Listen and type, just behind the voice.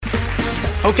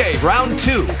Okay, round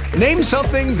two. Name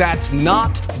something that's not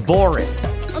boring.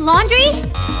 A laundry?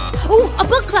 Ooh, a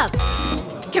book club.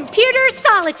 Computer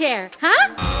solitaire,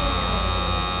 huh?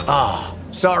 Ah,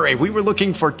 sorry, we were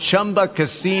looking for Chumba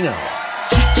Casino.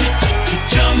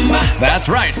 That's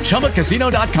right,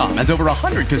 ChumbaCasino.com has over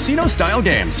 100 casino-style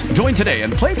games. Join today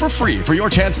and play for free for your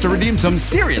chance to redeem some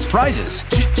serious prizes.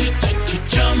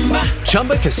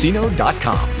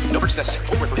 ChumbaCasino.com. No purchase necessary.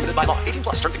 Void where prohibited by law. 18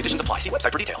 plus. Terms and conditions apply. See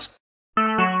website for details.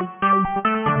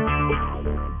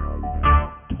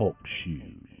 Talk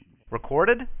shoes.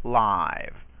 Recorded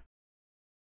live.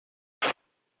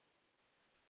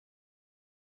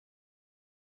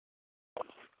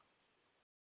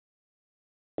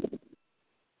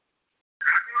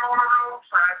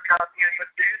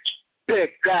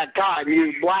 Pick that cotton,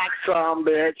 you black son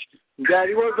bitch.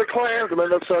 Daddy was a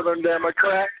Klansman, a Southern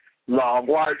Democrat. Long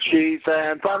white sheets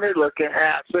and funny-looking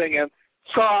hat, singing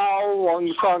song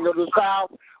of the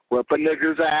South. Whip a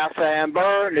nigger's ass and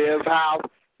burn his house.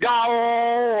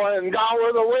 Go and go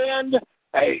with the wind.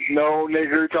 Ain't no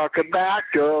nigger talking back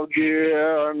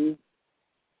again.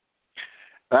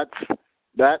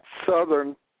 That's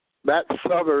southern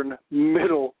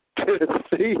middle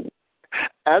Tennessee.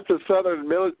 That's a southern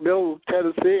middle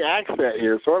Tennessee accent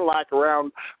here, sort of like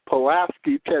around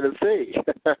Pulaski, Tennessee.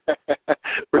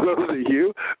 For those of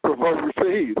you from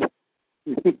overseas.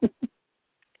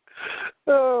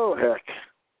 Oh, heck.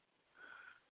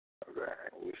 Okay,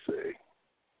 let me see.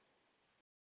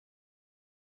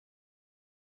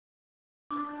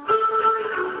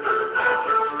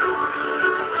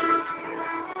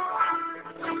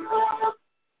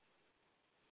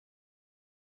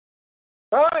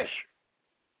 Hush!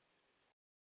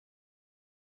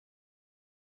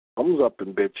 Thumbs up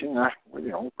and bitching.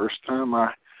 First time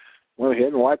I went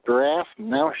ahead and wiped her ass, and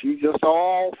now she's just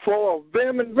all full of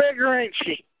vim and vigor, ain't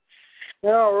she?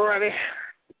 Alrighty.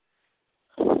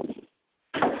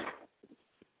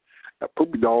 That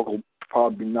poopy dog will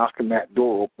probably be knocking that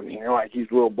door open here like he's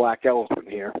a little black elephant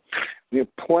here. We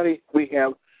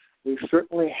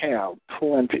certainly have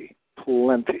plenty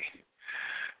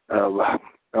of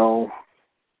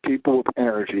people with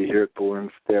energy here at the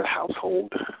Lindstedt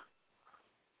household.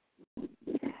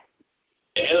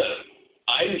 Hello,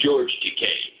 I'm George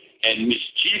Decay, and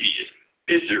mischievous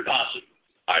visitor possums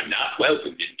are not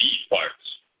welcome in these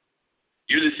parts.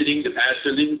 You're listening to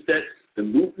Pastor Lindstedt, the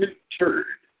Movement Turd.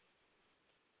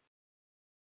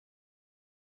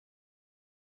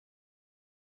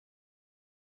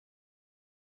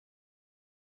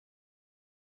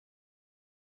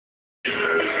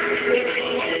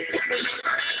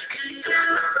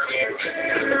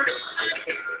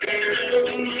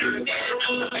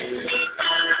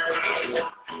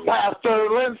 Pastor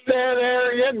Lindstedt,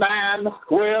 area man,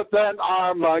 with an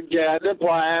Armageddon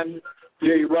plan.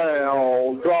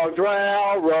 Derail, drugs,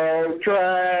 railroad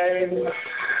train.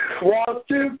 Wants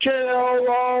to kill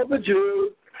all the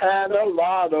Jews and a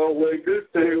lot of Uyghurs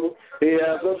too. He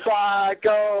has a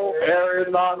psycho,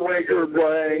 Aryan non-Uyghur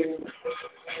brain.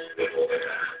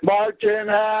 Martin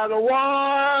had a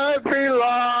wife he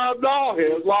loved all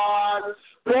his life.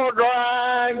 Poor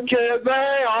grandkids,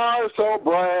 they are so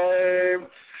brave.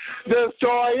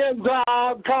 Destroying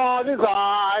Zog caught his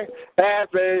eye, and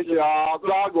fishing off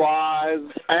Zog wise,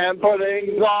 and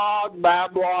putting Zog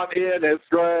Babylon in its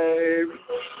grave.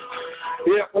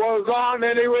 It was on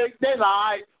any weekday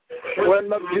night, when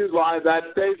the views lie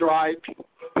that stays right.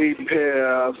 He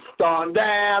pissed on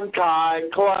damn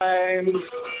kind claims.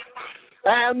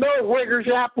 And the Uyghurs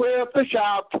yap with the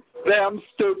shout, them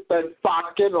stupid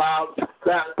fucking louts,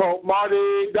 that Pope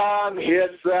Marty done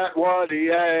hits at what he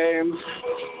aims.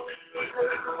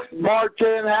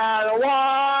 Martin had a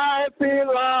wife he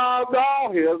loved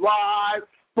all his life.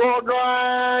 For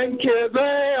grandkids,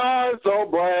 they are so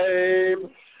brave.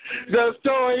 The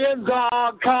historian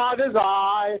Zog caught his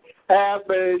eye, and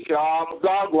Bishop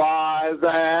Zog wise,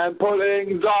 and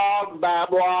putting Zog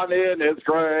Babylon in his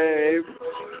grave.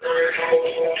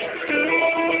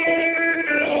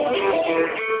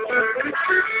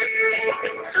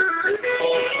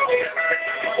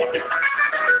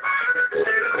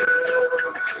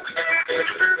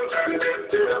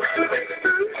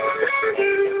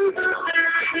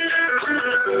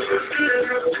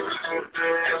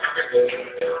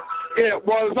 It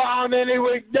was on any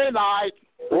weekday night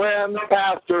when the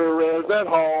pastor is at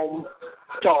home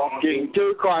talking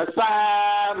to Christ's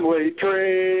family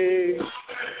tree.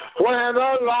 When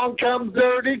along comes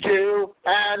Dirty Jew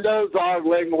and a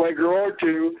zogling Uyghur or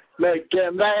two,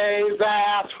 making they's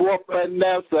ass whooping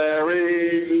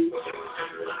necessary.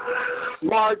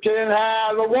 Martin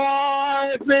had a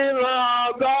wife he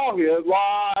loved all his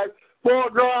life. For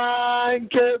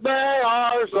grandkids, they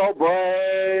are so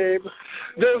brave.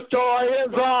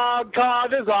 Destroying dog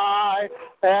caught his eye,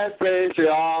 and fishing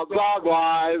on dog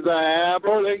lies, and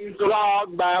putting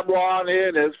dog Babylon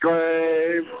in his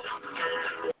grave.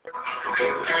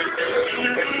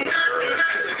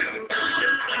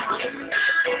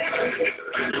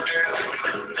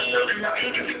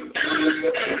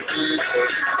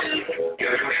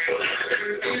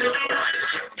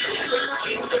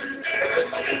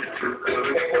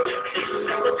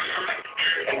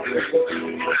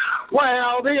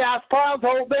 Well, the aspirants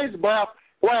hold his breath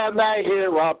when they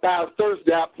hear a pastor's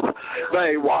depth.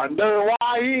 They wonder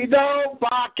why he don't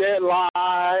fucking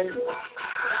lie.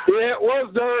 It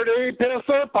was dirty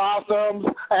pisser possums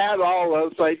and all the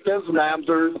Satan's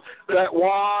mamsers that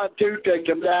want to take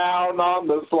him down on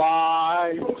the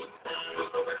sly.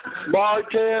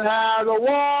 Martin had a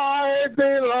wife,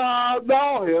 he loved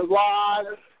all his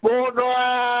life. For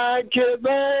grandkids,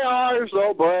 they are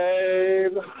so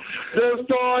brave.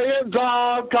 Destroying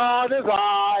dog caught his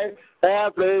eye,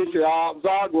 and fishing off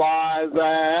dog lies,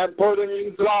 and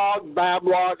putting dog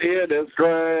Babylon in his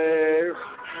grave.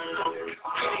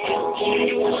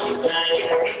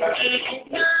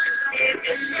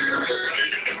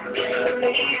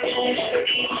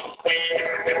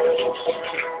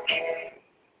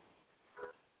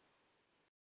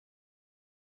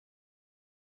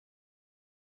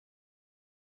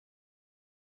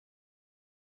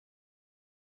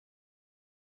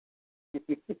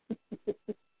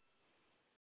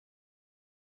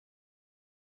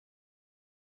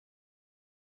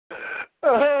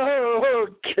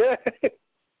 Okay.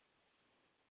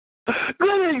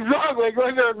 Greetings, Zogwig,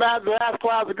 Linger, and Matt, the ass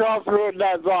clouds across the road, and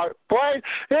that Zog. Play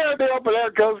here at the open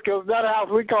air coast, because that house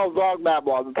we call Zog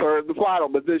Babylon, the third, the final.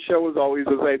 But this show is always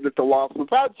the same, that the lost and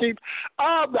found sheep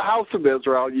of the house of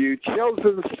Israel. You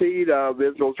chosen seed of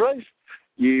Israel's race.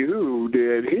 You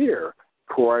did hear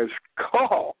Christ's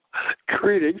call.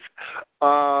 Greetings.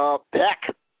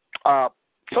 Heck,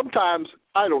 sometimes,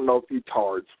 I don't know if you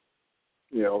tards,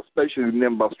 especially the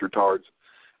Nimbuster tards,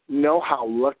 know how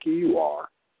lucky you are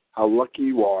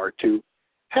to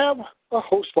have a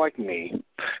host like me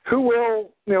who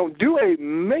will, do a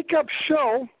makeup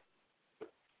show,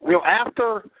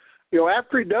 after he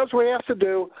does what he has to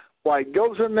do, like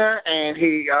goes in there and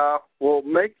he or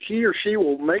she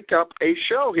will make up a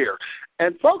show here.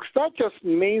 And folks, that just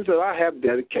means that I have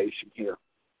dedication here.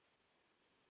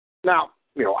 Now,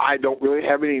 I don't really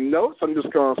have any notes. I'm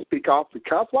just going to speak off the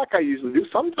cuff like I usually do,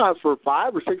 sometimes for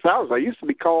 5 or 6 hours. I used to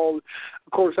be called,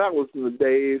 of course, that was in the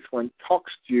days when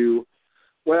TalkStew,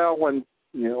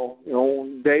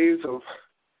 days of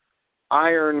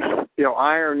iron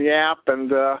yap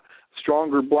and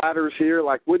stronger bladders here,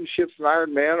 like wooden ships and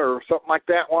Iron Man or something like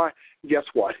that. Why, guess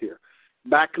what here?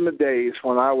 Back in the days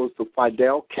when I was the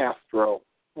Fidel Castro,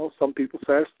 some people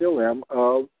say I still am,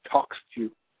 of TalkStew.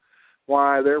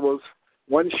 Why, there was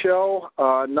one show,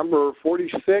 number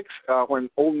 46, when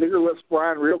old Nigger Lips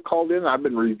Brian Real called in. I've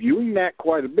been reviewing that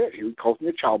quite a bit. He calls me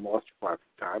a child molester 5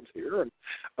 times here. And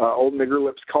old Nigger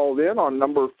Lips called in on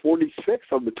number 46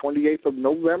 of the 28th of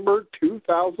November,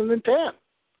 2010.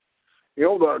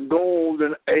 The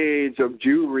golden age of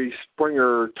Jewelry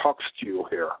Springer TalkStew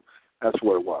here. That's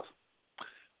what it was.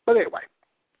 But anyway,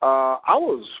 I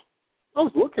was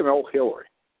looking at old Hillary.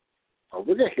 I was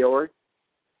looking at Hillary.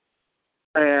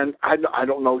 And I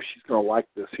don't know if she's going to like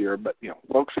this here, but,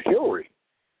 folks, Hillary,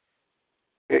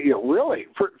 really,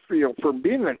 for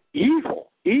being an evil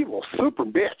super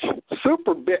bitch,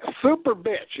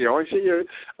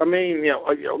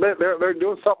 they're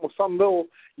doing something with some little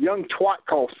young twat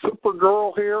called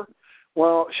Supergirl here.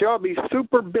 Well, she ought to be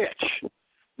super bitch.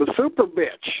 The super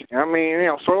bitch.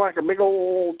 Sort of like a big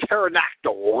old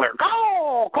pterodactyl there.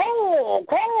 Call.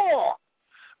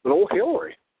 But old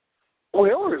Hillary. Well,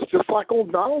 Hillary's just like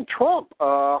old Donald Trump.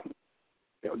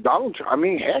 Donald Trump,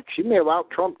 heck, she may have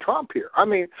out-Trumped Trump here.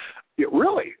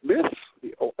 Really, this,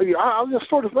 I was just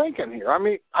sort of thinking here.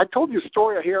 I told you a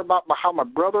story here about how my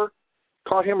brother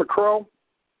caught him a crow,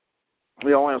 in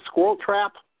a squirrel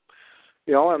trap,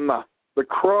 and the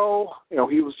crow,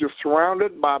 he was just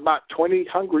surrounded by about 20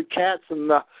 hungry cats, and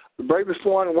the bravest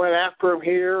one went after him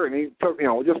here, and he took,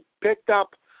 just picked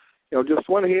up, just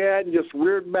went ahead and just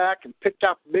reared back and picked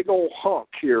up a big old hunk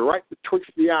here, right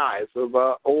betwixt the eyes of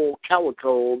old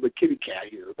Calico, the kitty cat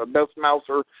here, the best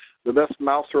mouser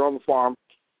on the farm.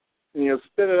 And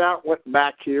spit it out, went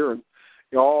back here, and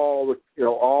all the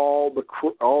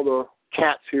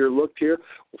cats here looked here.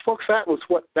 Well, folks, that was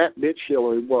what that bitch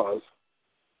Hillary was,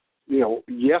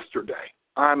 yesterday.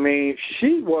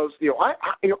 She was,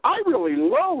 I really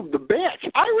loathe the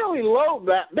bitch. I really loathe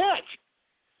that bitch.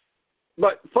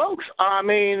 But folks, I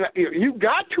mean, you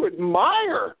got to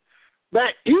admire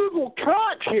that evil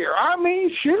cunt here. I mean,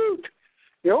 shoot.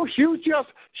 She was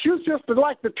just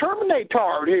like the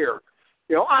Terminator here.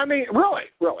 I mean,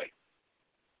 really.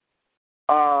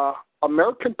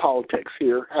 American politics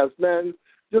here has been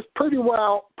just pretty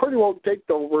well taken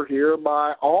over here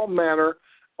by all manner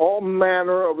of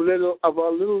little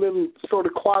sort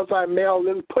of quasi-male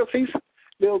little pussies,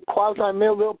 little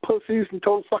pussies and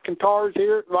total fucking tars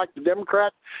here, like the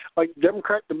Democrat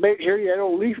debate here. You had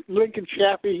old Lincoln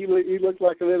Chaffee. He looked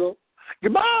like a little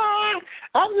goodbye.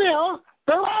 I'm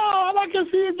I'm not gonna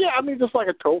see you again. I mean, just like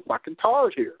a total fucking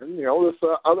tars here, and this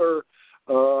other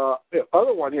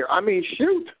one here. I mean,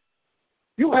 shoot.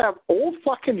 You have old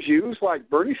fucking Jews like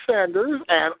Bernie Sanders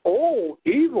and old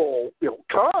evil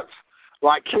cunts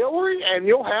like Hillary, and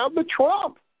you'll have the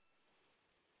Trump.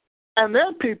 And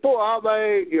they're people of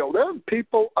they're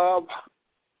people of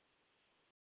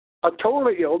a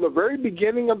totally the very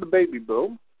beginning of the baby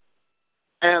boom,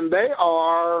 and they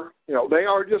are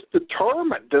just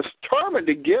determined to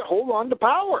hold on to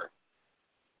power.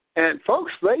 And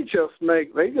folks, they just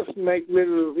make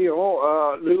little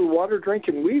little water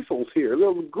drinking weasels here,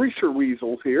 little greaser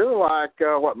weasels here, like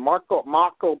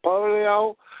Marco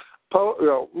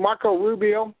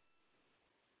Rubio.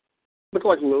 Look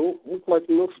like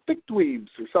little stick dweebs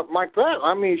or something like that.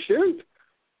 I mean, shoot.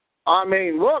 I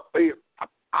mean, look,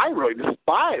 I really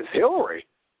despise Hillary,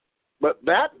 but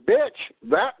that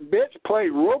bitch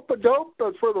played rope-a-dope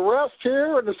for the rest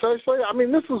here, and essentially, I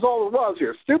mean, this is all it was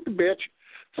here. Stupid bitch,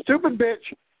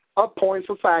 points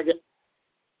for faggot.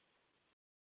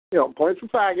 Points for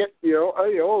faggot. A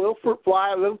little fruit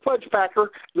fly, a little fudge packer, a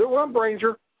little rump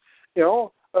ranger.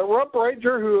 A rump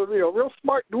ranger who real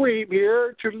smart dweeb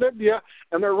here to Libya,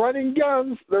 and they're running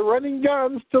guns. They're running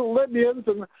guns to Libyans,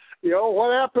 and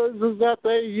what happens is that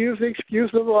they use the excuse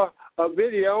of a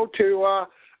video to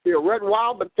red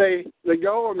wild, but they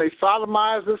go and they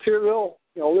sodomize this here little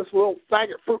this little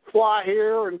faggot fruit fly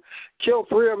here and kill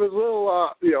 3 of his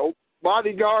little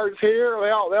bodyguards here. They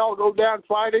all go down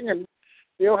fighting, and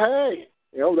hey.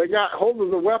 They got hold of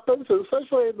the weapons, and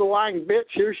essentially the lying bitch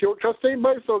here, she don't trust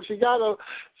anybody, so she got a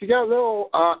little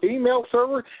email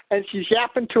server, and she's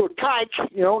yapping to a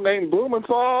kike, named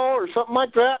Blumenthal or something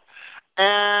like that.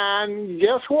 And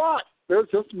guess what? There's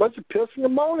just a bunch of pissing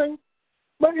and moaning.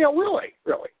 But really,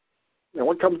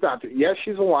 what it comes down to, yes,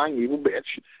 she's a lying evil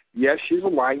bitch. Yes, she's a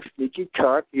lying sneaky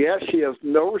cunt. Yes, she has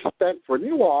no respect for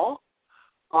any law.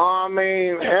 I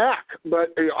mean, heck,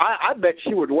 but I bet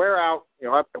she would wear out.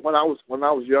 When I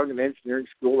was young in engineering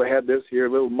school, they had this here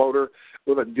little motor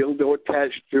with a dildo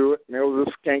attached to it, and there was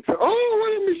a skank. Oh,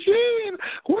 what a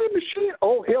machine!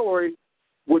 Oh, Hillary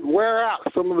would wear out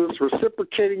some of this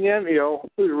reciprocating engine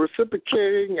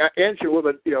with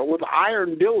an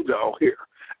iron dildo here.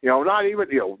 Not even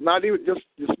just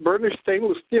burnished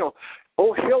stainless steel.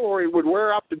 Oh, Hillary would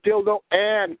wear out the dildo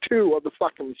and 2 of the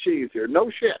fucking machines here.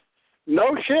 No shit.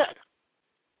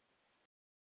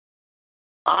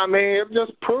 I mean, it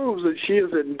just proves that she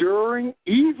is enduring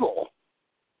evil.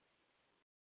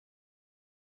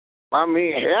 I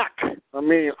mean, heck. I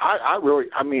mean,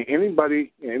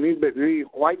 anybody,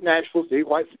 white nationalist, any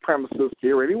white supremacist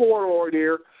here, any warlord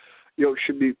here,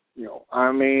 should be,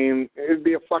 I mean, it'd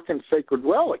be a fucking sacred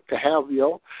relic to have,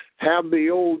 have the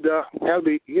old, have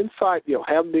the inside,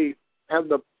 have the,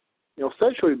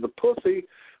 essentially the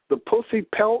pussy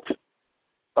pelt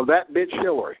of that bitch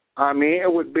Hillary. I mean, it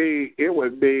would be.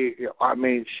 I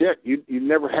mean, shit. You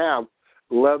never have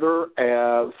leather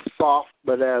as soft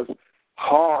but as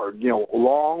hard,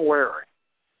 long wearing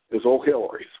as old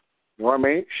Hillary's. You know what I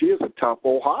mean? She is a tough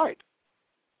old hide.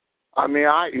 I mean,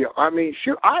 I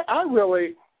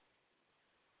really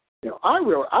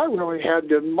had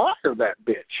to admire that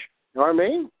bitch. You know what I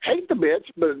mean? Hate the bitch,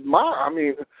 but admire. I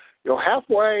mean,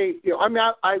 halfway. I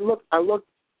mean, I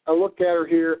look at her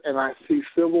here, and I see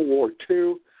Civil War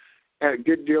II, and a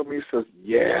good deal of me says,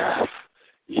 yes,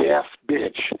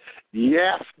 bitch,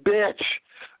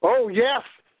 oh, yes,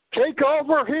 take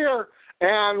over here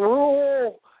and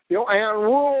rule, and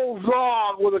rule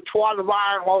Zog with a twat of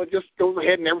iron while it just goes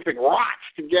ahead and everything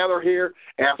rots together here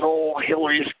as old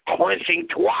Hillary's clenching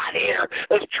twat here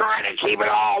is trying to keep it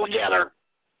all together.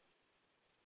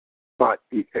 But,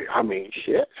 I mean,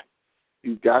 shit,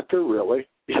 you got to really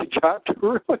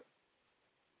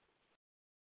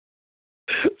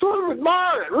sort of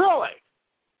admire it, really.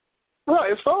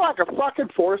 It's sort of like a fucking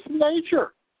force of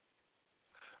nature.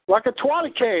 Like a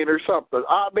twatticane or something.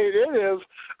 I mean, it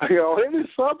is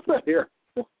something here.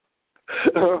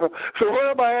 So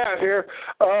where am I at here?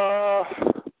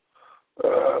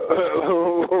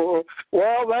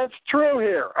 Well, that's true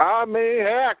here. I mean,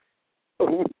 heck,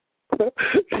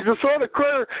 she's the sort of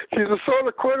critter. She's the sort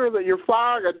of critter that you're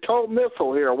firing a tow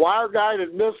missile here, a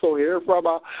wire-guided missile here from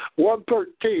a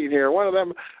 113 here. One of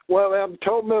them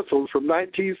tow missiles from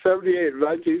 1978 or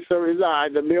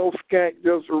 1979. The mule skank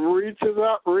just reaches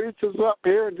up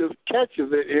here and just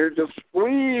catches it here, just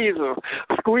squeeze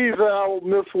that old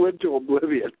missile into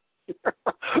oblivion.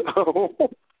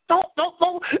 Don't.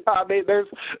 I mean, there's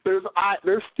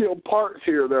still parts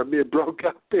here that are being broke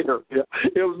up here. Yeah.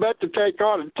 It was meant to take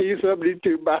on a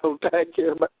T-72 battle tank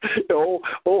here, but old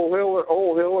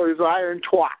Hillary's iron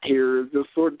twat here is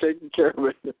just sort of taking care of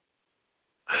it.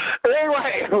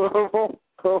 Anyway,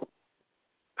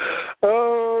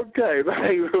 okay,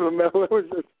 thanks for the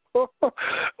message.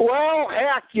 Well,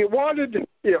 heck, you wanted,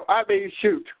 I mean,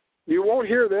 shoot, you won't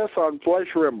hear this on Flesh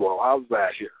Rimbaud. How's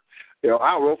that here?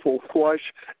 Out ruffle flush,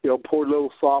 poor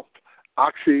little soft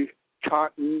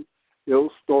Oxycontin,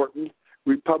 snorting,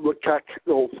 Republican,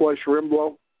 Flesh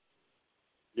Rimbaud.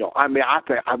 I mean, I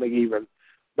think even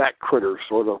that critter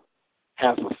sort of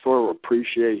has a sort of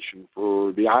appreciation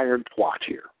for the iron twat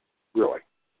here. Really,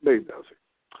 big does he.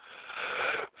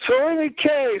 So, in any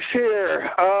case here,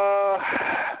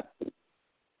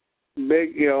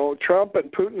 big, Trump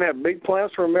and Putin have big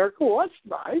plans for America. Well, that's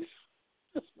nice.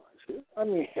 That's nice here. I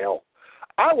mean, hell.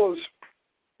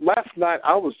 Last night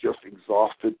I was just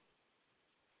exhausted.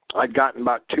 I'd gotten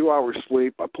about 2 hours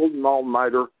sleep. I pulled an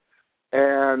all-nighter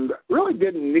and really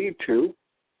didn't need to,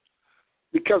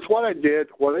 because what I did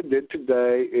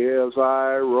today is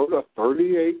I wrote a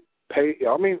 38-page,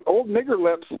 old Nigger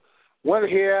Lips went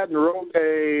ahead and wrote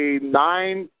a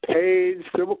 9-page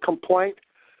civil complaint.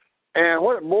 And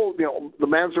what it boiled, the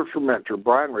Manzer fermenter,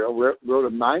 Brian Rail, wrote a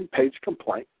 9-page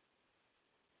complaint.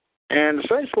 And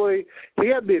essentially, he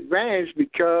had the advantage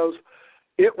because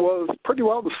it was pretty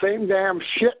well the same damn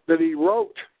shit that he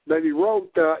wrote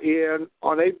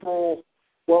on April,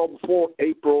 before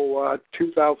April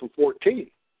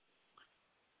 2014.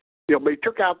 But he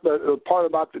took out the part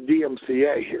about the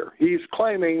DMCA here. He's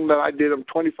claiming that I did him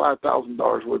 $25,000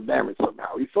 worth of damage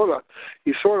somehow. He sort of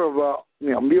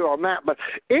mute on that. But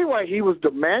anyway, he was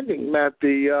demanding that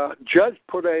the judge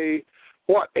put a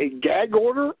gag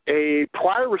order, a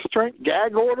prior restraint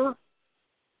gag order,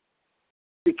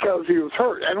 because he was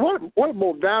hurt. And what it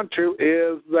boiled down to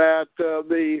is that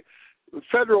the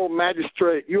federal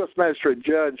magistrate, U.S. magistrate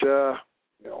judge,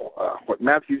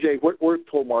 Matthew J. Whitworth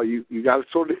told him, well, you got to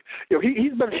sort of,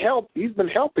 he's been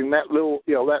helping that little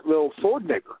sword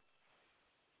nigger.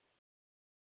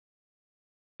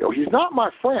 He's not my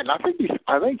friend. I think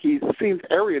he's seen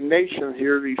Aryan Nation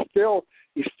here. He's still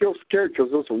scared because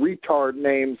there's a retard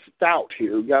named Stout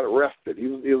here who got arrested. He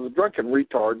was a drunken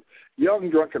retard, young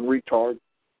drunken retard,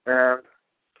 and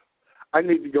I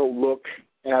need to go look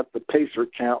at the Pacer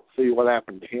count, see what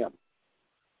happened to him.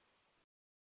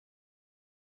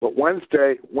 But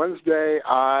Wednesday,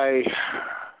 I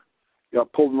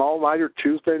pulled an all-nighter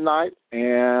Tuesday night,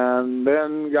 and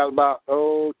then got about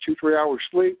 2-3 hours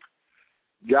sleep.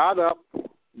 Got up,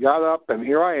 and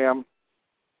here I am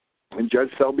in Judge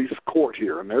Selby's court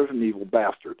here, and there's an evil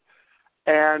bastard.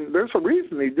 And there's a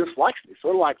reason he dislikes me,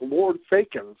 sort of like Lord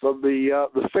Fakins of the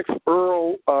 6th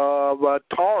Earl of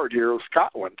Tard here of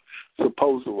Scotland,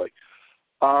 supposedly.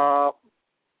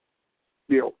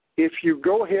 If you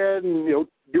go ahead and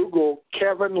Google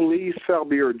Kevin Lee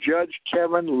Selby or Judge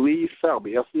Kevin Lee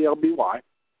Selby, S-E-L-B-Y,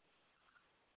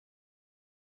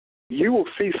 you will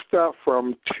see stuff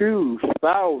from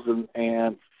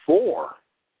 2004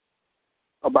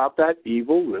 about that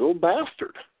evil little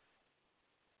bastard.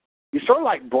 He's sort of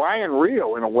like Brian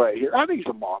Rio in a way here. I think he's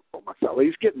a monster myself.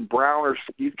 He's getting browner.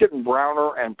 He's getting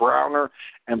browner and browner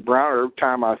and browner every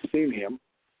time I've seen him.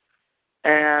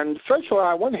 And essentially,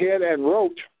 I went ahead and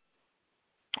wrote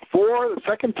for the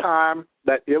second time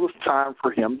that it was time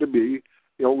for him to be,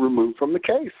 removed from the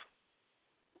case.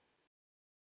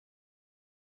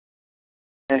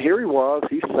 And here he was.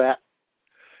 He sat,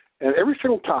 and every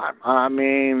single time, I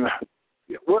mean,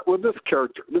 with this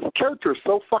character is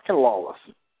so fucking lawless.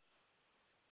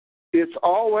 It's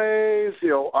always,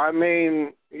 you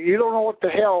don't know what the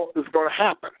hell is going to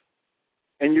happen,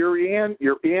 and you're in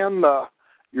the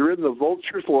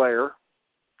vulture's lair,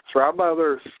 surrounded by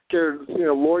other scared,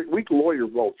 weak lawyer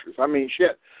vultures. I mean,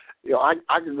 shit. I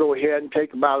could go ahead and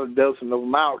take about a dozen of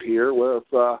them out here with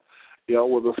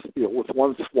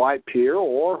one swipe here,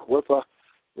 or with a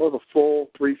full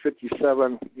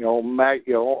 357,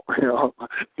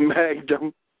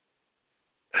 Magnum.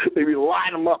 Maybe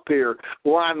line them up here,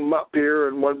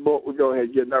 and one boat would go ahead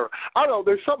and get another. I don't know.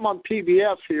 There's something on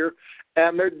PBS here,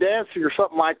 and they're dancing or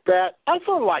something like that. I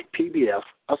sort of like PBS.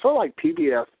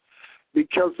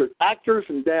 Because the actors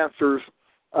and dancers,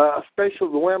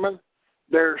 especially the women,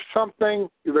 there's something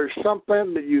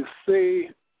that you see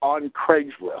on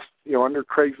Craigslist, under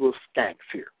Craigslist skanks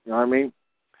here. You know what I mean?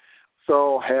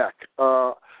 So heck,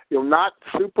 not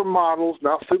supermodels,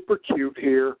 not super cute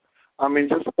here. I mean,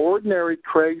 just ordinary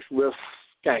Craigslist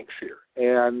skanks here.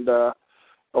 And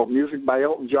music by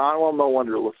Elton John. Well, no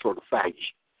wonder it looks sort of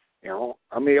faggy.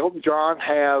 Elton John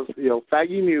has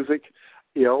faggy music.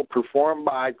 Performed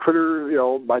by critters,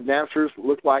 by dancers that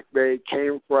look like they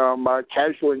came from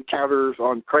casual encounters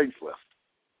on Craigslist.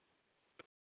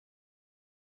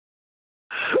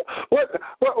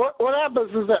 What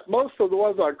happens is that most of the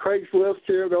ones on Craigslist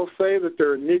here, they'll say that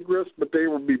they're negress, but they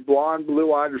will be blonde,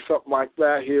 blue-eyed, or something like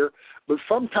that here. But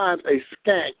sometimes a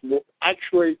skank will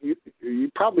actually,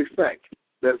 you probably think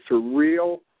that it's a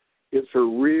real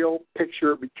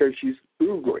picture because she's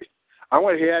oogly. I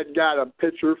went ahead and got a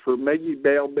picture for Maggie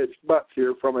Bale Bitch Butts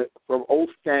here from old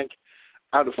skank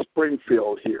out of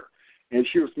Springfield here. And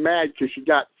she was mad because she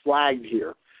got flagged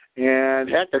here. And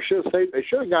heck, they should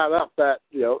have got up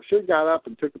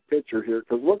and took a picture here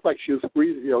because it looked like she was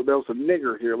squeezing, there was a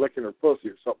nigger here licking her pussy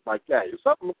or something like that.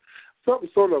 Something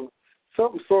sort of,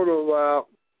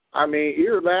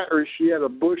 either that or she had a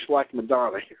bush like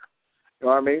Madonna here. You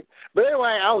know what I mean? But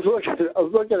anyway, I was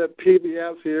looking at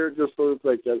PBS here, just sort of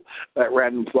like that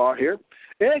random thought here.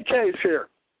 In any case here,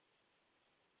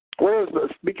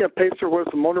 speaking of Pacer, where's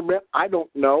the motor been? I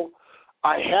don't know.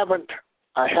 I haven't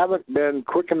been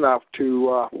quick enough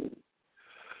to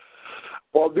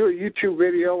do a YouTube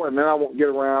video, and then I won't get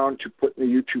around to putting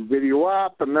the YouTube video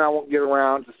up, and then I won't get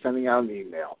around to sending out an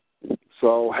email.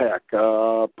 So heck,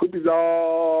 Poopy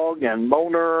Dog and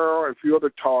Boner and a few other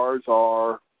tars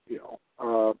are,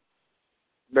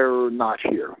 they're not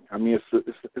here. I mean,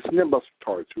 it's Nimbus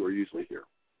tards who are usually here.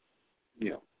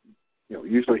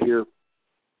 Usually here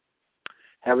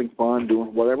having fun,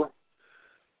 doing whatever.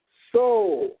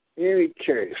 So, in any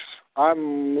case,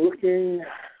 I'm looking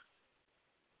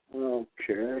at, you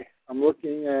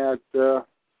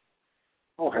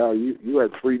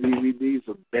had 3 DVDs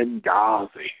of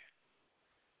Benghazi.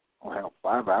 Oh, hell,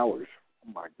 5 hours.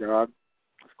 Oh, my God.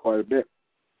 That's quite a bit.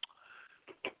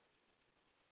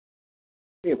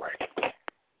 Anyway,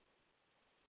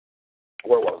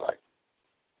 where was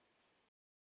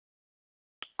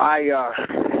I?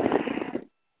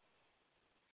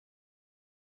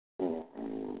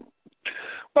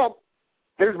 Well,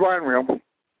 here's Brian Real.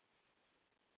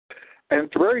 And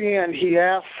at the very end, he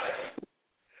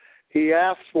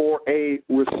asked for a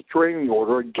restraining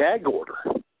order, a gag order.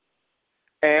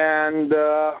 And,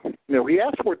 he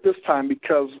asked for it this time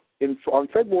because on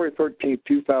February 13th,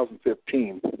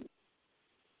 2015,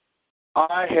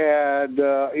 I had,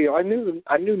 I knew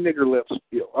nigger lips.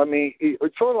 I mean,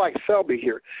 it's sort of like Selby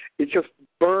here. It just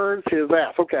burns his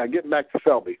ass. Okay, I'm getting back to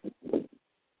Selby.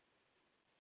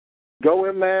 Go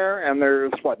in there, and there's,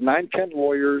 9-10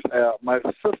 lawyers. My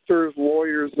sister's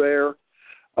lawyer's there.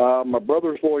 My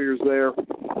brother's lawyer's there.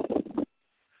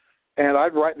 And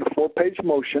I'd write in a 4-page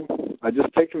motion. I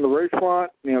just take from the very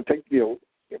front,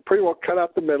 pretty well cut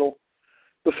out the middle.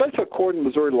 Essentially, according to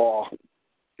Missouri law,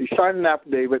 he signed an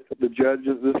affidavit. This judge,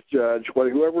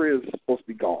 whoever it is supposed to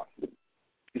be gone.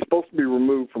 He's supposed to be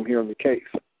removed from here in the case.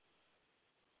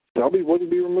 Selby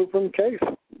wouldn't be removed from the case.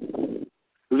 Is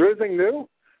there anything new?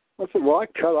 I said, well, I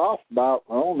cut off about,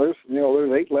 there's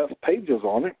 8 less pages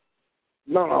on it.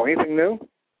 No, anything new?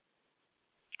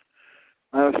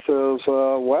 I says,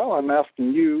 well, I'm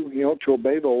asking you, to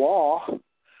obey the law.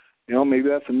 Maybe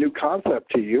that's a new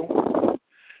concept to you.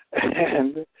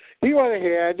 And he went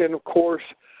ahead, and of course,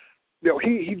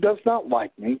 he does not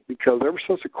like me because ever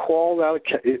since it crawled out of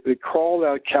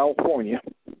California,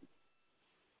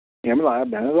 him and I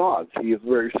have been at odds. He is a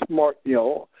very smart,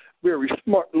 very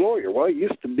smart lawyer. Well, he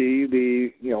used to be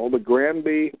the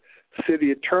Granby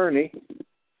city attorney,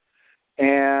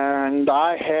 and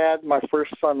I had my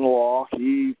first son-in-law.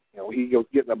 He was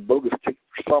getting a bogus ticket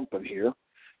for something here,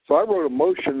 so I wrote a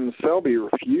motion, and Selby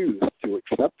refused to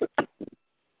accept it.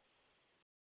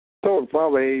 So in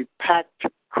front of a packed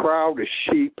crowd of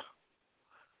sheep,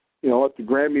 at the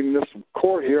Granby Municipal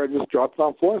Court here, I just dropped it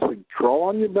on the floor and said, crawl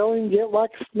on your belly and get like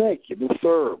a snake. You've been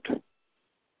served.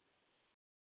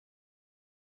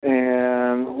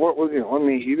 And what was,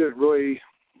 he didn't really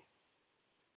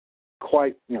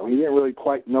quite,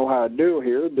 know how to do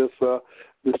here. This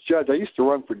judge, I used to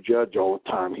run for judge all the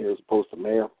time here as opposed to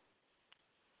mayor.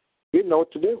 He didn't know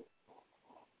what to do.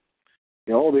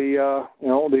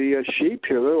 the sheep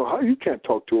here. They're like, you can't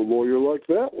talk to a lawyer like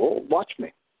that. Well, watch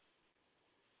me.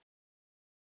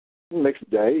 The next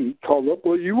day, he called up,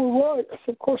 well, you were right. I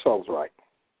said, of course I was right.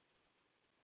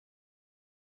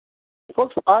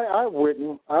 Folks, I've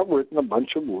written a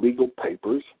bunch of legal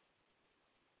papers,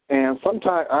 and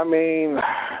sometimes,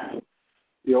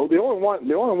 the only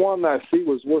one that I see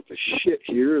was worth a shit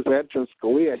here is Anton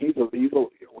Scalia. He's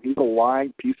a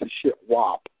lying piece of shit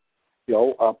wop,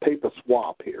 a paper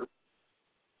swap here.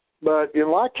 But in a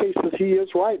lot of cases, he is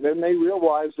right. Then they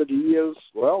realize that he is,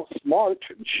 smart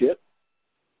and shit.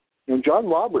 John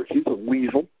Roberts, he's a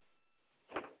weasel.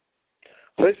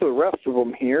 So the rest of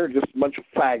them here, just a bunch of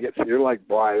faggots here, like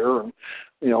Breyer and,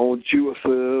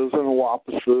 Jewesses and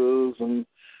Wapises and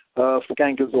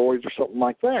Skankazoids or something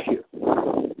like that here.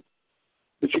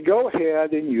 But you go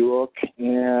ahead and you look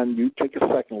and you take a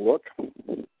second look.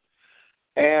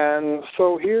 And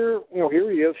so here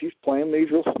he is. He's playing these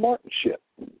real smart and shit.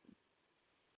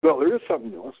 Well, there is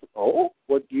something new. I said,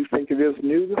 what do you think it is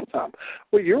new this time?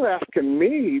 Well, you're asking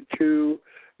me to...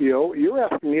 you're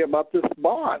asking me about this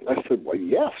bond. I said, well,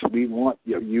 yes, we want,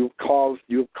 you've caused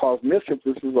mischief.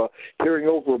 This is a hearing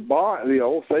over a bond,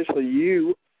 essentially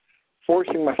you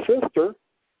forcing my sister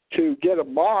to get a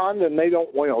bond, and they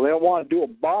don't want to do a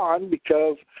bond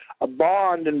because a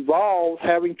bond involves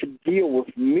having to deal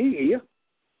with me.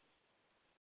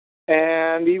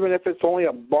 And even if it's only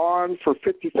a bond for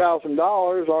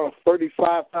 $50,000 on a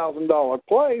 $35,000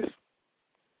 place,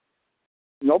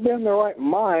 nobody in their right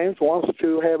minds wants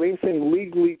to have anything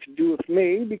legally to do with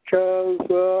me because,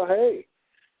 hey,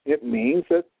 it means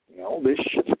that, this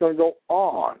shit's going to go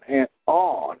on and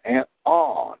on and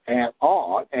on and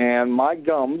on, and my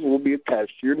gums will be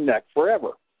attached to your neck forever.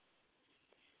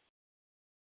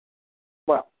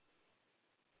 Well,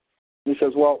 he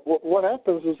says, well, what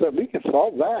happens is that we can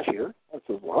solve that here. I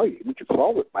says, well, we can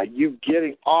solve it by you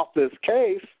getting off this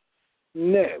case.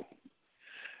 No.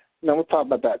 No, we'll talk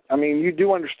about that. I mean, you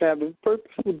do understand the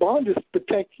purpose of the bond is to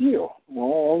protect you.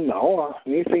 Well, no.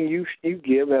 Anything you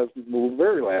give has the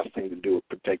very last thing to do with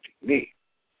protecting me.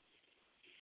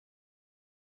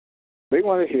 They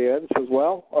went ahead and says,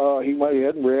 he went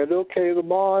ahead and read, okay, the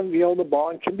bond, the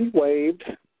bond can be waived.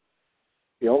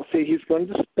 See, he's going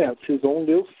to dispense his own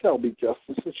little Selby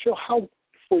justice and show how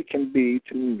useful he can be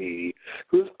to me,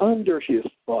 who's under his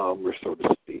thumb, or so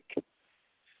to speak.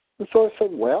 And so I said,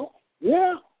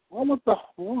 yeah. I don't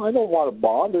want a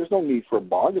bond. There's no need for a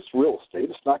bond. It's real estate.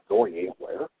 It's not going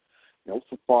anywhere.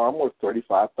 It's a farm worth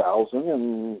 $35,000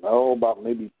 and about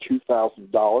maybe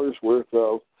 $2,000 worth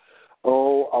of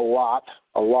a lot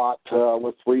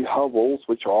with 3 hovels,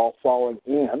 which are all falling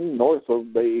in north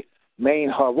of the main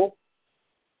hovel.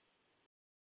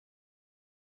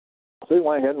 So he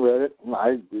went ahead and read it, and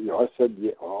I said,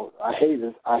 I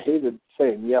hated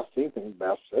saying yes to anything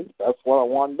Beth said. That's what I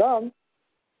want done.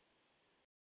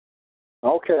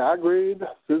 Okay, I agreed.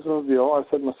 Susan, I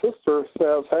said, my sister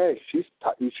says, hey, she's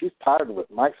tired of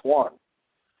it. Mike's won.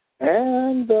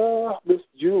 And this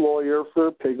Jew lawyer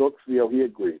for Piglets, he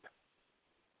agreed.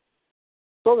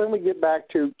 So then we get back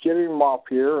to getting him off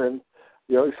here, and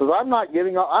he says, I'm not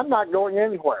going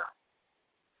anywhere.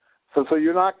 So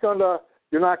you're not going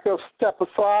to step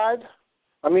aside.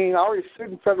 I mean, I already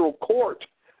sued in federal court.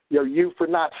 You for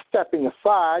not stepping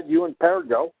aside, you and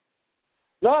Perigo.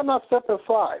 No, I'm not stepping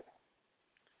aside.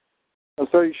 And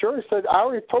so he said, I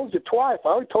already told you twice.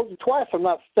 I'm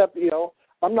not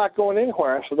I'm not going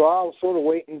anywhere. I said, well, I was sort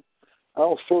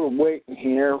of waiting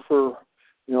here for,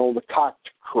 the cock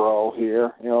to crow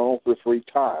here, for 3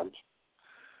 times.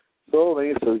 So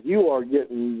they said, you are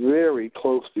getting very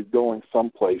close to going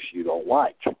someplace you don't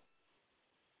like.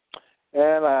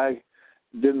 And I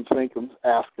didn't think of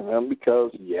asking them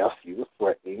because, yes, he was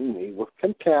threatening me with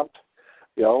contempt,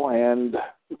 and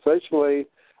essentially,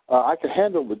 I could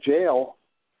handle the jail,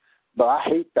 but I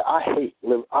hate the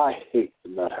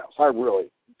nut house. I really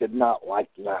did not like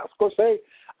the nut house. Of course, I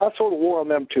sort of wore on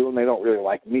them too, and they don't really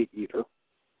like meat either.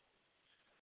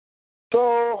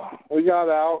 So we got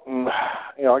out, and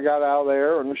I got out of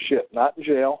there, and not in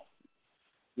jail,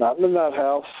 not in the nut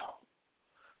house.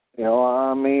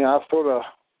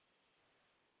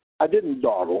 I didn't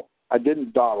dawdle.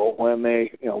 When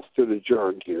they, stood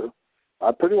adjourned here.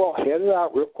 I pretty well headed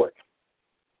out real quick.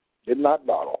 Did not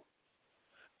dawdle.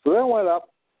 So then I went up,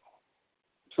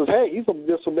 says, hey, he's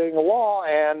disobeying the law,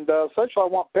 and essentially I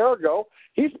want Perigo.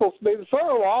 He's supposed to be the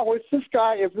son-in-law, which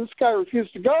if this guy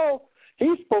refused to go,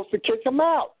 he's supposed to kick him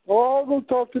out. Well, I'll go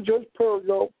talk to Judge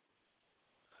Perigo.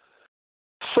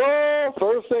 So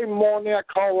Thursday morning, I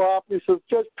call up. He says,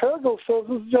 Judge Perigo says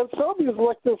this is Judge Selby is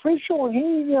elected official, and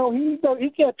he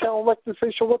can't tell an elected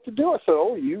official what to do. I said,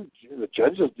 oh, the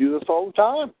judges do this all the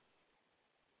time.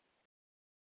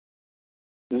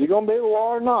 Is he going to obey the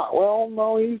law or not? Well,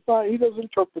 no, he's not. He doesn't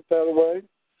interpret that away.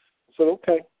 I said,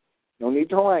 okay, no need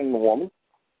to harangue the woman.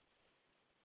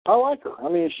 I like her. I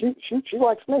mean, she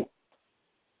likes me.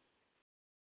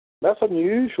 That's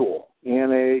unusual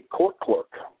in a court clerk.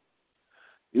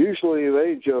 Usually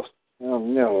they just, oh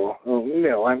no,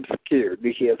 I'm scared.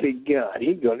 He has a gun.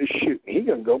 He's going to shoot me. He's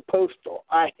going to go postal.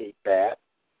 I hate that.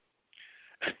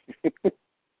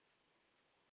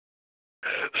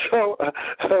 So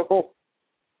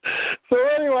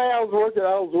anyway, I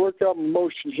was working up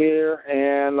motion here,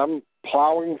 and I'm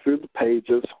plowing through the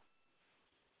pages,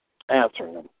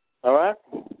 answering them. All right?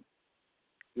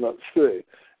 Let's see.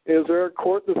 Is there a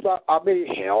court that's not? I mean,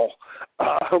 hell.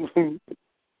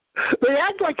 They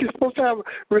act like you're supposed to have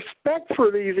respect for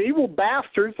these evil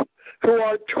bastards who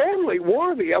are totally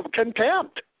worthy of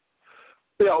contempt.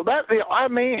 I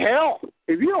mean, hell.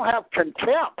 If you don't have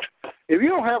contempt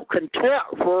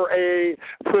for a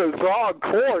Zog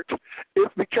court,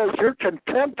 it's because you're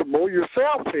contemptible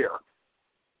yourself here.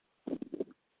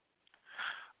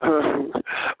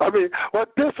 I mean,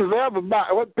 what pisses off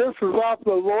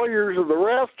the lawyers and the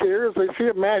rest here is they see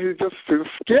a man who just to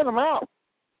skin them out,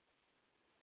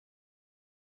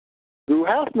 who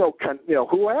has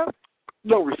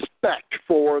no respect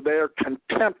for their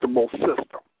contemptible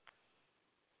system.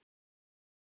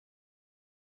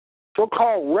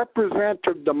 So-called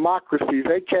representative democracies,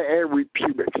 aka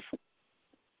republics,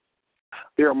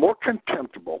 they are more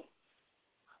contemptible.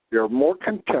 They are more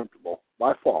contemptible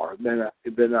by far than a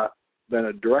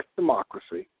direct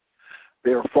democracy.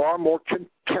 They are far more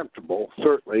contemptible,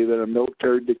 certainly, than a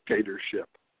military dictatorship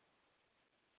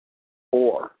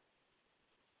or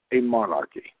a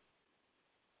monarchy.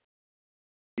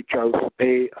 Because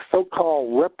a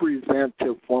so-called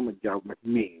representative form of government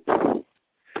means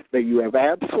that you have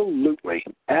absolutely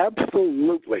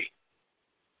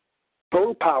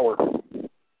total power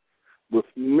with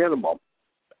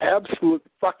absolute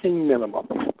fucking minimum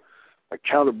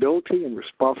accountability and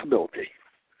responsibility.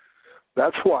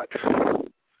 That's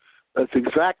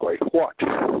exactly what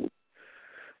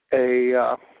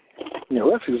a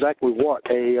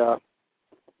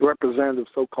representative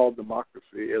so-called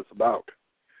democracy is about.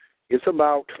 It's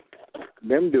about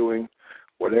them doing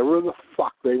whatever the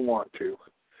fuck they want to.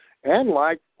 And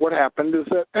like what happened is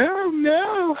that,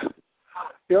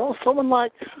 someone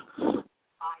like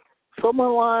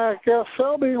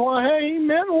Selby, well, hey, he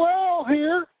meant well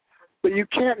here, but you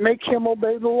can't make him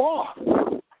obey the law.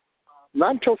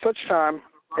 Not until such time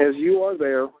as you are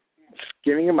there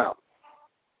skinning him out.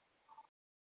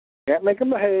 Can't make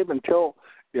him behave until,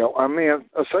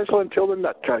 essentially until the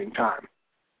nut cutting time,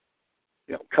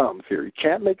 comes here. You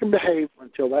can't make him behave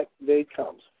until that day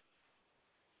comes.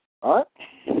 All right.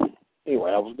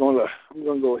 Anyway, I'm going to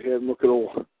go ahead and look at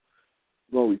I'm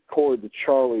going to record the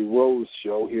Charlie Rose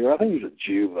show here. I think he's a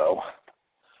Jew, though.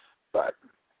 But,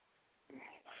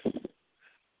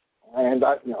 and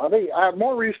I think I have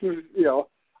more reasons,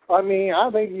 I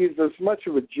think he's as much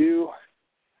of a Jew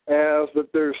as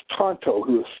that there's Tonto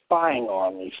who is spying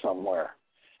on me somewhere.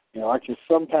 I can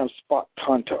sometimes spot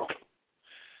Tonto.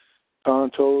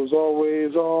 Tonto's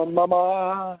always on my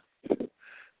mind.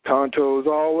 Tonto's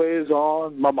always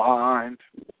on my mind.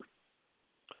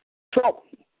 So,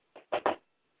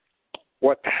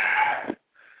 what?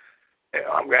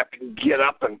 I'm going to have to get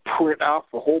up and print out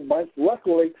a whole bunch.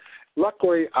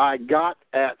 Luckily, I got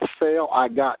at sale,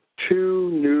 2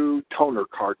 new toner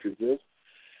cartridges.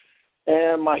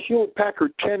 And my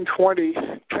Hewlett-Packard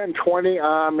 1020,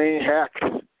 I mean, heck,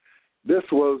 this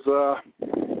was,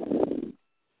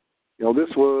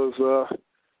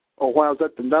 when I was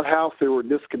at the nut house, they were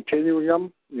discontinuing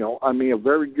them. A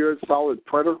very good, solid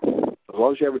printer. As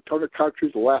long as you have a toner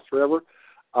cartridge, it'll last forever.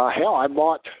 Hell, I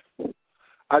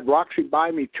had Roxy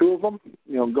buy me 2 of them,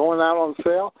 going out on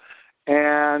sale.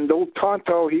 And old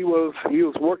Tonto, he was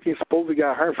working, supposedly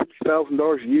got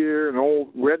 $150,000 a year, and old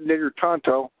red nigger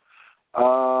Tonto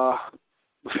was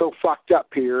so fucked up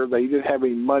here that he didn't have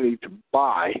any money to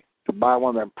buy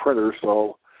one of them printers,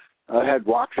 so I had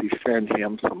Roxy send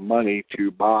him some money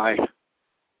to buy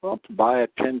a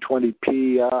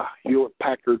 1020p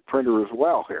Hewlett-Packard printer as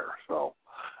well here. So,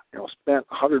 spent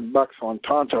 $100 on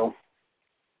Tonto,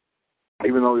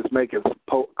 even though he's making,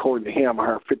 according to him,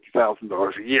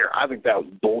 $150,000 a year. I think that was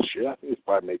bullshit. I think he's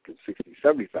probably making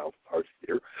 $60,000, $70,000 a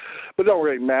year. But it don't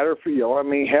really matter for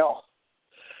hell,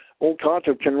 old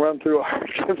Tonto can run through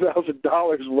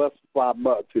 $5,000 less than 5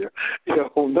 months here.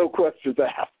 No questions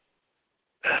asked.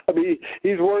 I mean,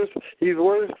 he's worse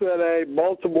than a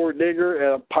Baltimore nigger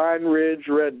and a Pine Ridge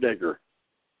red nigger.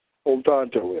 Old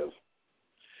Tonto is.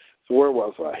 So where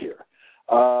was I here?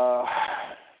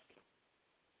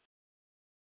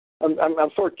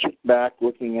 I'm sort of kicked back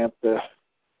looking at the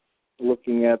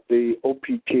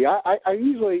OPT. I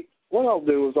usually, what I'll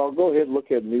do is I'll go ahead and look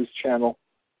at News Channel.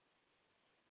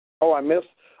 Oh, I miss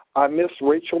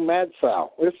Rachel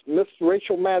Madsow. Miss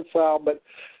Rachel Madsow, but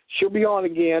she'll be on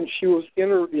again. She was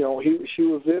interviewing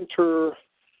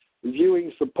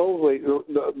supposedly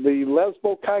the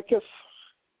lesbo-kikis.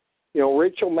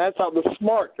 Rachel Madsow, the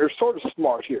smart. They're sort of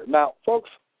smart here. Now, folks,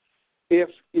 if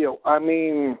you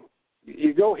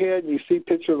go ahead and you see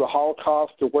pictures of the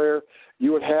Holocaust to where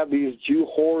you would have these Jew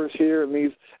whores here and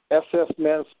these SS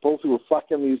men supposedly were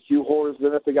fucking these Jew whores.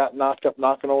 Then if they got knocked up,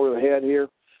 knocking over the head here,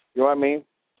 you know what I mean?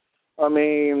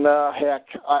 Heck,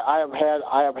 I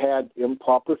have had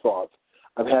improper thoughts.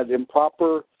 I've had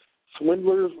improper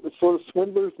swindlers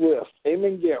list.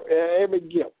 Amen.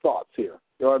 Gift thoughts here.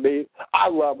 You know what I mean? I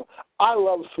love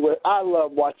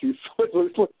watching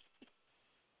swindlers list.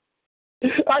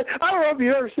 I don't know if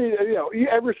you ever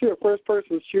seen a first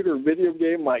person shooter video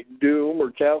game like Doom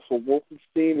or Castle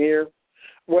Wolfenstein here.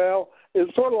 Well,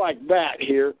 it's sort of like that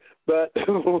here, but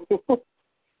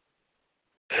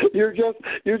you're just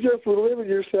reliving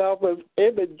yourself as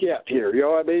Emmett Get here. You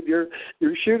know what I mean? You're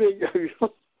shooting.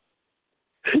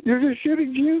 You're just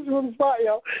shooting Jews for the fun.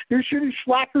 You're shooting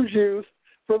slacker Jews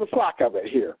for the fuck of it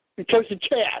here because you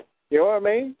can. You know what I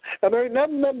mean? And there ain't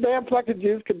nothing them damn fucking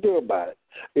Jews can do about it.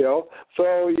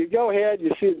 So you go ahead,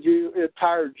 you see a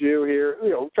tired Jew here,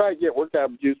 try to get work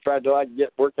out of Jews, try to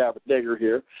get work out of a nigger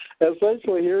here. And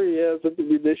essentially, here he is at the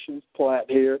munitions plant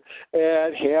here,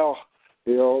 and hell,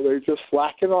 they're just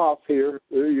slacking off here.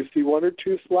 You see one or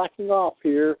two slacking off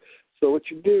here. So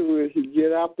what you do is you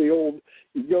get out the old,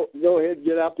 go ahead and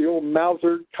get out the old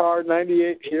Mauser Car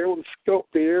 98 here with a scope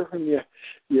here, and you're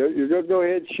going to go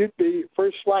ahead and shoot the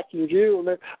first slacking Jew,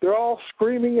 and they're all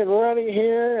screaming and running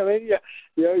here, and then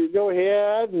you go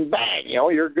ahead and bang,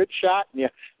 you're a good shot, and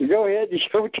you go ahead and you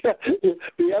shoot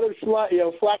the other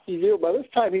slacking Jew. By this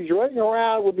time, he's running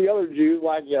around with the other Jews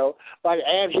like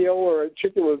anthill or a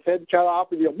chicken with his head cut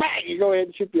off, and bang, you go ahead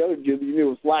and shoot the other Jew that you knew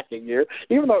was slacking here,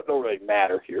 even though it don't really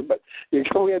matter here, but you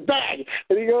go ahead, bang,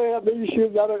 and you go ahead and then you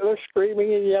shoot another. They're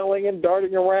screaming and yelling and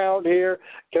darting around here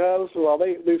because,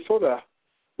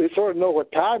 they sort of know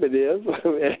what time it is.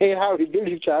 It ain't how he gives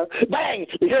each other. Bang!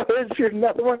 You go ahead and shoot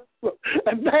another one.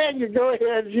 And bang! You go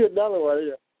ahead and shoot another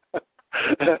one.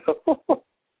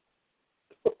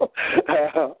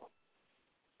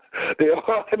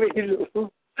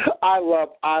 I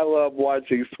love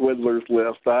watching Swindler's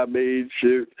List. I mean,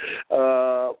 shoot.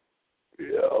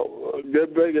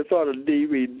 Good thing it's on a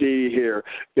DVD here.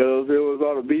 Because if it was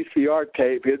on a VCR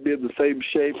tape, it'd be in the same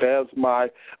shape as my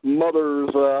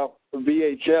mother's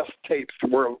VHS tapes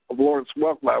where Lawrence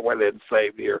Welk I went in and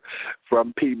saved here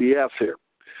from PBS here.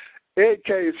 In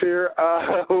case here,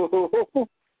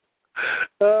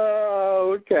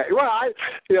 okay. Well,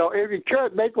 if you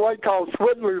could make one called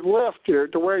Swindler's List here,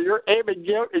 to where you're aiming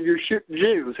guilt and you're shooting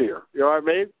Jews here. You know what I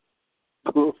mean?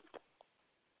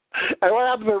 And what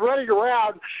happens is running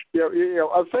around,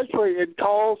 essentially it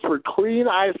calls for clean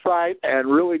eyesight and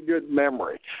really good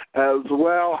memory as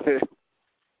well.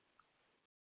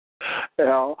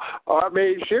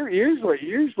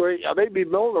 Usually they'd be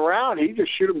milling around. He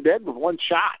just shoot them dead with one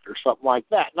shot or something like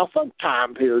that. Now,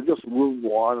 sometimes here, just wound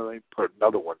one and they put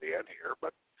another one in here.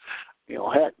 But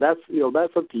heck, that's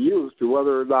up to you as to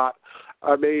whether or not.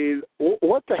 I mean,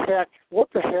 what the heck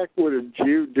would a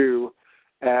Jew do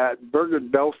at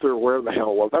Bergen-Belsen, where the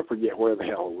hell it was? I forget where the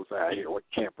hell it was at here. What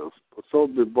campus?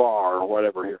 Soldier Bar or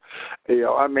whatever here.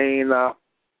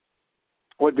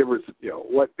 What difference?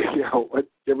 What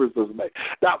difference does it make?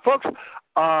 Now, folks,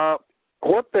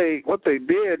 what they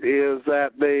did is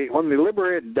that when they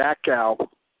liberated Dachau,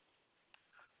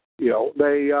 and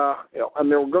they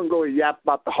were going to go yap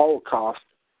about the Holocaust.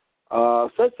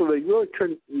 Essentially, they really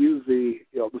couldn't use the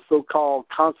so-called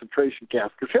concentration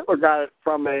camps because Hitler got it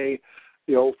from a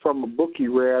book he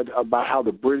read about how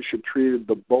the British had treated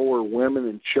the Boer women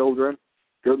and children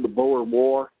during the Boer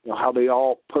War, how they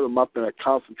all put them up in a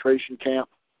concentration camp.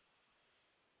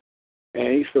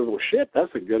 And he says, well, shit,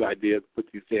 that's a good idea to put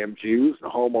these damn Jews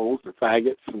and homos and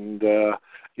faggots and,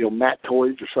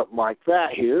 mattoids or something like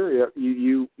that here.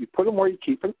 You put them where you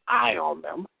keep an eye on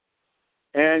them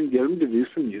and get them to do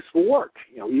some useful work,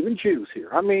 even Jews here.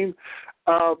 I mean,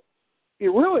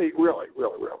 really,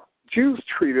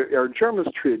 Germans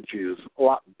treated Jews a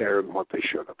lot better than what they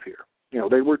should have here.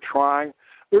 They were trying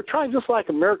just like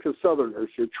American Southerners.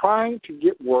 You're trying to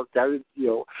get work out of,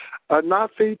 a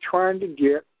Nazi trying to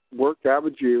get work out of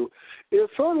a Jew is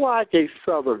sort of like a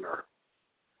Southerner,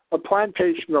 a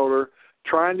plantation owner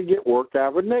trying to get work out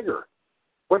of a nigger.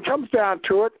 When it comes down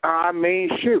to it,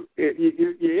 shoot,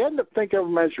 you end up thinking of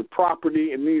them as your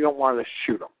property, and you don't want to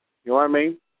shoot them. You know what I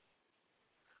mean?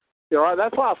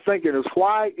 That's what I was thinking is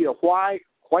why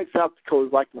white South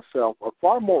Dakotans like myself are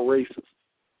far more racist,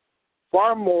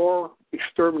 far more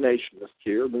exterminationists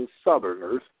here than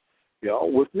Southerners,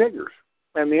 with niggers.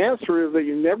 And the answer is that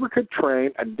you never could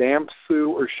train a damn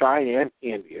Sioux or Cheyenne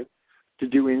Indian to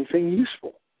do anything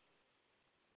useful.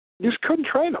 You just couldn't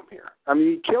train them here.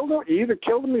 You killed them. You either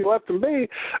killed them or you left them be,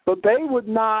 but they would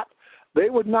not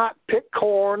pick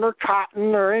corn or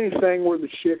cotton or anything worth the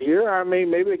shit here.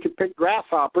 Maybe they could pick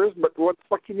grasshoppers, but what the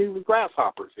fuck you need with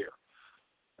grasshoppers here?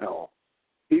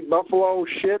 Eat buffalo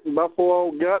shit and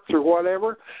buffalo guts or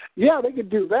whatever. Yeah, they could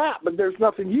do that, but there's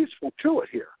nothing useful to it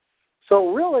here.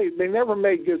 So really, they never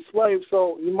made good slaves,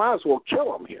 so you might as well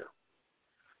kill them here.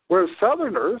 Whereas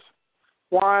Southerners,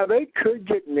 why, they could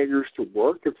get niggers to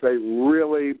work if they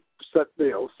really set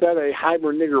a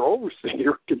Heimer nigger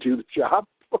overseer to do the job.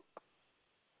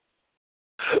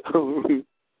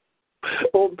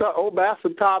 Old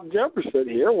bastard Tom Jefferson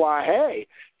here, why, hey,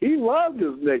 he loved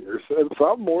his niggers, and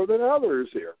some more than others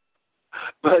here.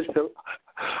 But,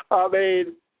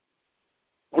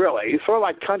 really, he's sort of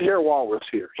like Cunt Hair Walrus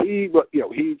here. He looks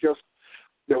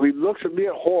at me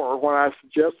in horror when I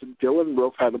suggested Dylan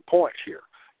Roof had a point here.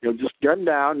 Just gun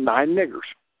down 9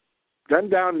 niggers. Gun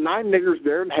down 9 niggers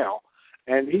there in hell.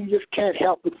 And he just can't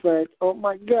help but think, oh,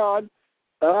 my God,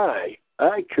 I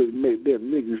could have made them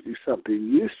niggers do something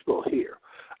useful here.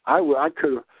 I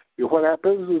could have. What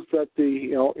happens is that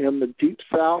in the deep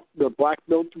South, the black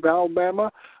belt of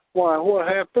Alabama, what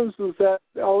happens is that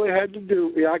all they had to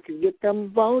do, I could get them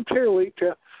voluntarily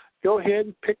to go ahead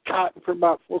and pick cotton for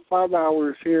about 4 or 5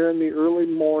 hours here in the early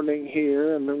morning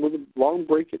here, and then with a long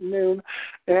break at noon,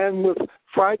 and with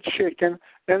fried chicken,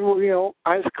 and with,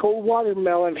 ice cold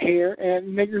watermelon here,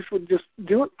 and niggers would just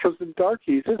do it because the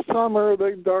darkies, it's summer,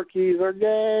 the darkies are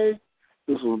gay.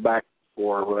 This was back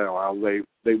before,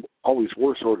 they always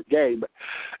were sort of gay, but,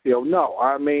 no,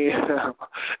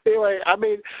 anyway,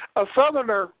 a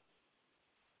Southerner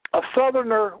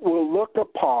will look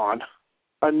upon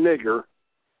a nigger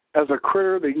as a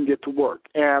critter they can get to work.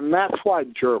 And that's why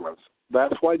Germans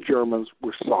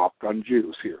were soft on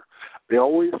Jews here. They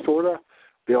always sort of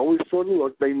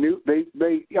looked. They knew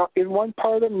in one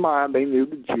part of their mind they knew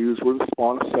the Jews were the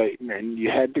spawn of Satan, and you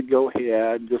had to go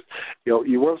ahead and just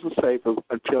you wasn't safe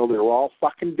until they were all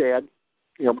fucking dead.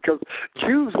 Because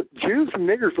Jews and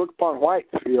niggers look upon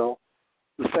whites, the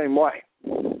same way.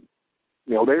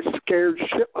 They're scared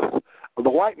shitless of the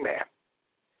white man.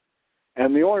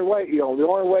 And the only way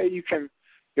you can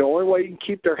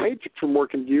keep their hatred from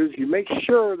working to you is you make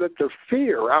sure that their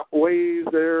fear outweighs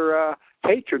their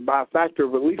hatred by a factor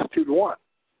of at least 2 to 1.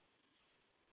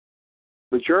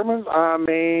 The Germans,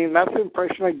 that's the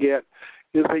impression I get,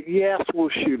 is that yes, we'll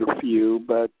shoot a few,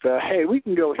 but hey, we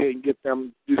can go ahead and get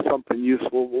them to do something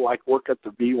useful, like work at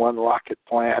the V1 rocket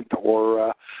plant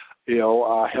or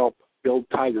help build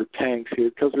Tiger tanks here,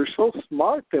 because they're so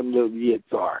smart, them little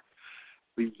yids are.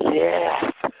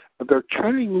 Yes, but they're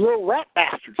turning little rat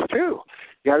bastards too.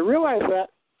 You got to realize that.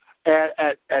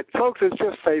 At folks, it's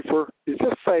just safer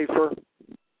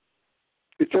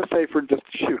just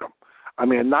to shoot them. A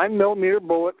 9mm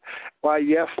bullet. Why,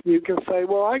 yes, you can say,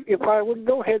 well, if I would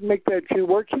go ahead and make that Jew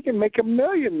work, he can make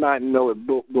 1,000,000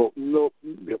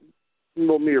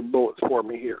 9mm bullets for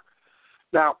me here.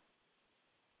 Now,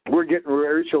 we're getting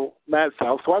Rachel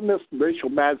Madsow, so I missed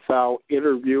Rachel Madsow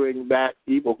interviewing that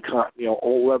evil cunt,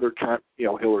 old leather cunt,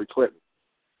 Hillary Clinton.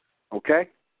 Okay?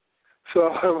 So,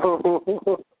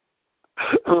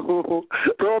 throw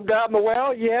them down the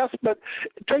well, yes, but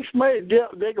it takes money to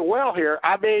dig a well here.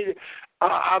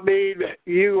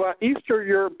 You Eastern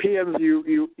Europeans,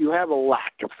 you have a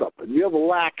lack of something. You have a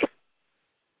lack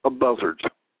of buzzards.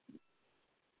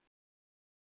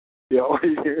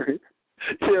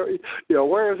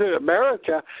 Whereas in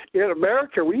America,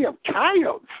 we have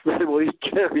coyotes that we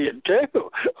carry it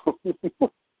too.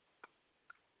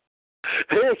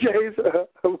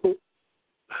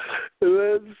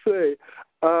 Let's see.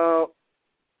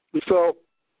 So,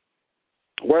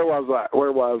 where was I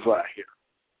here?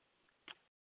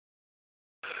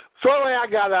 So anyway, I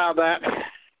got out of that,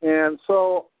 and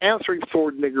so answering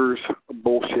sword niggers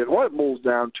bullshit. What it boils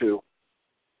down to.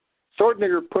 Sword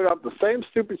nigger put up the same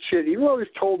stupid shit, even though he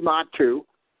was told not to,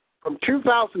 from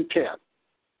 2010.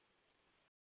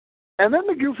 And then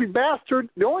the goofy bastard,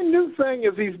 the only new thing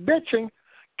is he's bitching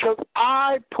because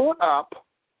I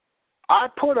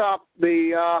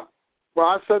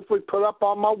essentially put up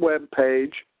on my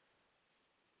webpage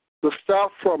the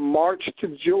stuff from March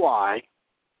to July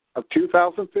of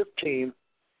 2015,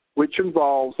 which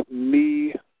involves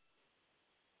me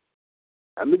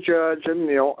and the judge and,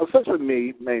 essentially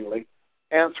me mainly,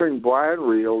 answering Brian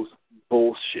Reel's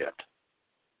bullshit.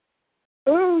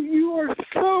 Oh, you are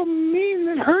so mean,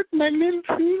 it hurt my little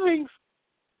feelings.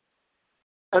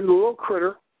 And the little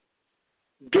critter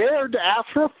dared to ask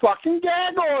for a fucking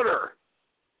gag order.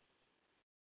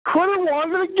 Critter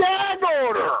wanted a gag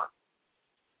order.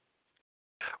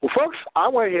 Well, folks, I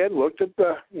went ahead and looked at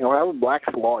I have a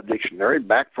Black's Law Dictionary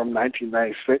back from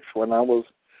 1996 when I was,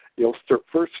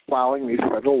 first filing these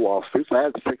federal lawsuits. I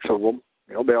had 6 of them.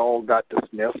 They all got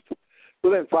dismissed.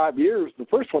 Within 5 years, the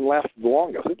first one lasted the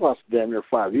longest. It lasted damn near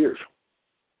 5 years.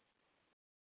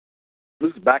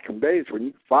 This is back in days when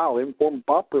you could file informed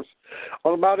paupers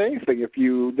on about anything if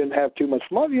you didn't have too much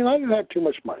money, and I didn't have too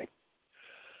much money.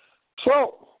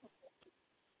 So,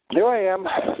 here I am.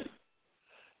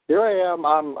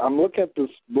 I'm looking at this,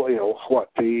 the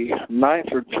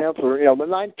 9th or 10th, or,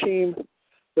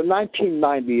 the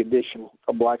 1990 edition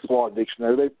of Black's Law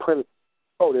Dictionary. They printed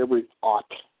out every ought.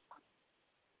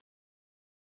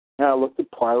 And I looked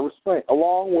at prior restraint,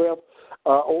 along with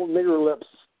old Nigger Lips,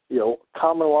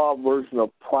 common law version of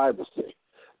privacy.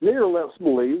 Nigger Lips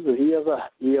believes that he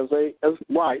has a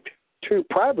right to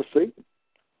privacy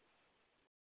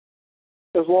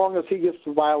as long as he gets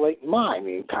to violate mine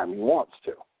anytime he wants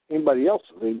to. Anybody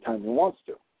else's anytime he wants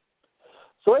to.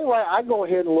 So anyway, I go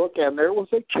ahead and look, and there was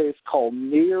a case called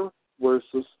Neer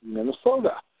versus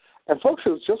Minnesota. And folks, it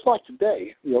was just like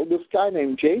today. This guy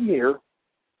named Jay Neer,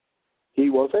 he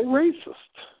was a racist.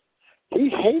 He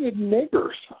hated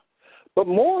niggers. But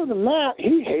more than that,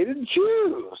 he hated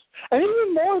Jews. And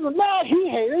even more than that, he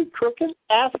hated crooked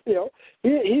ass, he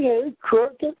hated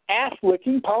crooked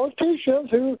ass-licking politicians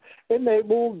who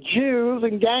enabled Jews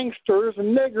and gangsters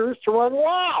and niggers to run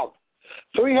wild.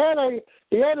 So he had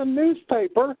a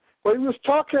newspaper where he was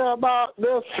talking about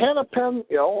this Hennepin,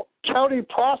 county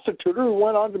prostitute who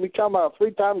went on to become a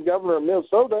 3-time governor of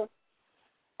Minnesota,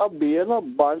 of being a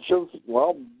bunch of,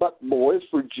 butt boys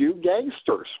for Jew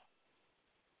gangsters.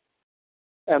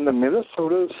 And the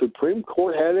Minnesota Supreme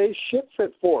Court had a shit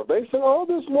fit for it. They said,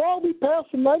 this law we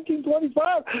passed in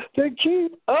 1925 to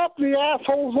keep up the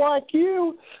assholes like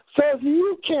you says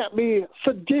you can't be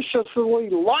seditiously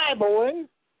libeling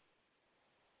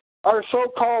our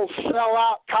so-called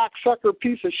sellout, cocksucker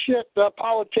piece of shit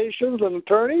politicians and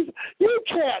attorneys. You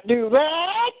can't do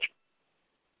that.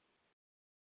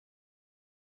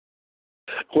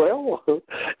 Well,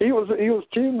 he was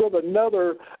teamed with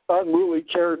another unruly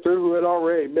character who had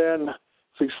already been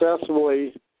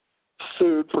successfully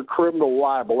sued for criminal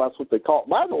libel. That's what they call it.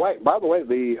 By the way,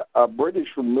 the British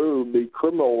removed the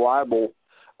criminal libel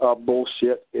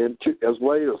bullshit as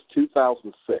late as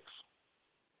 2006.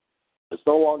 It's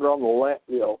no longer on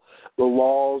the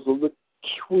laws of the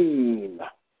Queen.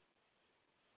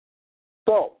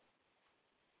 So,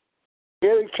 in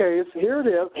any case, here it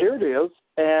is.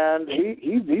 And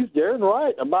he's daring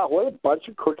right about what a bunch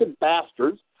of crooked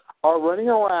bastards are running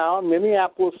around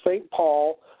Minneapolis, St.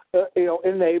 Paul,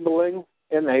 enabling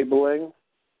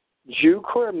Jew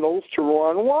criminals to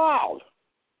run wild.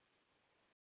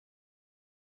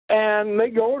 And they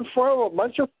go in front of a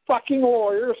bunch of fucking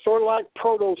lawyers, sort of like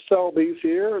proto-Selby's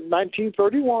here in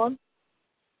 1931.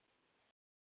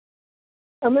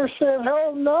 And they're saying,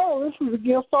 hell no, this is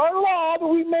against our law that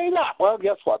we made up. Well,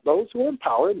 guess what? Those who are in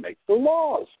power make the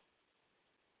laws.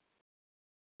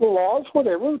 The law is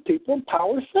whatever the people in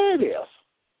power say it is.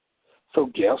 So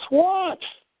guess what?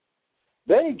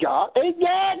 They got a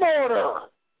gag order.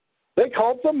 They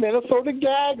called it the Minnesota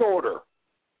gag order.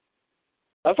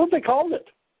 That's what they called it.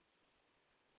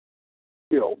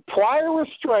 Prior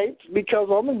restraints, because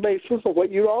on the basis of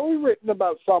what you'd already written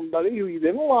about somebody who you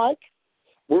didn't like,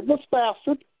 wordless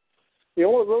bastard, a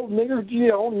little nigger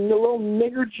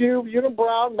Jew,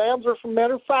 unibrow, mans from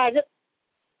men or faggot.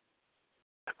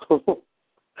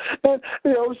 And,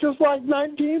 it was just like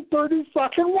 1930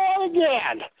 fucking one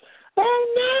again.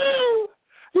 Oh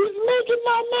no! He's making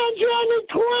my man Johnny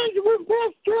cringe with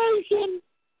frustration.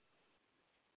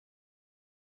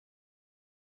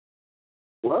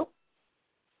 Well,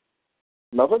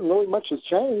 nothing really much has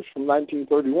changed from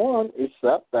 1931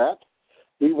 except that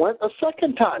he went a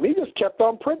second time. He just kept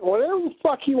on printing whatever the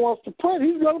fuck he wants to print.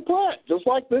 He's going to print, just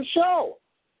like this show.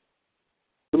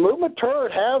 The movement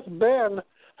turd has been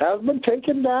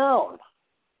taken down.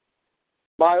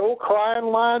 by old crying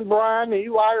lion Brian,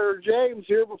 Eli, or James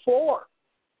here before.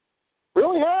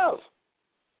 Really has.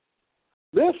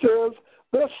 This is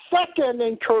the second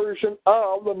incursion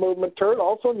of the Movement Turd,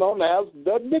 also known as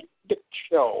the Dik-Dik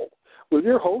Show, with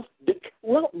your host, Dick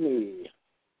Wiltney.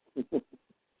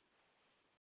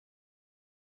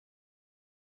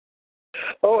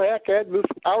 Oh, heck, I had this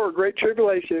Our Great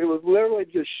Tribulation. It was literally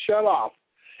just shut off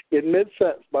in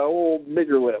mid-sentence by old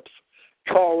Nigger Lips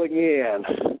calling in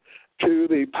to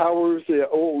the powers, the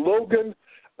old Logan,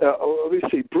 let me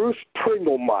see, Bruce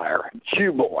Pringlemeyer,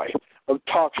 Jew boy of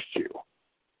Talk Stew.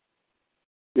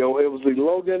 You know, it was the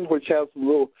Logan, which has a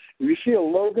little, if you see a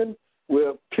Logan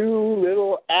with two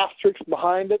little asterisks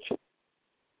behind it,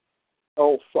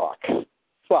 oh, fuck.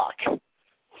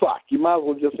 You might as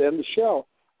well just end the show.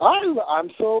 I'm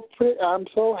so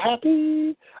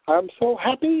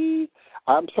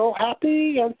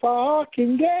happy and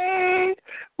fucking gay.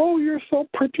 Oh, you're so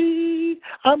pretty.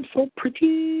 I'm so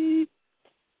pretty.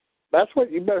 That's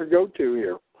what you better go to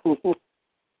here.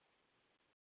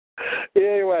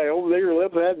 Anyway, old Nigger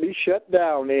Lips had me shut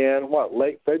down in,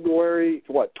 late February,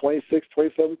 26th,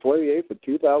 27th, 28th of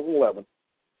 2011.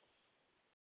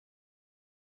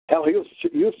 Hell, he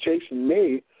was chasing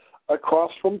me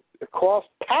across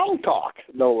Town Talk,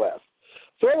 no less.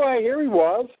 So anyway, here he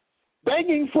was,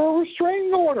 begging for a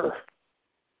restraining order.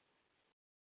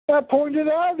 I pointed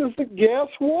out is that guess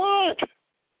what?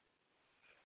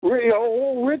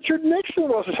 Old Richard Nixon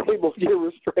wasn't able to get a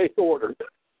restraining order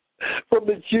from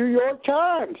the New York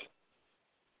Times.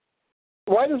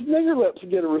 Why does Nigger Lips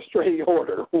get a restraining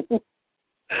order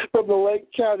from the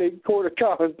Lake County Court of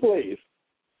Common Pleas?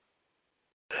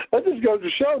 That just goes to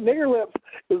show Nigger Lips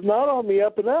is not on the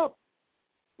up and up.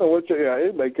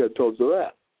 Anybody could have told you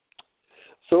that.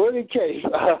 So in any case,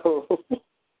 I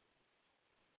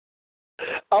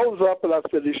was up and I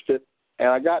finished it, and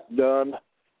I got done.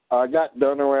 I got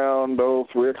done around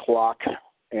 3 o'clock,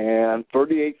 and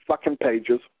 38 fucking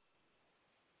pages.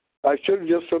 I should have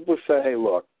just simply said, "Hey,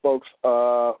 look, folks,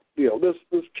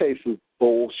 this case is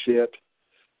bullshit.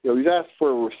 He's asked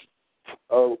for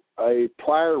a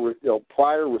prior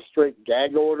restraint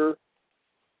gag order.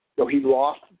 He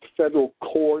lost at the federal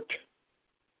court.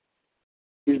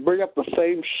 He's bringing up the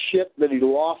same shit that he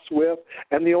lost with,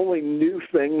 and the only new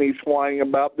thing he's whining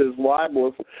about this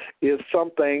libelous is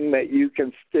something that you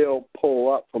can still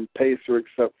pull up from PACER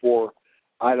except for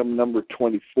item number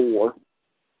 24.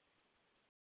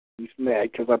 He's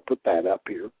mad because I put that up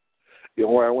here.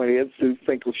 Where I went in, Sue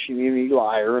Finkelstein,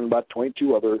 Liar, and about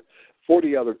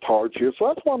 40 other tards here. So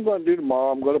that's what I'm going to do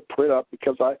tomorrow. I'm going to print up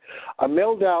because I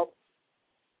mailed out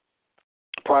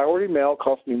priority mail.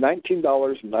 Cost me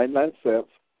 $19.99.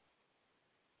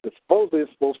 It's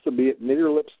supposed to be at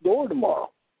Nigger Lips' door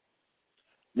tomorrow.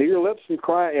 Nigger Lips and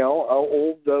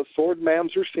old Sword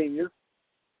Mamser Sr.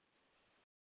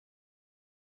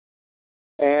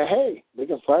 And hey, they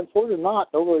can sign for it or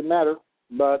not, don't really matter.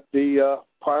 But the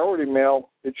priority mail,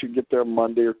 it should get there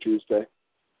Monday or Tuesday.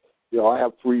 I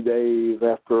have 3 days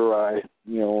after I,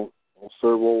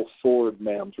 serve old Sword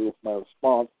Mamser with my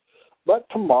response. But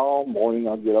tomorrow morning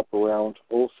I'll get up around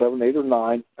 7, 8, or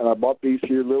 9, and I bought these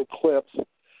here little clips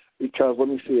because, let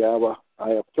me see, I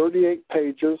have 38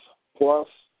 pages plus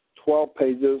 12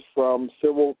 pages from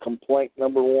civil complaint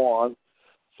number 1,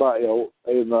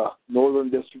 in the Northern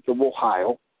District of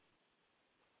Ohio.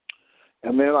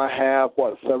 And then I have,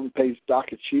 a 7-page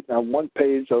docket sheet, and I have 1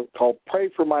 page called Pray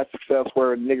for My Success,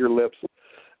 where Nigger Lips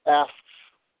asks,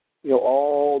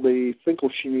 all the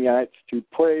Finkelsteinites to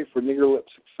pray for Nigger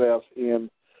Lips' success in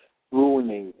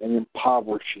ruining and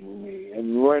impoverishing me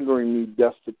and rendering me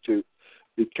destitute,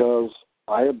 because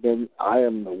I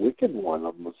am the wicked one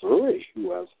of Missouri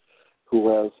who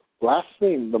has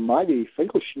blasphemed the mighty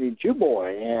Finkelstein Jew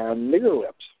boy and Nigger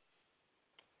Lips.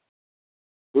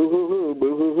 Boo hoo hoo,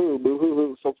 boo hoo hoo, boo hoo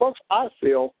hoo. So folks, I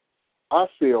feel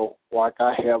like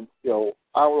I have, I don't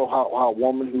know how a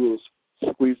woman who was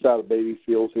squeezed out a baby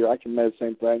feels here. I can imagine the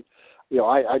same thing.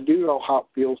 I do know how it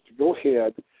feels to go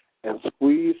ahead and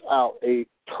squeeze out a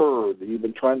turd that you've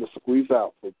been trying to squeeze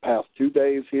out for the past 2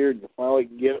 days here, and you finally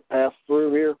get it passed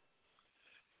through here.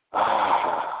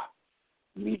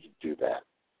 You need to do that.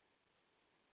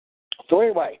 So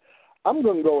anyway, I'm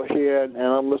going to go ahead and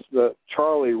I'm listening to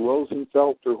Charlie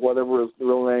Rosenfeld, or whatever his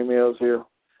real name is here,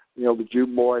 the Jew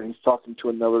boy, and he's talking to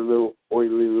another little oily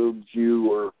little Jew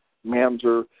or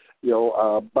Mamser,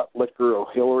 butt licker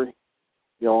or Hillary,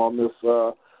 on this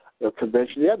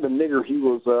convention. Yeah, the nigger he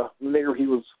was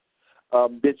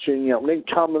bitching, making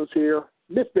comments here,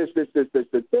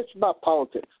 bitch about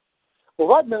politics. Well,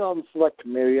 if I've been on the select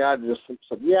committee, I'd just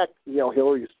said, yeah,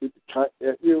 Hillary, you stupid cunt,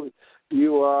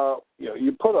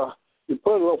 you put a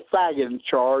little faggot in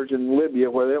charge in Libya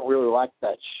where they don't really like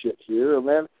that shit here, and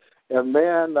then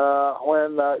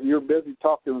when you're busy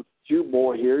talking to the Jew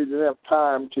boy here, you didn't have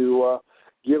time to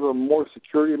give him more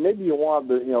security. Maybe you want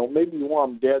maybe you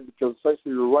want him dead because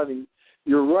essentially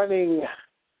you're running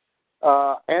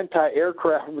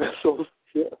anti-aircraft missiles,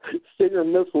 Stinger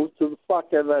missiles to the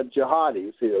fucking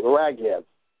jihadis here, the ragheads,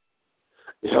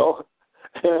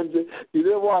 and you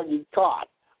didn't want to get caught.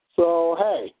 So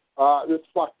hey, it's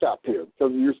fucked up here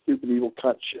because of your stupid evil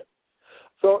cunt shit.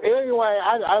 So anyway,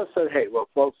 I said, hey, look,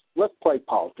 folks, let's play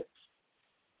politics.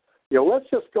 Let's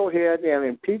just go ahead and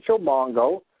impeach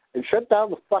Obongo and shut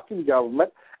down the fucking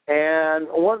government. And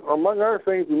among other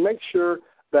things, we make sure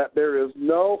that there is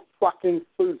no fucking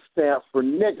food stamps for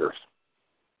niggers.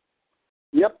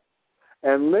 Yep.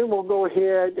 And then we'll go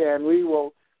ahead and we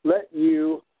will let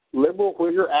you liberal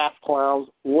whigger ass clowns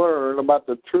learn about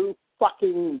the true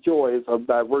fucking joys of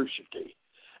diversity.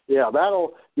 Yeah,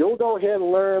 you'll go ahead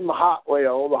and learn the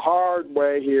hard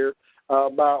way here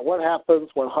about what happens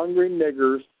when hungry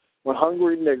niggers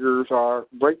are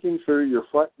breaking through your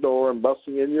front door and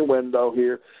busting in your window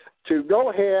here to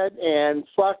go ahead and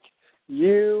fuck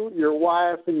you, your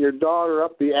wife, and your daughter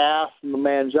up the ass and the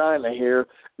mangina here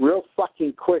real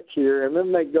fucking quick here, and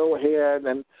then they go ahead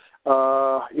and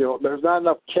there's not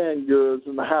enough canned goods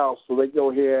in the house, so they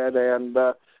go ahead and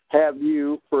have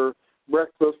you for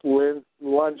breakfast,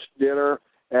 lunch, dinner,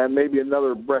 and maybe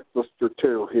another breakfast or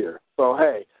two here. So,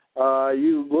 hey,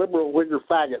 you liberal wigger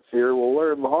faggots here will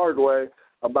learn the hard way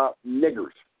about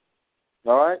niggers.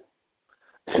 All right?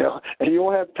 And you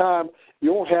won't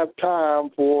have time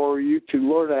for you to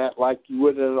learn that like you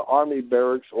would in an army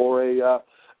barracks or a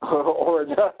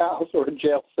nut house or a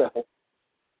jail cell.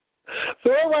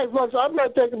 So anyway, folks, I'm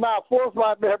going to take about a 4 or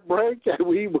 5 minute break, and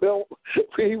we will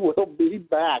be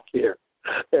back here.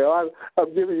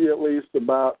 I'm giving you at least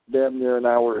about damn near an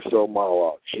hour or so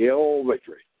monologue. Hail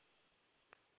victory.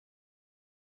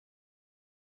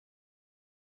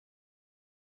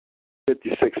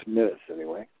 "56 minutes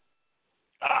anyway."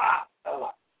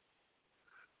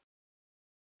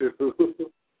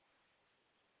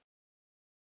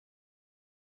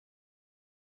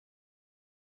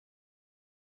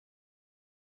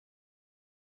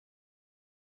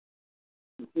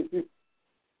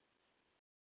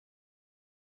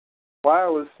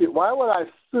 Why would I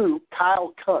sue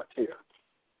Kyle Cunt here?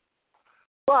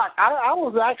 But I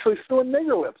was actually suing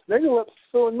Nigger Lips. Nigger Lips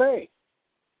suing me.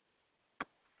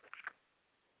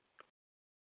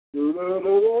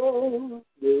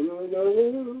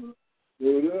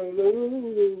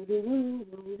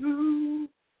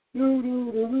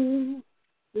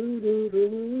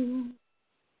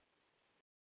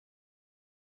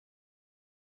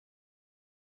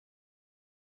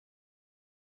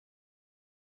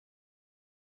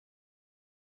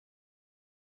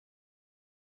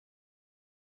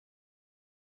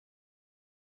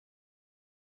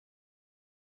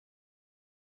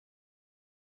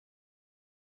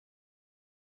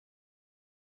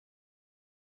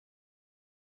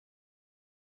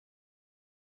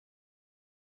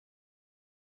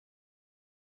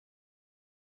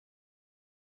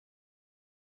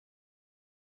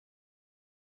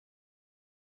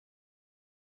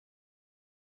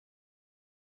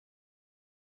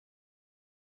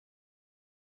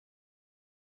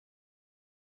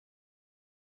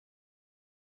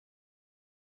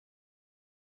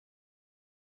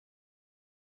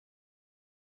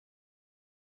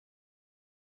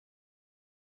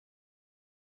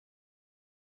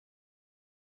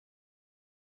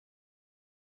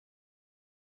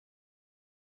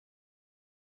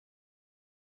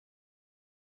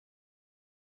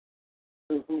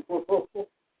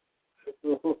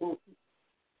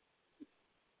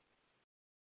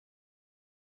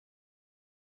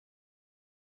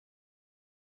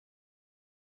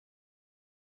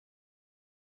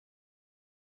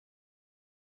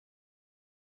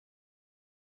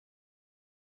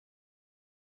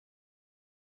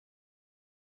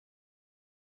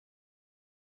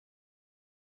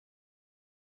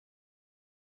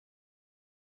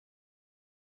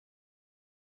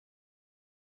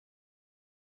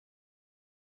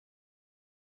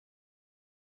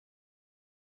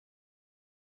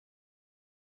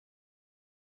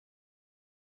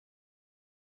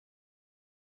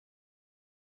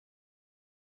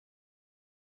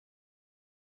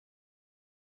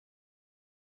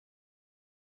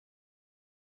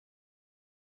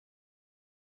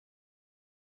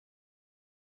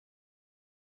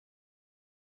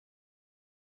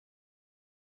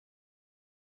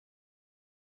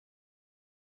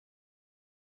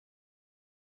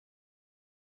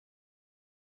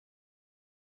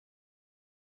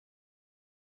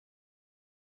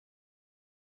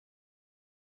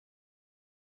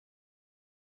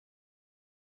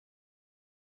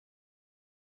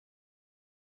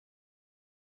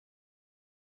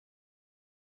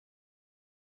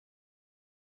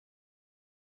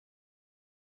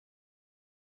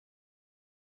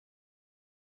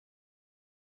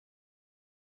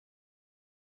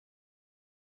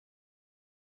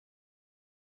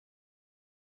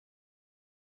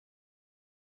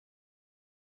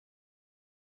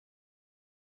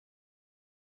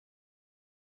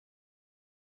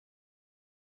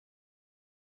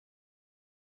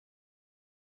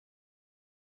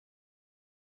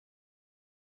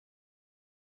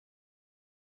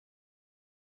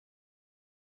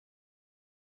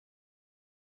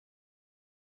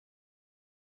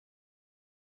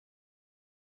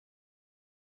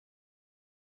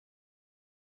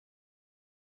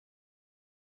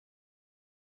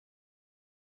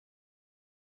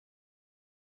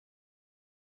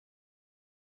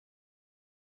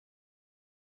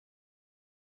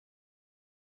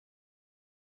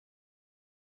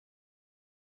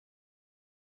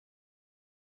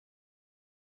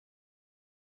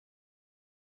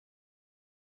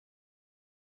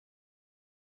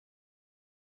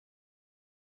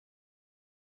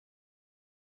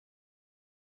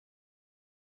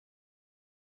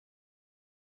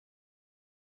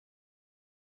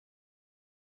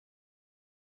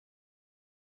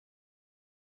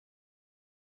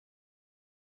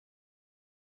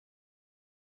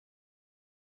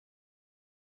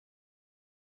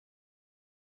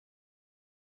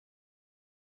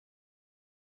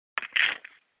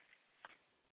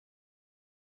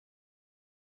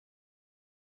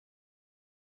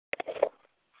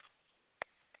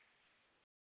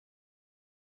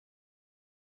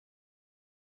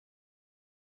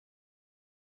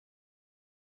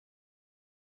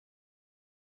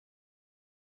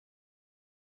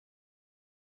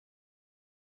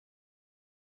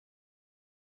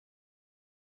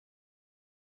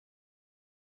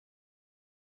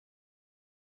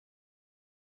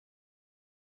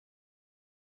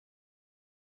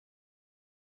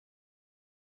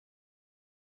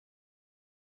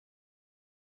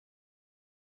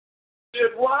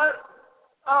 Did what?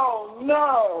 Oh,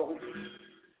 no.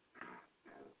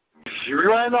 She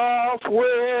ran off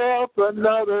with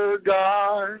another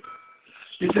guy.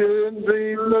 She didn't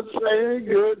even say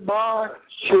goodbye.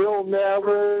 She'll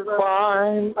never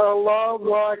find a love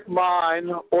like mine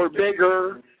or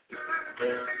bigger.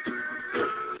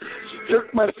 She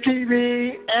took my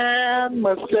TV and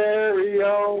my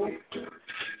stereo.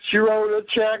 She wrote a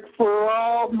check for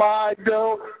all my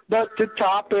dough, but to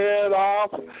top it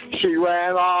off, she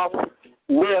ran off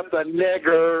with a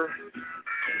nigger.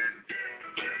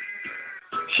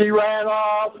 She ran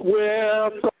off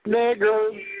with a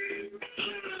nigger,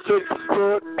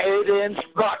 6'8"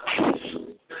 buck.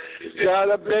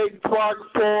 Got a big truck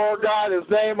for, got his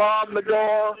name on the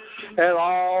door, and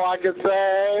all I could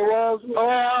say was,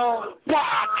 well,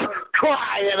 fuck,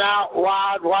 crying out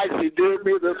loud, why'd she do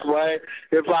me this way?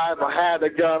 If I ever had a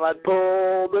gun, I'd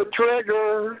pull the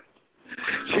trigger.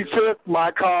 She took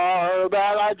my car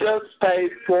that I just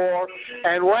paid for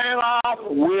and went off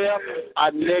with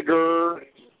a nigger.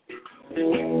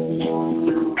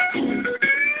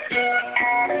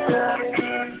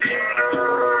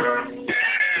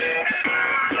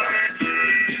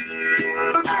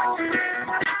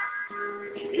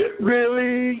 It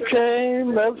really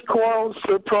came as quite a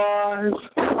surprise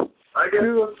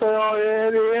to a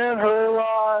failure in her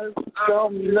life.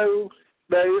 Some knew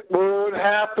that it would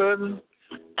happen,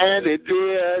 and it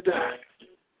did.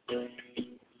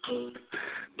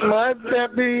 My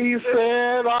baby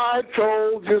said, I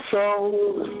told you so.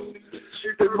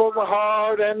 It broke my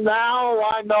heart, and now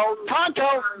I know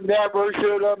Tonto never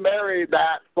should have married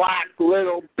that black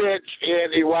little bitch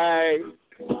anyway.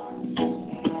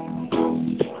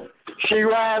 She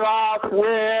ran off with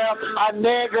a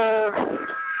nigger,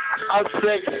 a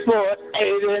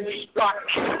 6'8" buck.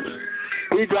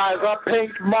 He drives a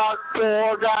pink Mark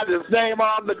IV, got his name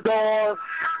on the door,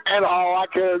 and all I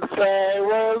could say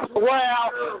was,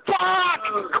 well, fuck,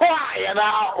 crying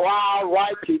out loud,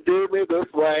 why'd she do me this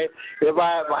way? If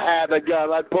I ever had a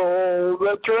gun, I'd pull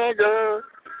the trigger.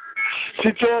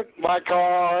 She took my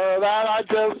car that I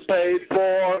just paid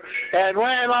for and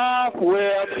went off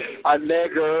with a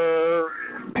nigger.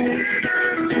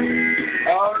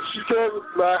 Oh, she took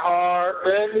my heart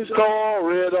and she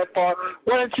tore it apart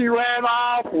when she ran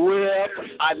off with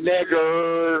a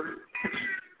nigger.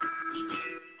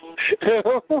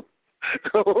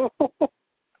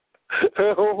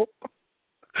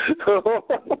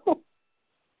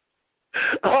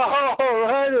 Oh,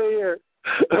 right here.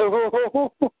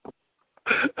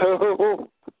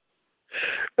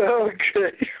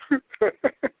 Okay.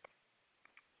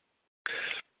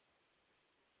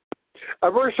 I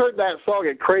first heard that song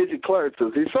at Crazy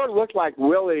Clarence's. He sort of looked like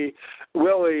Willie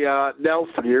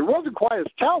Nelson here. He wasn't quite as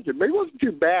talented, but he wasn't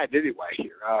too bad anyway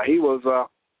here. He was,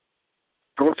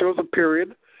 there was a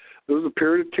period of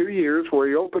 2 years where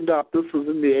he opened up, this was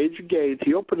in the age of gains,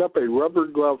 he opened up a rubber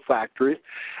glove factory,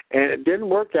 and it didn't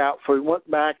work out, so he went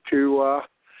back to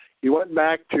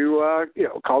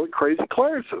call it Crazy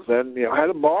Clarence's, and had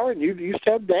a bar, and you used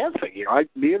to have dancing.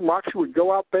 Me and Roxy would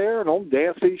go out there and on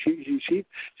dancing. She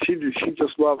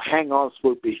just loved Hang On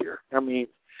Swoopy here. I mean,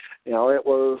 it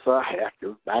was heck, it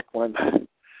was back when I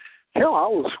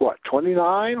was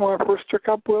 29 when I first took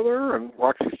up with her, and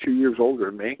Roxy's 2 years older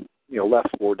than me. Less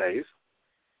 4 days.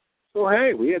 So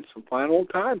hey, we had some fine old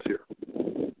times here.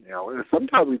 And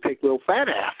sometimes we take little fat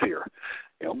ass here.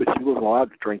 But she wasn't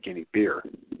allowed to drink any beer.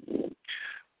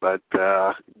 But,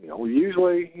 we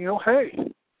usually,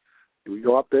 hey, we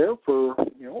go up there for,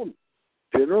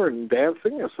 dinner and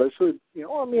dancing, especially,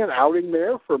 an outing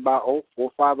there for about, 4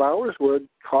 or 5 hours would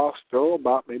cost,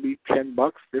 about maybe $10,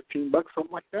 $15,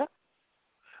 something like that.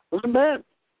 Wasn't bad.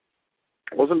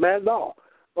 Wasn't bad at all.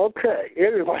 Okay,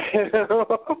 anyway.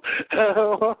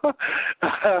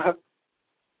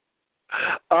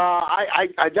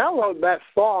 I downloaded that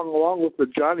song along with the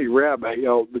Johnny Reb,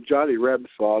 the Johnny Reb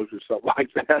songs or something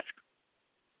like that.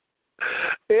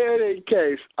 In any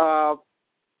case, I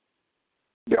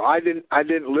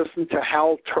didn't listen to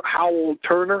Howell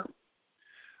Turner,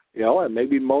 and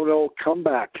maybe Mona will come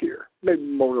back here. Maybe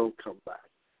Mona will come back.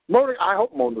 I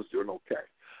hope Mona's doing okay.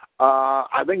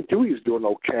 I think Dewey's doing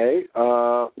okay.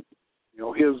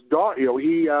 His daughter,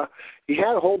 he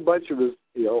had a whole bunch of his,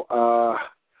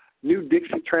 new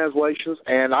Dixie translations,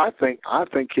 and I think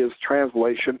his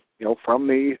translation, from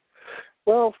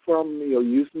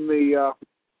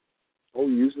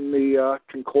using the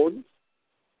concordance,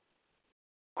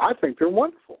 I think they're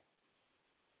wonderful.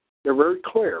 They're very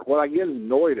clear. What I get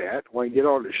annoyed at when I get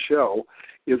on the show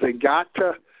is they got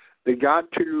to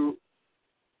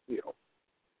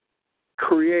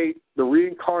create the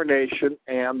reincarnation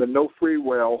and the no free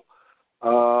will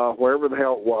wherever the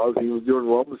hell it was. He was doing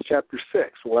Romans chapter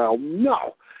 6. Well,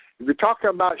 no. If you're talking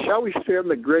about shall we sin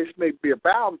that grace may be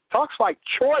abound, talks like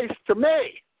choice to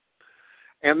me.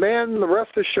 And then the rest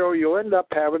of the show, you'll end up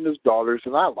having his daughters,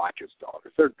 and I like his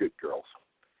daughters. They're good girls.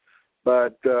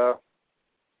 But, so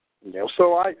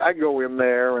I go in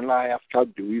there, and I ask how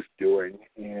Dewey's doing.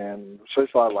 And so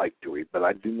I like Dewey, but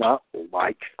I do not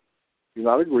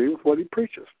agree with what he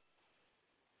preaches.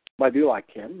 I do like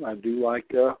him. I do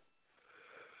like,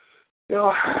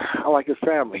 I like his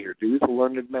family here. Dewey's a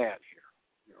learned man here.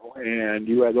 And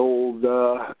you had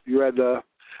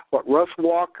Russ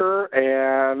Walker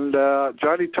and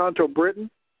Johnny Tonto Britton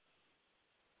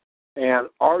and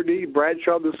R.D.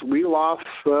 Bradshaw, this wheel-off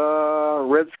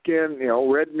redskin,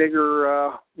 red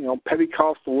nigger,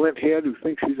 Pentecostal lint head who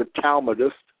thinks he's a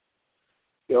Talmudist,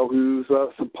 who's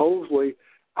supposedly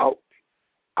out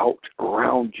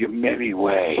around Jemeni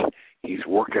way. He's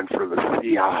working for the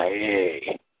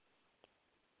CIA.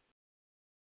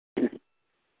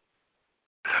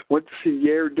 Went to see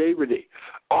Yair Davidi.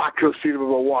 Oh, I could have seen him if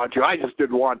I wanted to. I just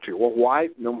didn't want to. Well, why?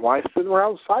 Why sitting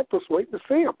around Cyprus waiting to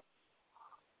see him?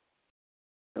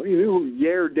 You knew who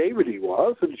Yair Davidi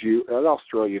was, a Jew, an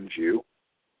Australian Jew.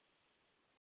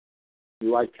 He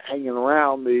liked hanging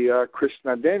around the Christian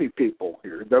Identity people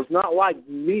here. He does not like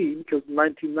me because in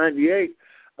 1998,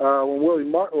 when Willie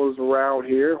Martin was around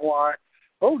here, why?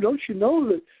 Oh, don't you know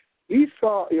that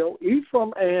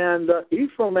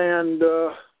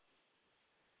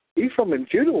Ephraim and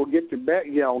Judah will get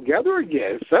together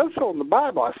again. It says so in the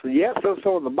Bible. I said, yes, it says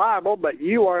so in the Bible, but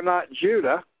you are not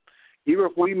Judah, even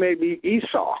if we may be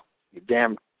Esau. You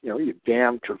damn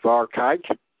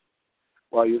Khazar-Kike.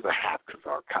 Well, he was a half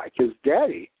Khazar-Kike. His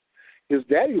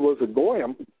daddy was a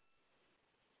Goyim.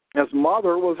 His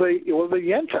mother was a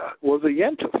Yentus.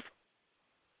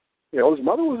 His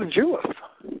mother was a Jewess.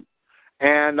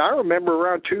 And I remember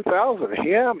around 2000,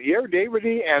 him, Yair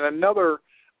Davidi, and another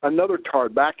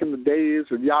tard back in the days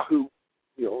of Yahoo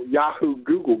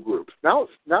Google groups. Now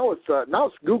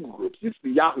it's Google groups. It used to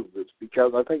be Yahoo groups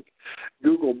because I think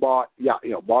Google bought out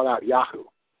Yahoo.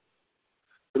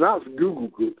 So now it's Google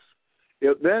groups.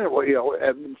 And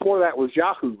before that was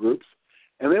Yahoo groups,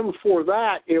 and then before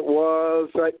that it was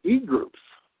e-groups.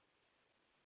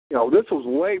 This was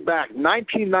way back,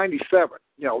 1997.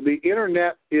 The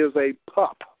internet is a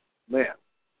pup, man.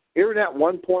 Internet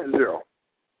 1.0.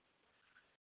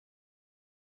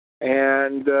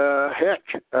 And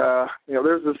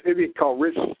there's this idiot called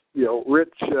Rich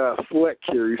Slick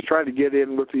here. He's trying to get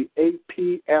in with the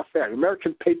APFN,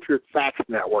 American Patriot Fax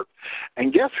Network.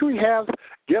 And guess who he has?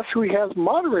 Guess who he has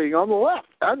moderating on the left?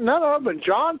 None other than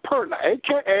John Perna,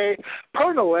 a.k.a.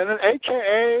 Perna Lennon,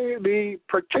 a.k.a. the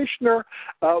practitioner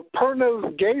of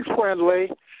Perna's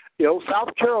gay-friendly,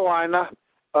 South Carolina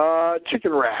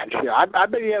chicken ranch. Yeah, I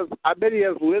bet he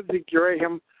has Lindsey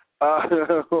Graham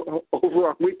over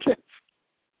on weekends.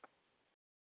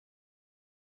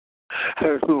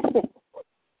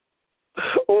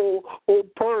 Old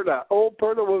Perna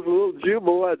was a little Juba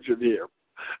legend here.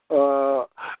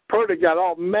 Perna got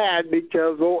all mad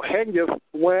because old Hengist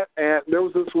went and there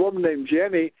was this woman named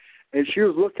Jenny, and she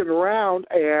was looking around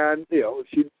and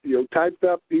she typed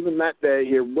up even that day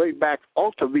here way back.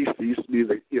 Alta Vista used to be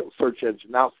the search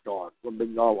engine. Now it's gone. It's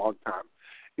been gone a long time.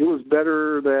 It was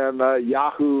better than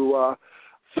Yahoo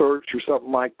search or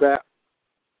something like that.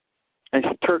 And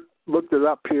she looked it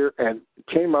up here and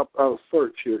came up on a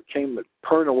search here. It came that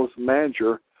Perna was the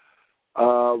manager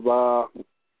of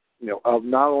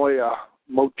not only a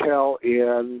motel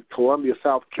in Columbia,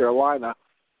 South Carolina,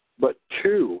 but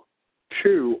two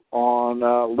on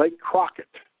Lake Crockett,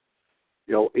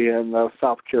 in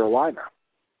South Carolina.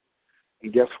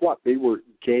 And guess what? They were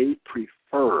gay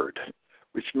preferred,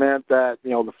 which meant that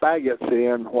the faggots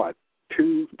in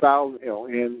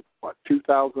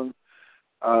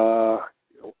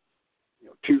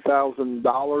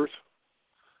 $2,000,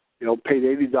 paid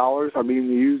 $80. I mean,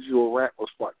 the usual rent was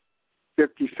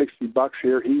 $50-$60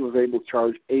 here. He was able to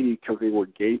charge $80 because they were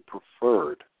gay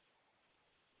preferred.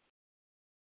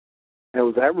 And it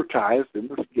was advertised in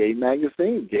this gay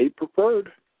magazine, Gay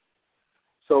Preferred.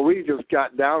 So we just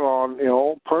got down on,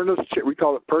 Perna's. We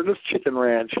call it Perna's Chicken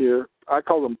Ranch here. I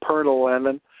call them Perna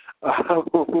Lennon.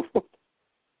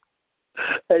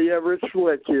 Hey, yeah, Rich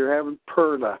Slick here having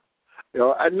Perna.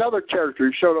 Another character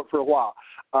who showed up for a while.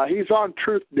 He's on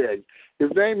Truth Dig.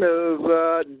 His name is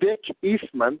Dick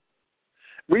Eastman.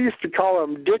 We used to call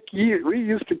him Dick. We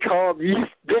used to call him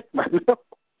East Dickman.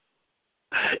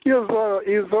 He was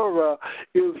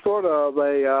sort of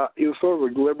a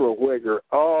liberal Whigger.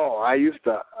 Oh, I used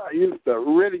to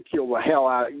ridicule the hell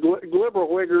out of liberal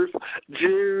Whiggers,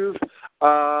 Jews,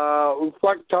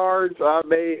 Flectards,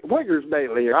 Wiggers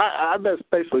mainly. I've been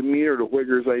especially meaner to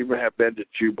Wiggers. I even have been to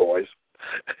Jew boys.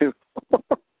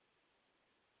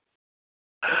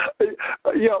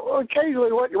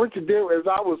 Occasionally what you do is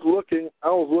I was looking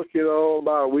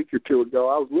about a week or two ago.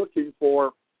 I was looking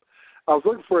for an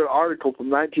article from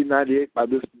 1998 by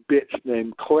this bitch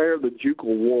named Claire the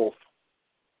Jucal Wolf.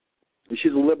 And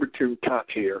she's a libertarian cunt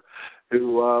here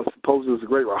who supposes a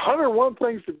great 101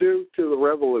 things to do to the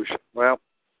revolution. Well,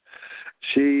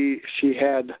 she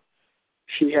had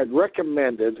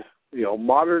recommended,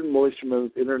 Modern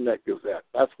Militiaman's Internet Gazette.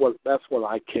 That's what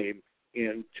I came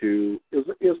into is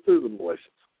through the militias.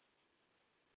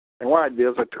 And what I did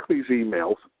is I took these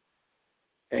emails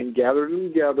and gathered them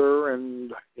together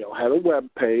and had a web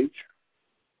page.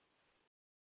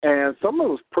 And some of it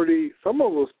was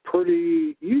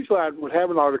pretty. Usually I would have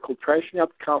an article trashing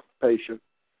out the Constitution,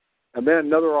 and then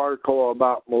another article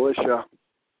about militia,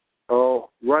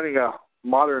 running a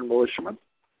modern militiaman.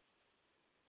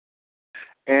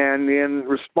 And in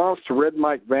response to Red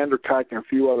Mike Vanderkuyk and a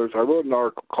few others, I wrote an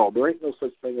article called "There Ain't No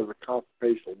Such Thing as a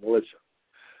Constitutional Militia."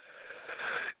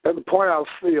 And the point I was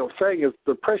saying is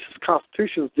the precious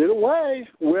constitutions did away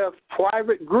with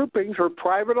private groupings or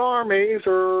private armies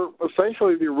or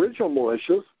essentially the original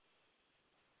militias,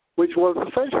 which was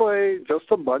essentially just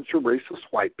a bunch of racist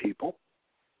white people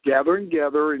gathering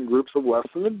together in groups of less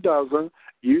than a dozen,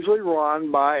 usually run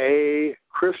by a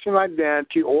Christian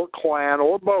identity or clan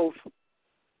or both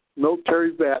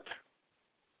military vet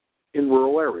in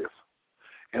rural areas.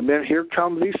 And then here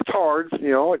come these tards,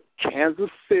 at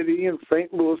Kansas City and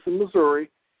St. Louis in Missouri,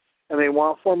 and they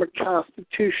want to form a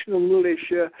constitutional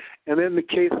militia. And in the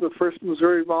case of the 1st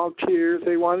Missouri Volunteers,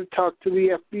 they want to talk to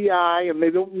the FBI, and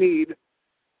they don't need,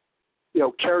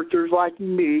 characters like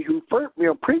me who,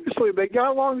 previously they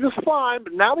got along just fine,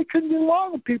 but now they couldn't get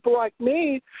along with people like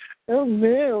me. Oh,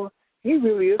 no. He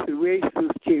really is a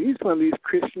racist kid. He's one of these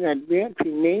Christian identity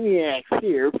maniacs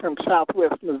here from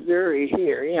southwest Missouri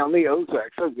here, the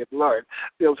Ozarks. Oh, good Lord.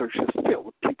 The Ozarks just filled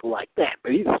with people like that,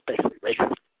 but he's especially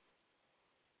racist.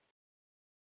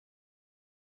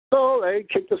 So they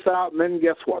kicked us out, and then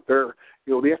guess what? The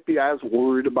FBI is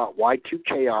worried about Y2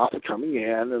 chaos coming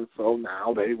in, and so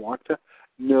now they want to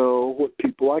know what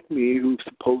people like me who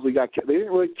supposedly got kicked. They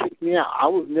didn't really kick me out. I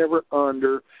was never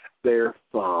under their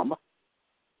thumb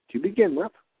to begin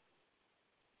with.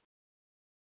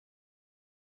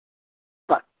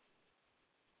 But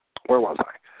where was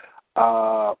I?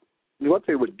 What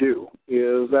they would do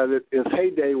is that its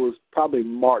heyday was probably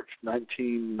March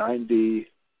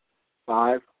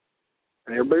 1995,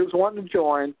 and everybody was wanting to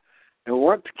join, and we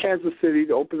went to Kansas City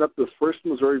to open up this 1st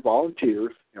Missouri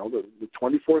Volunteers. The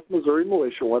 24th Missouri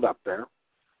Militia went up there.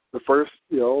 The first,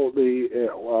 the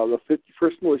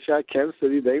 51st Militia at Kansas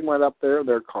City, they went up there in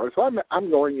their car. So I'm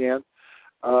going in.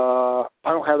 I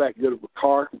don't have that good of a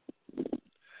car,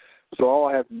 so all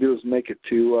I have to do is make it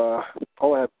to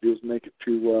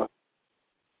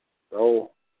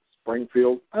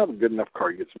Springfield. I have a good enough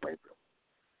car to get to Springfield.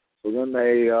 So then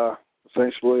they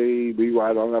essentially we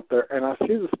ride on up there, and I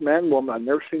see this man and woman I've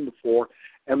never seen before,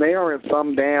 and they are in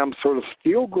some damn sort of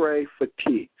steel gray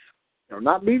fatigues.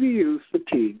 Not BDUs,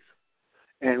 fatigues.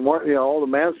 And the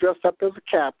man's dressed up as a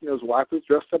captain, his wife is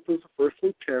dressed up as a first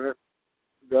lieutenant.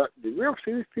 Did we ever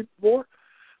see these people before?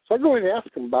 So I go in and ask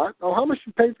them about, how much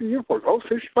you pay for the uniforms?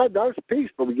 $65 a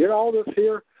piece, but we get all this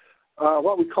here,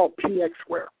 what we call PX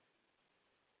wear.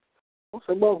 I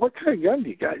said, well, what kind of gun do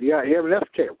you got? Yeah, you have an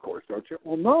SK, of course, don't you?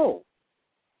 Well, no.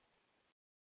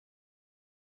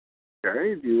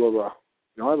 Okay, do you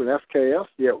have an SKS?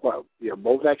 Yeah, what? You have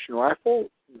bolt action rifle?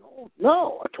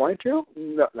 No. A 22?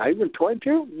 No. Not even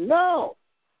 22? No.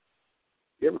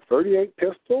 You have a 38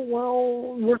 pistol?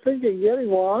 Well, we're thinking of getting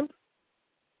one.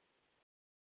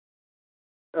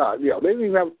 They didn't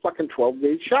even have a fucking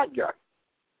 12-gauge shotgun.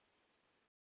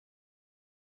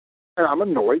 And I'm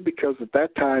annoyed because at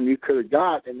that time you could have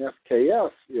got an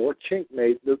SKS, a Chink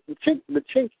made. The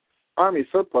Chink Army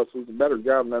surplus was a better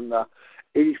gun than the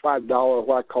 $85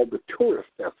 what I called the tourist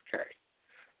SK.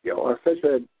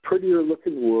 Essentially had prettier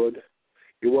looking wood.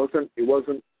 It wasn't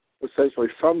essentially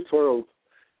some sort of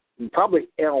probably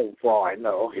elm for all I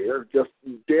know here. Just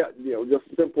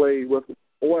simply with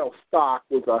oil stock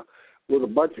with a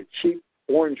bunch of cheap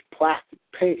orange plastic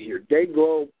paint here, day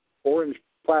glow orange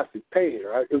plastic paint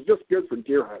here. It was just good for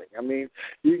deer hunting. I mean,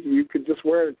 you could just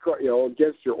wear it,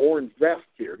 against your orange vest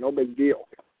here, no big deal.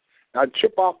 I'd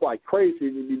chip off like crazy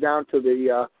and you'd be down to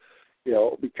the,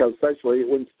 because essentially it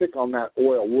wouldn't stick on that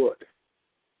oil wood.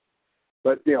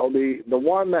 But, the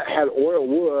one that had oil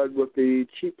wood with the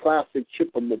cheap plastic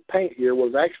chippable paint here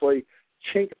was actually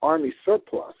Chink Army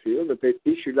surplus here that they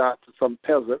issued out to some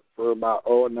peasant for about,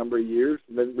 a number of years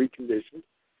and then reconditioned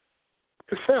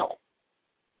to sell.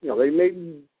 They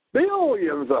made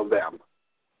billions of them.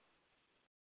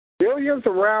 Billions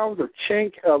of rounds of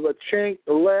chink,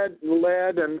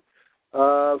 lead, and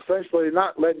essentially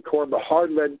not lead core, but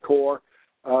hard lead core,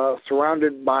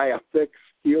 surrounded by a thick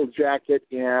steel jacket,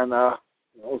 and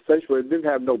essentially it didn't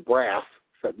have no brass,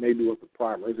 except maybe with the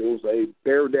primers. It was a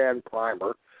Beardan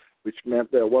primer, which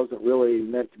meant that it wasn't really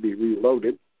meant to be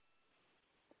reloaded.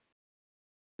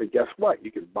 But guess what?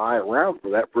 You could buy a round for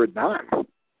that for a dime.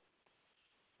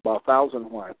 About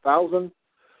 1,000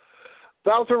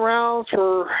 rounds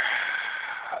for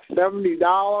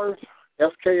 $70.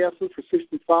 SKSs for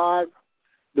 $65.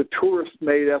 The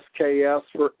tourist-made SKS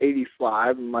for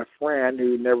 $85. And my friend,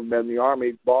 who had never been in the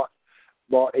Army, bought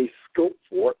a scope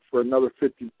for it for another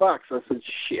 $50. I said,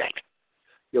 shit.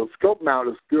 Scope mount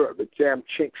is good, but damn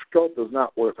chink scope is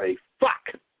not worth a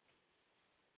fuck.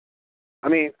 I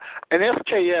mean, an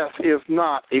SKS is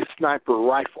not a sniper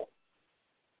rifle.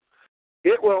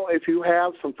 It will, if you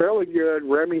have some fairly good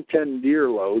Remington deer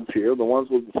loads here, the ones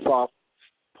with the soft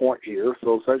point here,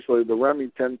 so essentially the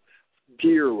Remington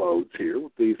deer loads here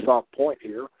with the soft point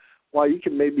here, well, you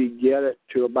can maybe get it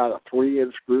to about a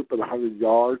 3-inch group at 100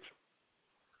 yards.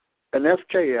 An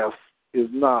SKS is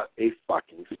not a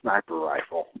fucking sniper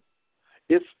rifle.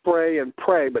 It's spray and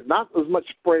pray, but not as much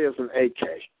spray as an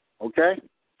AK, okay?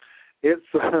 It's...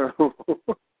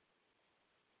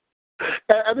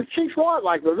 And the Chiefs want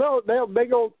like those. They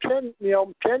go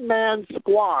 10-man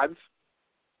squads,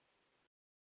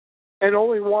 and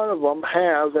only one of them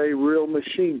has a real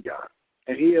machine gun,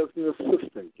 and he is an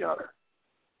assistant gunner.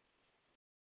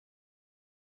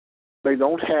 They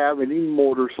don't have any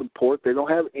mortar support. They don't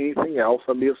have anything else.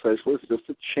 I mean, essentially, it's just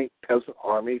a chink peasant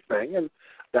army thing, and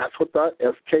that's what the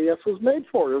SKS was made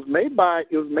for. It was made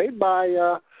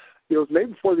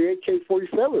before the AK-47.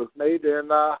 It was made in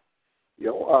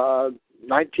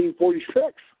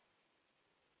 1946.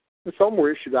 And some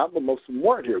were issued out, but most of them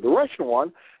weren't here. The Russian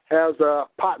one has a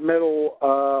pot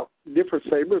metal different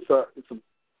saber. It's a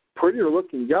prettier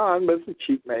looking gun, but it's a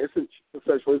cheap made.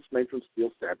 Essentially, it's made from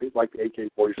steel stampings like the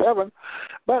AK-47.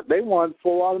 But they want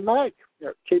full automatic,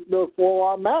 capability of full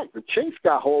automatic. The Chinks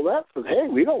got hold of that. Said, hey,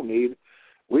 we don't need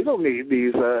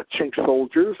these Chink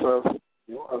soldiers.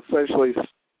 Essentially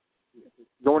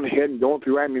going ahead and going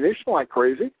through ammunition like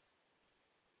crazy.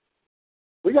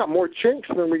 We got more Chinks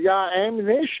than we got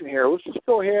ammunition here. Let's just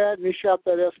go ahead and issue out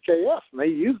that SKS. And they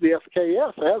use the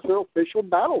SKS as their official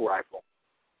battle rifle.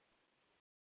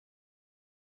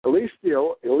 At least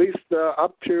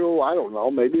up to, I don't know,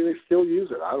 maybe they still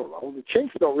use it. I don't know. The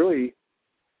Chinks don't really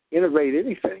innovate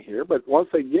anything here, but once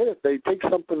they get it, they take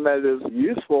something that is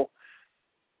useful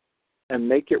and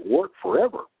make it work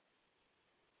forever.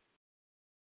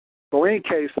 So in any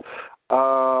case,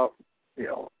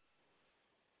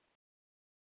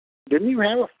 didn't you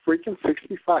have a freaking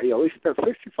 $65? At least spent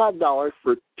 $65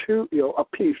 for two, a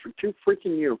piece for two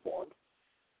freaking uniforms,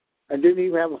 and didn't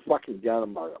even have a fucking gun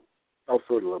among them. I was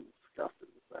sort of a little disgusted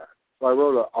with that. So I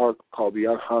wrote an article called "The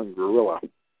Unhung Gorilla."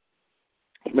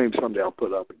 Maybe someday I'll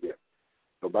put it up again.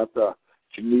 About the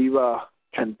Geneva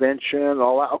Convention,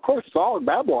 all that. Of course, Solid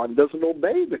Babylon doesn't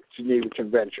obey the Geneva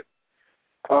Convention.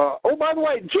 By the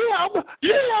way, Jim,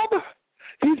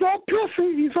 he's all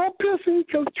pissy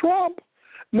because Trump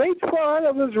made fun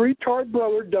of his retard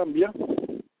brother, W.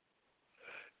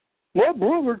 My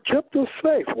brother kept us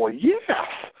safe. Well, yes.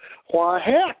 Why,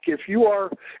 heck, if you were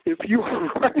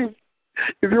running,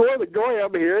 if you were the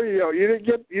goyim here, you didn't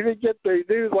get the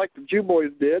news like the Jew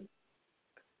boys did.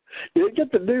 You didn't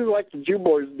get the news like the Jew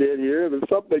boys did here that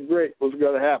something great was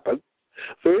going to happen.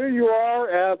 So here you are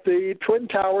at the Twin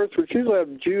Towers, which usually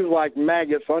have Jews like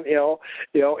maggots on in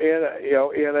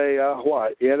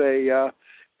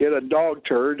a dog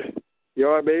turd. You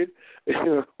know what I mean?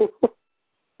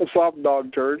 A soft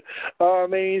dog turd. I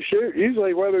mean, sure,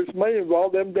 usually where there's money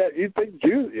involved, you'd think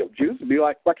Jews would be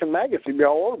like fucking maggots. You'd be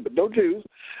all over them. But no Jews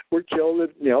were killed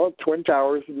at, Twin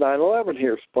Towers in 9/11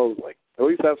 here, supposedly. At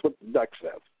least that's what the duck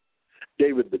says.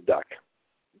 David the Duck.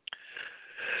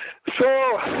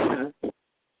 So,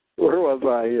 where was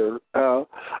I here?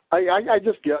 I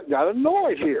just got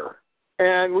annoyed here.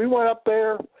 And we went up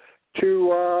there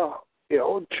to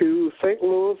St.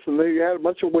 Louis, and they had a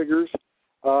bunch of Wiggers.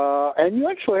 And you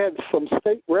actually had some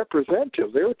state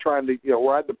representatives. They were trying to,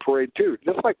 ride the parade too,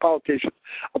 just like politicians.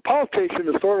 A politician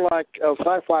is sort of like a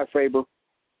sci-fi faber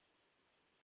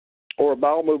or a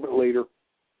bowel movement leader.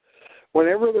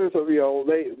 Whenever there's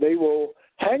they will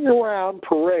hang around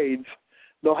parades.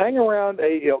 They'll hang around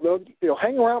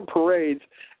hang around parades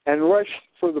and rush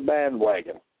for the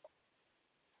bandwagon.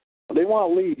 They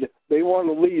want to lead. They want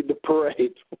to lead the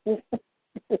parade.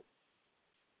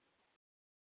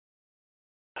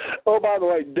 Oh, by the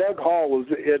way, Doug Hall was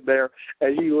in there,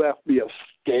 and he left me a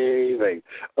scathing.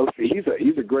 Oh, he's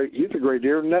a great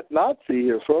internet Nazi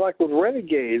here. So like with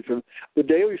Renegades and the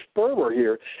Daily Spermer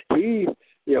here, he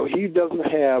doesn't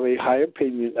have a high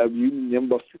opinion of you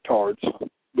nimbus retards.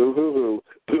 Boo hoo hoo,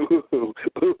 boo hoo hoo,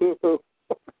 boo hoo hoo.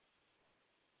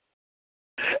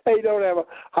 He don't have a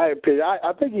high opinion.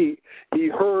 I think he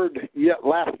heard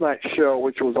last night's show,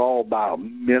 which was all about a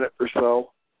minute or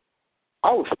so.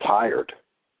 I was tired.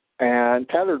 And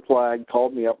Tattered Flag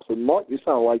called me up and said, Mark, you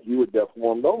sound like you would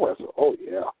deformed over. I said, oh,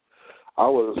 yeah. I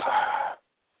was,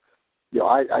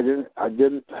 I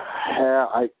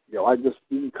just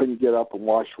even couldn't get up and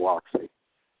watch Roxy,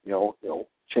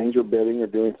 change her bidding or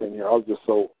do anything here. I was just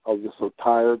so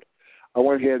tired. I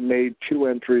went ahead and made 2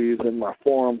 entries in my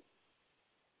forum,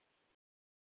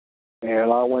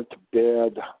 and I went to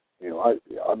bed.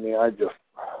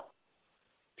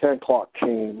 10 o'clock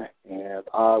came, and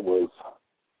I was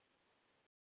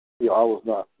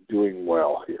not doing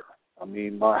well here. I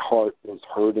mean, my heart was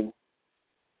hurting.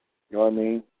 You know what I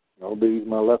mean?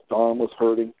 My left arm was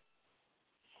hurting.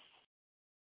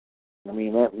 I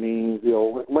mean, that means,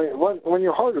 when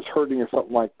your heart is hurting or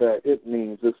something like that, it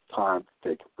means it's time to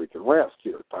take a freaking rest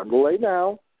here. Time to lay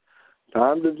down.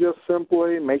 Time to just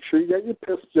simply make sure you got your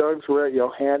piss jugs right,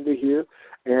 handy here,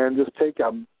 and just take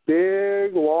a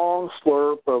big, long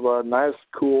slurp of a nice,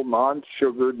 cool,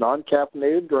 non-sugared,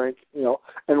 non-caffeinated drink, and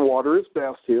water is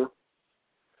best here.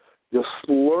 Just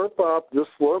slurp up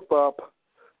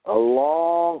a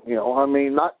long,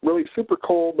 not really super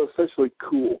cold, but essentially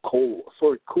cold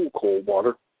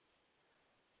water.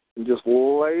 And just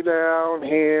lay down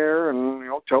here and,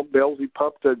 tell Belsy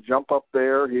Pup to jump up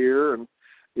there here. And,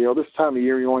 this time of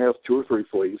year you only have 2 or 3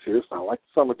 fleas here. It's not like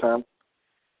the summertime.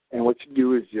 And what you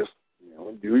do is just,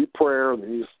 do your prayer and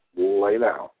then you just lay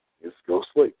down. Just go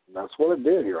sleep. And that's what I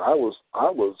did here. I was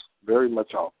very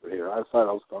much off here. I decided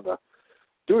I was going to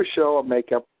do a show of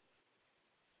makeup.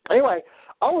 Anyway,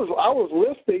 I was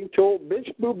listening to old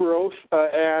Bitch Booberos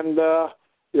and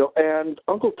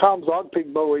Uncle Tom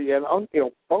Zogpig Bowie, and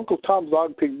Uncle Tom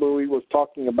Zogpig Bowie was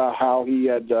talking about how he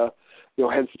had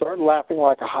had started laughing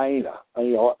like a hyena, a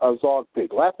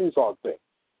zogpig, laughing zogpig,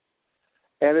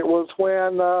 and it was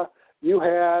when you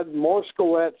had Morse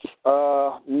Scolet's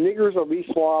Niggers of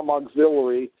Islam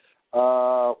Auxiliary,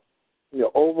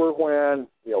 over when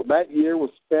that year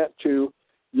was spent to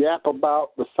yap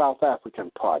about the South African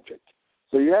project.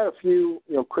 So you had a few,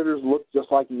 critters look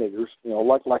just like niggers,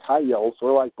 like high yellow,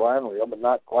 sort of like Brian Real, but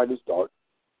not quite as dark,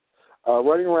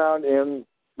 running around in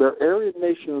their Aryan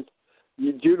Nations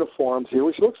uniforms here,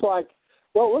 which looks like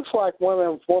one of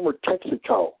them former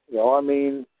Texaco.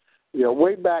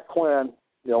 Way back when,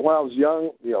 when I was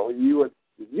young, you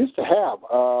used to have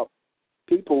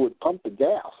people would pump the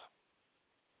gas.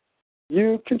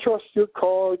 You can trust your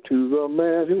car to the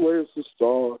man who wears the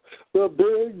star, the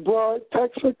big, bright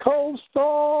Texaco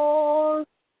star.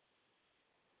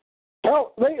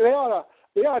 Hell, they ought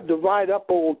to divide up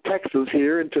old Texas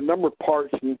here into number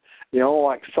parts, and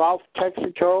like South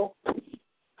Texaco,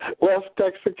 West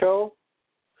Texaco,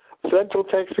 Central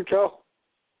Texaco,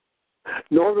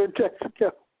 Northern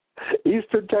Texaco,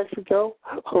 Eastern Texaco.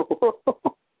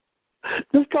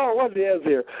 Just call it what it is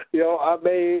here. They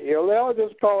ought to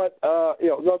just call it,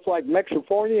 that's like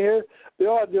Mexifornia here. They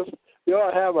ought to have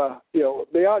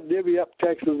they ought to divvy up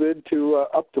Texas into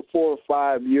up to 4 or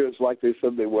 5 years like they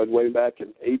said they would way back in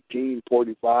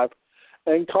 1845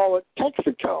 and call it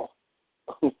Texaco.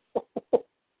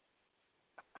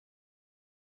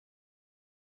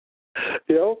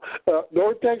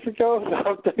 North Texaco,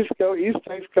 South Texaco, East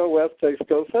Texaco, West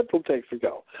Texaco, Central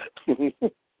Texaco.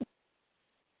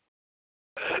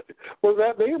 What does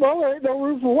that mean? Well, there ain't no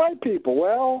room for white people.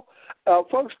 Well,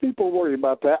 folks, people worry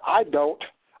about that. I don't.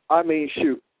 I mean,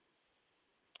 shoot.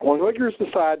 When Whiggers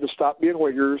decide to stop being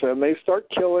Whiggers and they start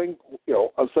killing,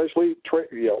 essentially,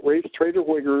 race traitor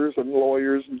Whiggers and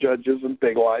lawyers and judges and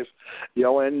big lives,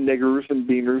 and niggers and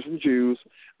beaners and Jews,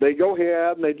 they go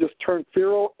ahead and they just turn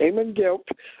feral, amen guilt,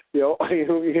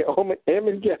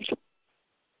 amen guilt.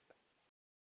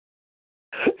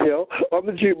 On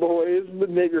the Jew boys and the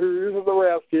niggers and the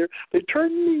rest here. They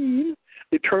turn mean.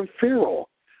 They turn feral.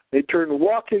 They turn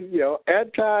walking,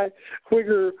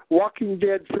 anti-Whigger, Walking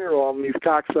Dead feral on these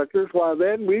cocksuckers. Well,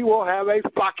 then we will have a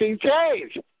fucking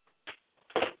change.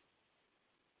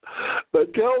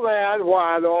 But till then,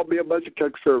 there'll all be a bunch of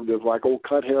conservatives like old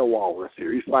cut hair walrus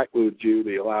here. He's fighting with a Jew.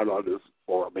 They allowed on his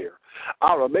for them here. I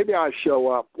don't know. Maybe I show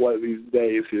up one of these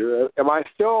days here. Am I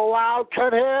still allowed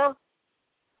cut hair?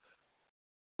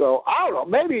 So I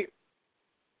don't know.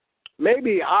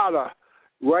 Maybe I ought to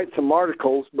write some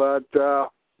articles. But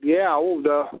yeah, old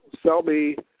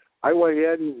Selby. I went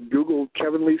ahead and Googled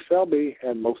Kevin Lee Selby,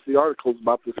 and most of the articles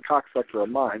about this cocksucker of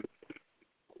mine.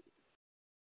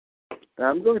 And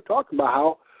I'm going to talk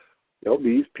about how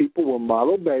these people will not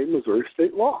obey Missouri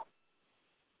state law.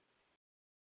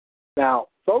 Now,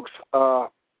 folks, I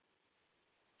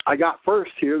got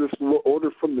first here this little order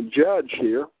from the judge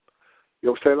here.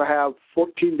 Saying I have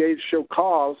 14 days to show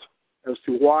cause as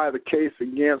to why the case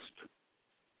against,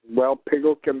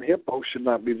 Piglock and Hippo should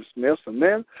not be dismissed. And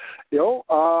then,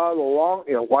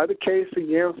 why the case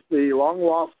against the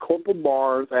long-lost Corporal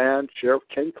Barnes and Sheriff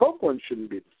Ken Copeland shouldn't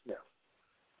be dismissed.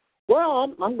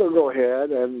 Well, I'm going to go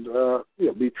ahead and,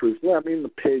 be truthful. I mean, the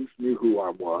pigs knew who I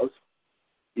was,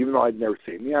 even though I'd never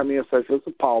seen me. I mean, it's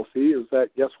a policy is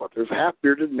that, guess what, there's a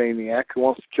half-bearded maniac who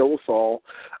wants to kill us all.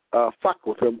 Fuck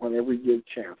with him whenever you get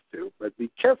a chance to. But be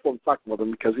careful in fucking with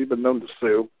him because he's been known to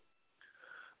sue.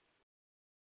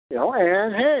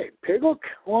 And hey, Piglock,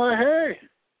 hey.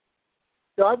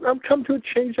 I've come to a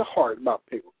change of heart about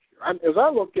Piglock here. As I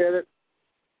look at it,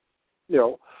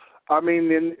 the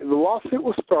lawsuit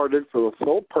was started for the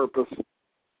sole purpose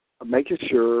of making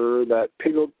sure that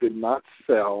Piglock did not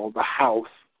sell the house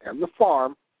and the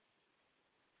farm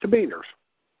to beaners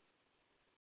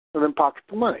and then pocket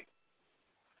the money.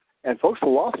 And folks, the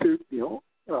lawsuit,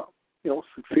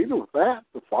 succeeded with that.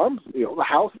 The farms, the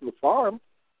house and the farm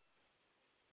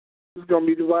is going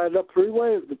to be divided up 3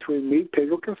 ways between me,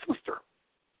 Piglock, and sister.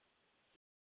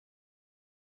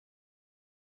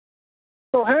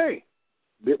 So, hey,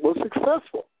 it was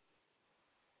successful.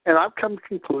 And I've come to the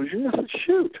conclusion is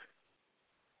shoot,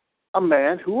 a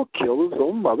man who will kill his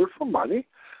own mother for money,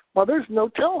 well, there's no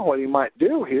telling what he might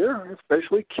do here,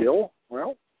 especially kill,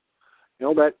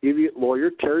 that idiot lawyer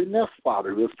Terry Neff's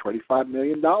father, who has $25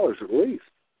 million at least.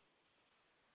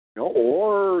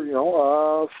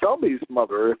 Or Selby's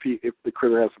mother, if the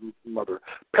critter has a mother.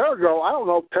 Perigo, I don't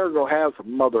know if Perigo has a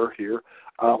mother here.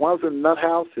 When I was in Nut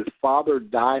House, his father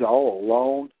died all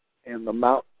alone in the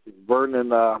Mount Vernon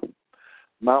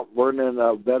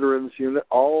Veterans Unit,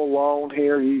 all alone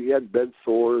here. He had bed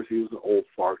sores. He was an old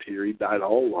fart here. He died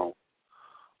all alone.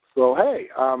 So, hey,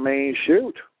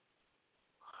 shoot.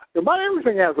 About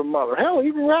everything has a mother. Hell,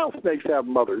 even rattlesnakes have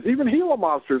mothers. Even Gila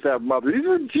monsters have mothers.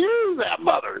 Even Jews have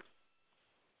mothers.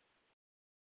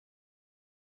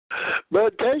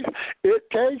 But it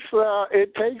takes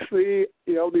the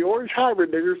the orange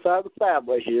hybrid digger side of the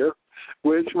family here,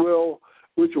 which will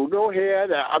go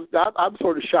ahead. I'm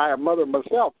sort of shy of mother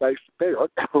myself, thanks to Piglock.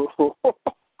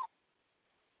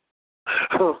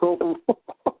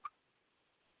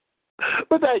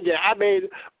 But then,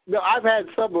 I've had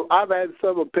some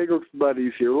of Piglock's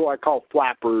buddies here, who I call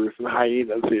flappers and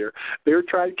hyenas here. They were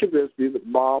trying to convince me that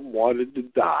Mom wanted to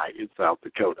die in South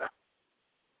Dakota.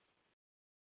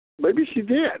 Maybe she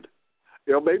did.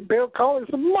 Maybe Bill called and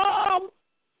said, "Mom,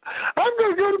 I'm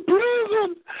going to go to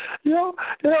prison. I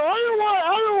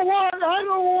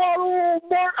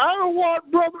don't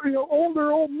want brother,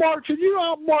 older old Mark. And you know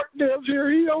how Mark does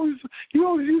here. He always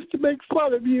used to make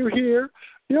fun of you here.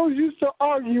 He always used to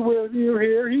argue with you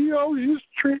here. He always used to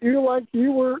treat you like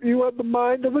you had the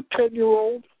mind of a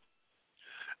 10-year-old.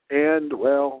 And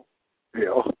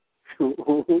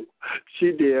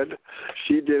she did.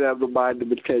 She did have the mind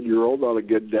of a 10-year-old on a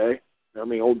good day.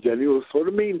 Old Jenny was sort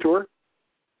of mean to her.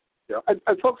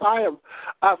 And folks, I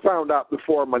found out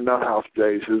before my Nut House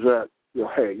days is that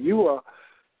hey, you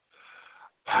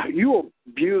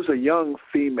abuse a young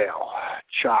female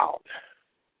child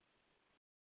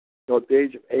at the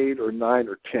age of 8 or 9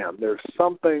 or 10. There's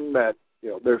something that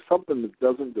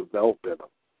doesn't develop in them.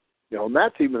 And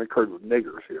that's even occurred with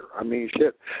niggers here.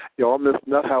 Shit. On this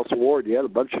Nut House Award, you had a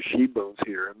bunch of she-bones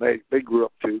here, and they grew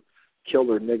up to kill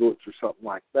their nigglets or something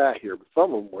like that here. But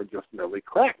some of them were just merely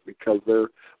cracked because their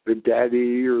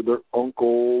daddy or their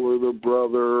uncle or their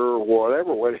brother or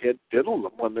whatever went ahead and diddled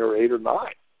them when they were 8 or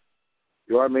 9.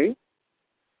 You know what I mean?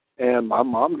 And my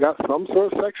mom got some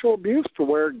sort of sexual abuse to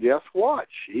where, guess what?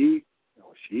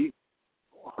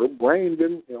 Her brain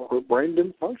didn't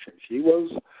function. She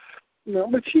was,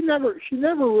 but she never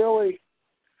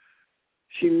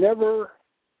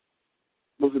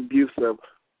was abusive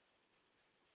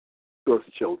to us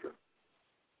children.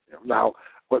 Now,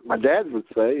 what my dad would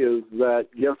say is that,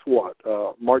 guess what?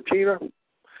 Martina,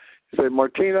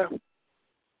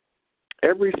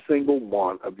 every single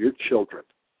one of your children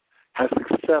has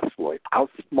successfully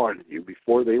outsmarted you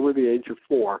before they were the age of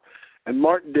 4 And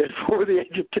Martin did before the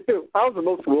age of 2. I was the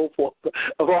most willful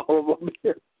of all of them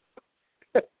here.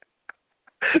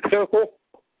 Oh,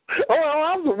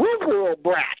 I was a willful little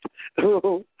brat.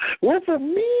 Willful,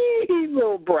 mean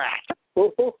little brat.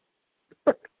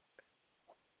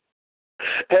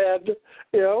 And,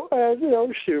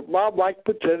 shoot, Mom liked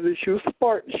pretending she was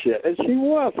smart and shit, and she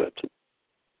wasn't.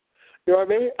 You know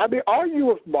what I mean? Argue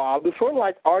with Mom is sort of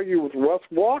like argue with Russ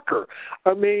Walker.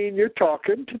 You're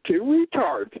talking to two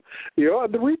retards.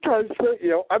 And the retards say,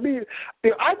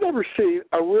 I've never seen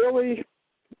a really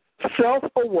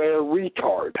self-aware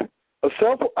retard.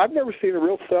 I've never seen a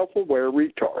real self-aware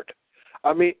retard.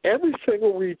 Every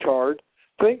single retard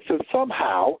thinks that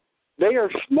somehow they are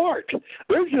smart.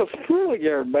 They're just fooling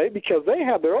everybody because they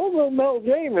have their own little mental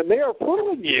game and they are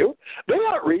fooling you. They're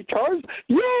not retards.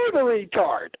 You're the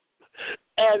retard.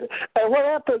 And what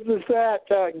happens is that,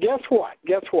 guess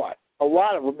what? A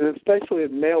lot of them, especially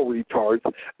in male retards,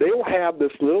 they will have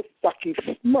this little fucking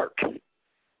smirk.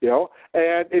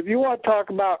 And if you want to talk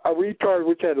about a retard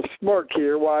which had a smirk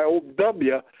here, why old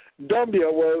Dumbia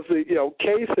was the,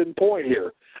 case in point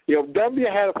here.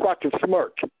 Dumbia had a fucking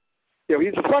smirk.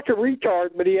 He's a fucking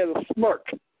retard, but he has a smirk.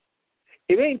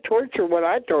 It ain't torture when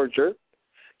I torture,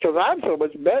 because I'm so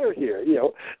much better here,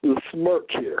 the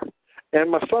smirk here. And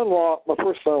my first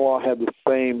son-in-law had the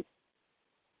same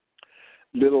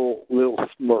little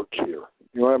smirk here.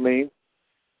 You know what I mean?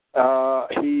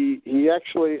 He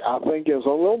actually, I think, in his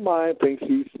own little mind, thinks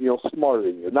he's, smarter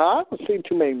than you. Now, I haven't seen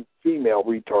too many female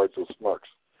retards with smirks.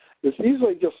 It's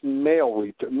usually just male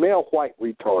white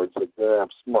retards that have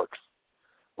smirks.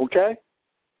 Okay?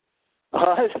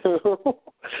 All right.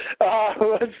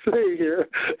 Let's see here.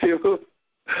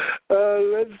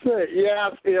 Let's see.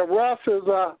 Yeah, Russ is,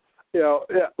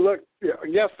 look,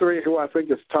 guest 3, who I think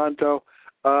is Tonto.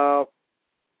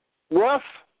 Russ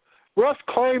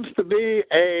claims to be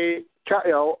a,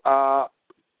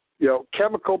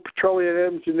 chemical petroleum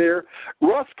engineer.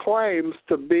 Russ claims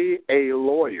to be a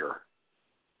lawyer.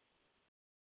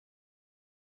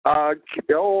 About,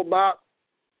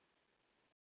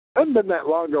 hasn't been that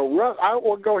long ago. Russ, I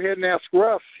will go ahead and ask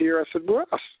Russ here. I said,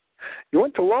 Russ, you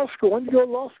went to law school. When did you go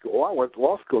to law school? Well, I went to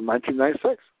law school in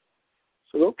 1996.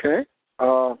 I said, okay.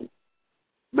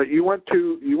 But you went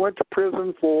to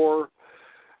prison for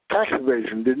tax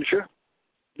evasion, didn't you?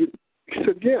 He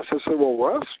said, yes. I said, well,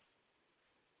 Russ,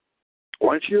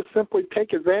 why don't you simply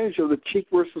take advantage of the Cheek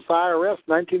versus IRS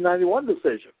 1991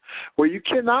 decision, where you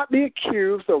cannot be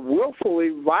accused of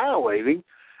willfully violating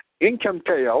income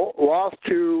laws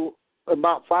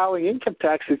about filing income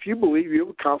tax if you believe you have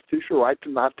a constitutional right to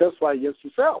not testify against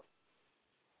yourself.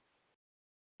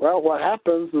 Well, what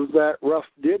happens is that Russ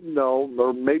did know,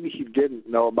 or maybe he didn't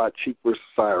know about Cheek versus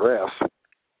IRS,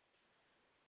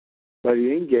 but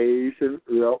he engaged in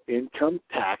income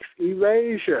tax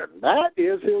evasion. That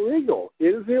is illegal.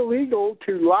 It is illegal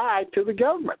to lie to the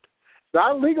government. It's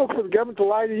not illegal for the government to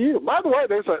lie to you. By the way,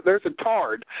 there's a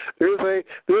tard. There's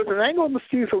an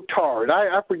Anglo-Mestizo tard.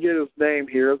 I forget his name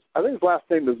here. I think his last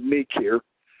name is Meek here.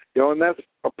 And that's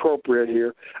appropriate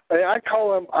here. I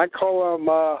call him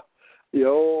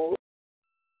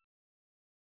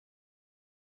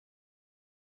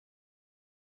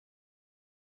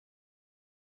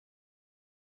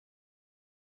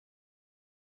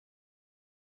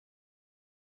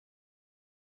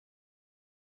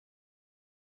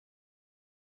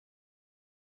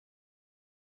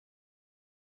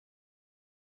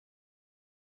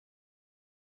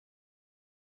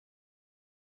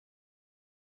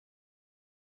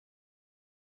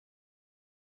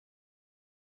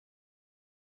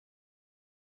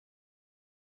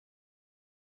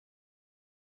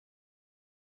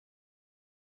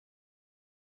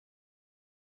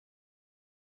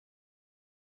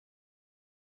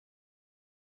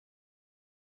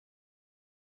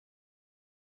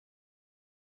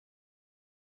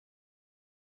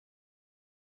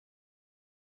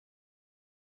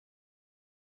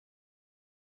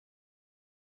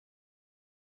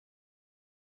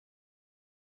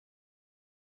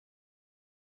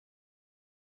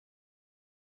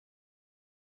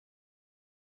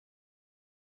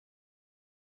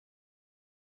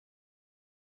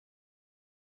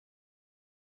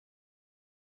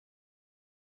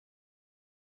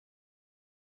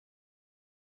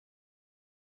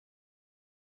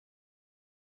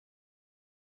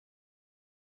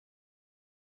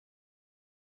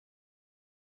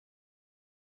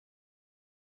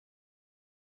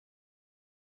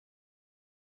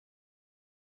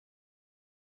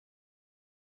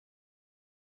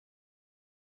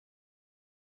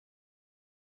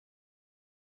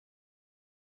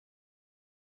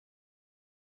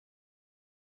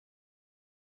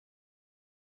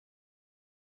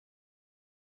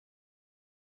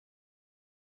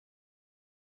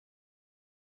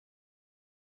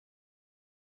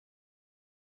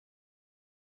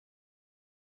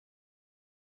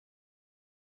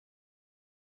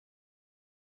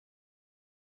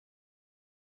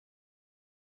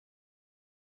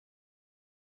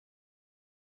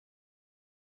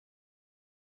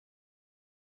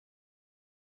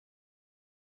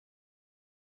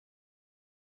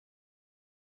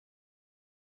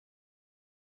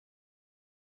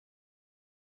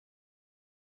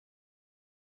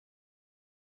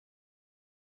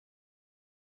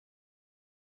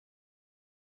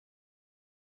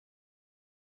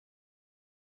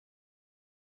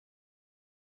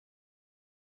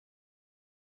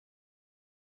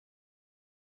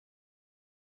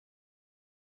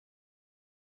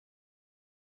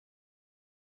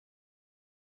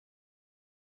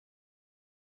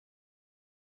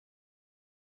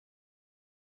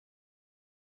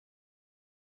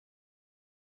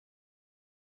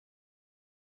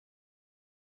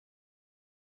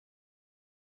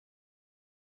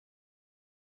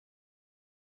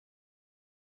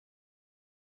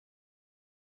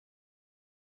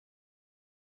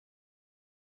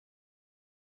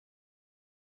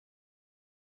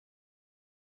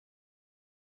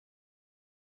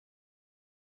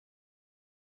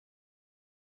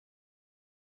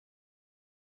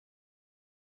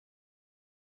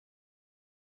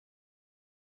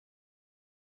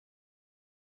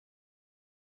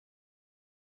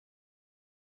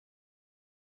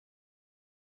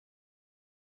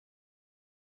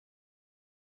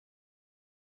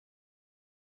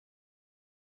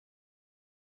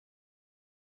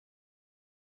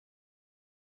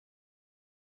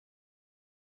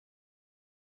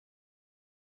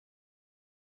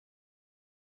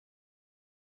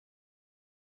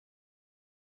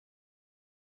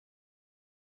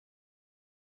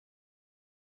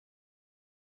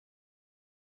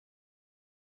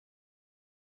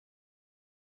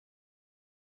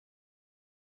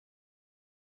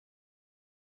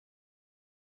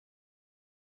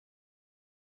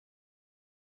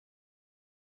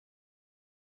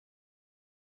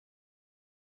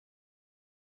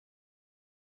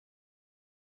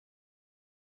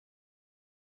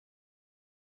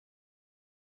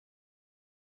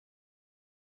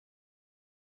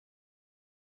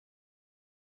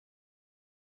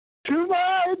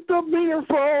tonight the beer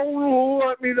phone will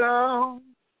let me down.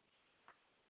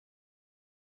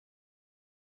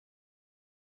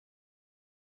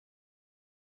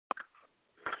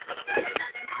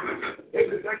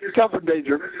 Come from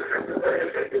danger.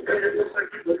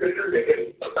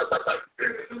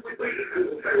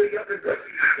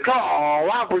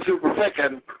 Call out for super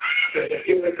picking.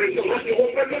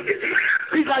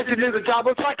 These guys who do the job,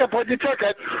 looks like up when you took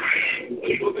it.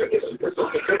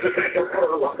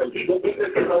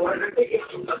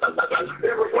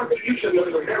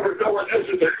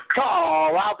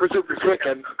 Call out for super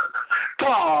picking.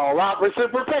 Call out for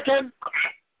super picking.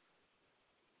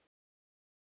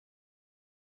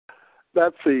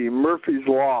 That's the Murphy's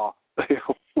Law.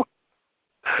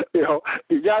 You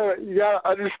gotta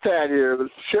understand here. The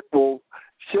shit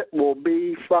will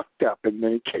be fucked up in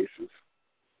many cases.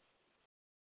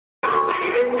 Go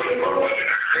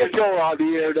on the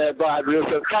internet, Brian. Real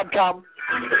says, come.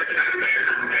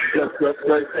 Just,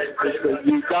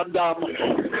 you dumb.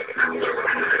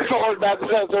 Sword back the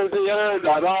sensors, the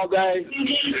internet all day.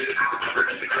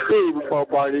 Even for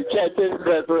party, catching,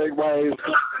 censoring waves.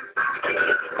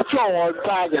 Sword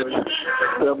faggot,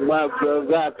 the members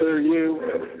after you.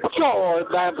 Sword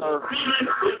member,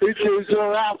 you choose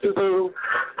your afternoon.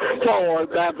 Sword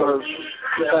member,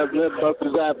 the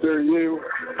members after you.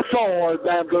 Sword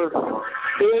member,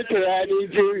 if I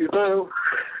need you through.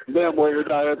 Them weird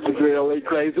nuts and really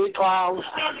crazy clowns.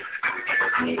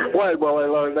 When will they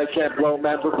learn they can't blow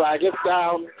member faggots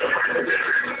down?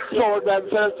 Sword them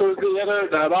censors the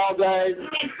internet all day.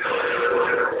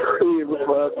 Even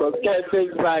with those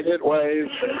catching faggot ways.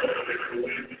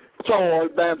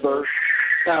 Sword member,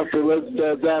 after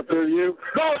listeners after you.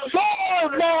 The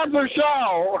Sword Member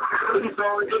Show!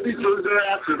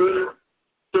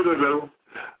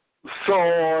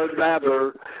 Sword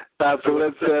member, after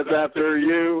listeners after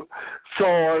you.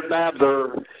 Sword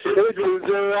member, it was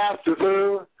your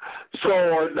afternoon.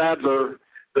 Sword member,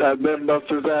 that members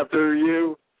after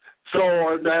you.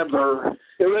 Sword member,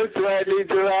 it looks like I need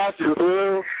your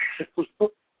afternoon.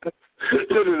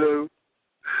 Do-do-do.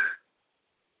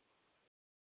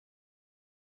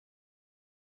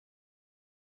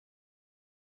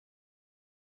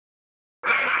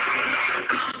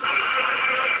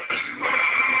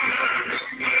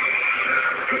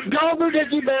 Go for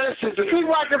Dickie Bear, since the sea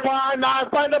like a fire, now I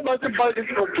find a bunch of buckets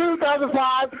from 2005,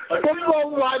 from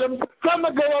those items, from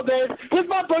the good old days. With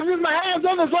my pushes, my hands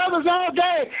on the shoulders all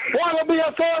day. Wanna be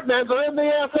a sword member in the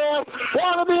SF.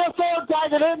 Wanna be a sword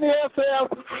tiger in the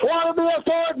SF. Wanna be a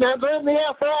sword member in the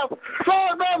SF.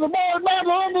 Sword member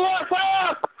in the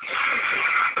SF.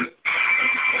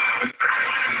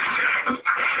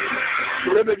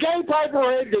 In the gay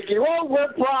parade, Dickie rolled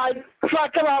with pride,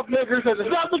 sucking off niggers in the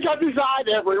southern countryside.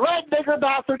 Every red nigger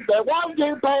bastard that won't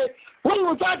get paid, we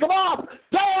will suck them off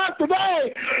day after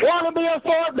day. Wanna be a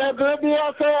sword member in the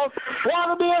SF?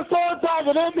 Wanna be a sword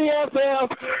tiger in the SF?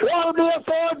 Wanna be a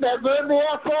sword member in the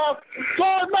SF?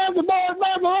 Sword member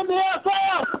in the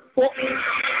SF.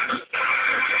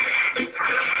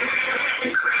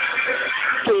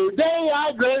 Today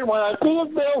I grin when I see a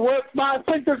bill with my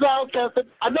fingers all tested.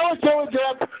 I know it's going to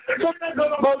get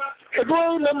the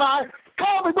gleam in my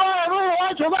call me Brian Lee,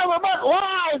 I shall never but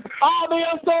live. I'll be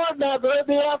a sword member in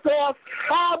the SF.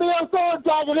 I'll be a sword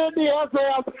tiger in the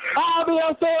SF. I'll be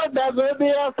a sword member in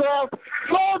the SF.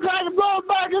 Sword tiger, sword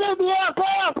tiger in the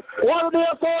SF. Wanna be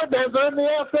a sword member in the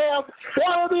SF.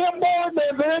 Wanna be a board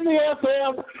member in the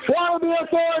SF. Wanna be a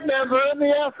sword member in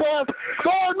the SF.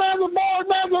 Sword member, board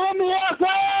member in the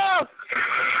SF.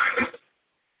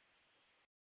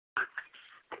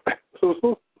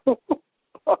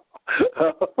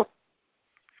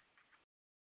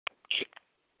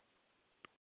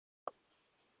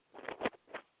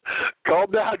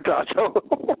 Calm down, Tacho.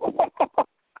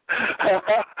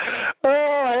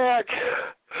 Oh, heck.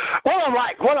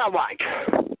 What I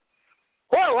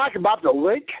like about the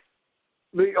link,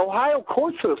 the Ohio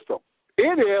court system,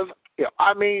 it is,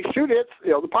 it's,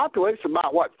 the population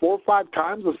about, 4 or 5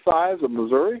 times the size of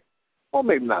Missouri? Well,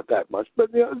 maybe not that much, but,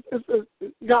 it's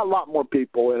got a lot more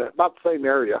people in it, about the same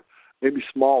area, maybe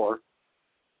smaller,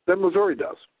 than Missouri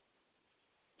does.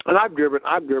 And I've driven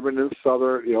in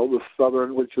the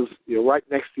southern, which is, right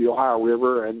next to the Ohio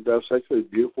River, and it's actually a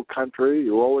beautiful country,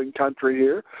 rolling country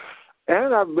here.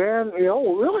 And I've been,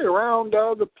 really around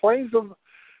the plains of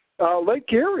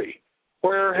Lake Erie,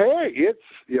 where, hey, it's,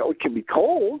 it can be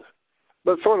cold,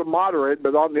 but sort of moderate.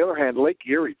 But on the other hand, Lake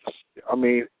Erie,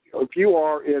 if you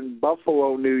are in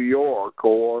Buffalo, New York,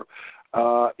 or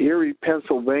Erie,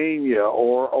 Pennsylvania,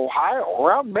 or Ohio,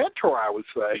 around Metro, I would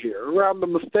say here, around the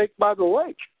Mistake by the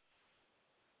Lake.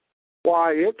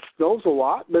 Why, it snows a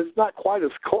lot, but it's not quite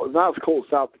as cold. Not as cold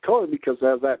as South Dakota because it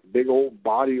has that big old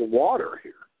body of water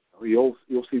here. You'll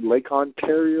see Lake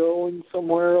Ontario, and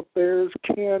somewhere up there is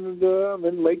Canada, and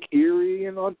then Lake Erie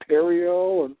in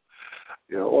Ontario, and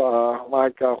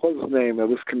what's his name?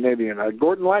 This Canadian,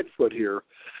 Gordon Lightfoot here,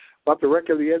 about the wreck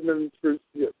of the Edmund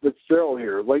Fitzgerald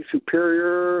here. Lake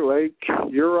Superior, Lake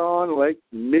Huron, Lake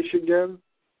Michigan,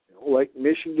 Lake,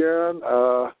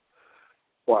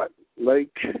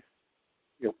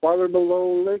 farther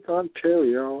below Lake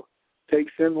Ontario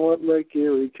takes in what Lake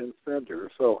Erie can send her.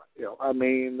 So, you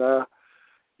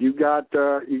got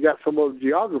some old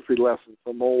geography lessons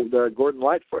from old Gordon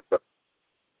Lightfoot, but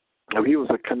he was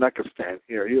a Kanekistan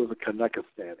here.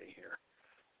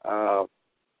 I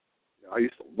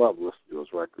used to love listening to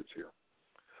his records here.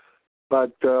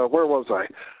 But where was I?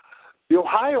 The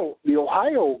Ohio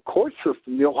court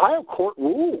system, the Ohio court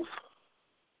rules,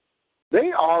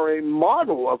 they are a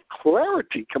model of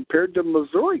clarity compared to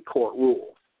Missouri court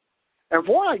rules. And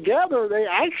from what I gather, they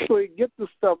actually get the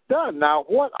stuff done. Now,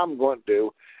 what I'm going to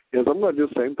do is I'm going to do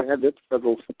the same thing I did the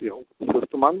federal system.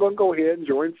 I'm going to go ahead and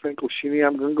join Finkelstein.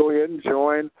 I'm going to go ahead and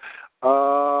join,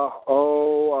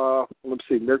 let's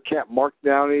see, Meerkat Mark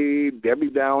Downey, Debbie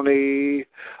Downey,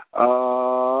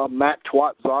 Matt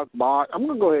Twat Zogbach. I'm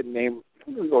going to go ahead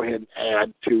and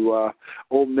add to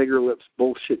old Nigger Lips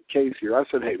bullshit case here. I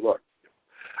said, hey, look.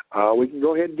 We can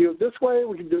go ahead and do it this way.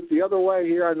 We can do it the other way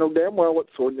here. I know damn well what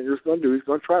Sword Nigger's going to do. He's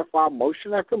going to try to file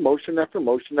motion after motion after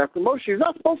motion after motion. He's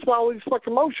not supposed to file these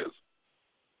fucking motions.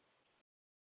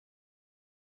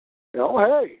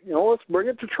 Let's bring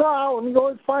it to trial. Let me go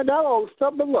ahead and find out all this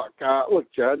stuff. But look,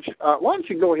 Judge, why don't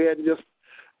you go ahead and just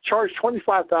charge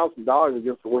 $25,000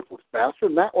 against the worthless bastard,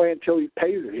 and that way until he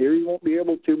pays it here, he won't be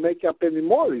able to make up any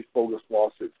more of these bogus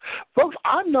lawsuits. Folks,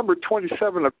 I'm number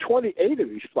 27 of 28 of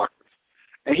these fuckers.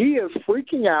 And he is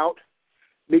freaking out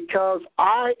because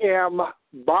I am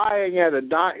buying at a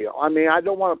dime. I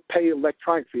don't want to pay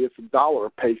electronically. It's $1 a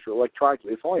page for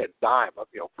electronically. It's only a dime, for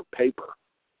paper,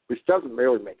 which doesn't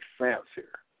really make sense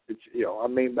here. It's,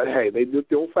 but hey, they do it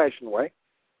the old-fashioned way.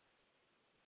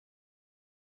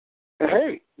 And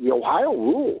hey, the Ohio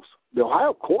rules, the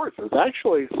Ohio courts is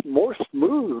actually more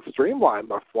smooth and streamlined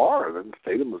by far than the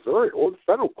state of Missouri or the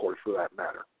federal courts for that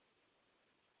matter.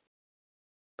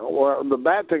 Well, the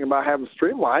bad thing about having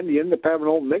streamlined, you end up having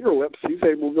old Nigger Lips. He's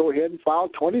able to go ahead and file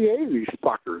 28 of these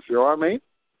fuckers. You know what I mean?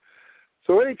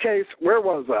 So in any case, where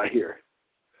was I here?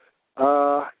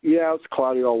 It's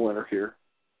cloudy all winter here.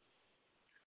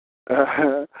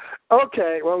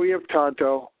 Okay, well, we have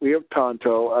Tonto.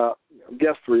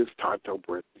 Guest 3 is Tonto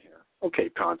Britton here. Okay,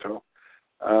 Tonto.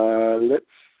 Let's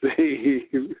see.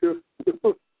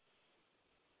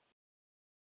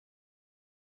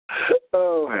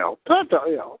 Oh, hell.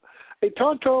 Tonto, Hey,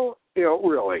 Tonto,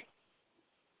 really.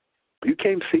 You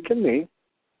came seeking me.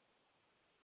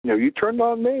 You turned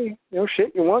on me.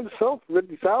 Shit, you wanted to sell for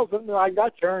 $50,000, and I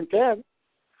got you in 10.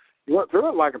 You went through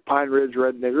it like a Pine Ridge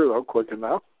red nigger, though, quick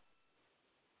enough.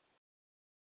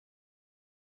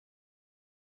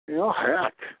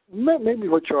 Heck. Maybe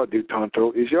what you ought to do,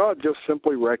 Tonto, is you ought to just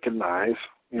simply recognize,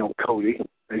 Cody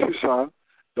as your son.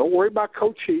 Don't worry about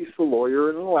Coach Heath, the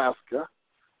lawyer in Alaska.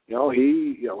 He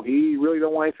really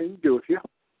don't want anything to do with you.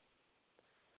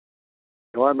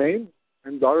 You know what I mean?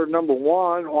 And daughter number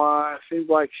 1, it seems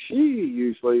like she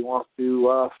usually wants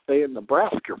to stay in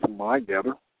Nebraska, from what I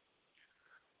gather.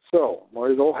 So,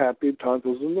 Marty's all happy.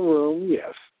 Tonto's in the room.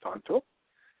 Yes, Tonto.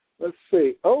 Let's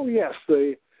see. Oh, yes,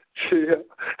 the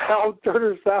Hal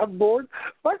Turner soundboard.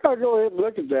 I gotta go ahead and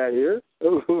look at that here. I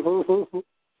don't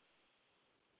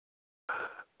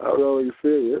know if you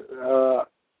see it.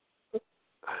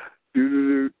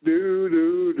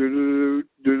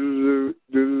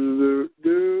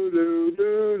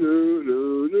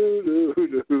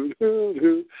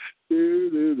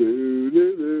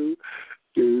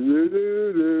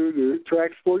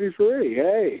 Track 43.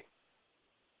 Hey,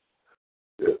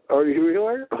 are you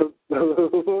Wheeler?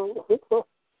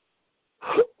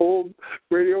 Old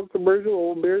radio commercial,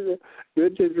 old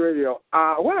vintage radio.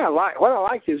 What I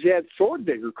like is you had Sword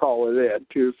Digger calling in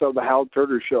to some of the Hal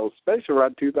Turner shows, especially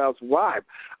around 2005.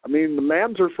 The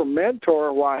Mamser from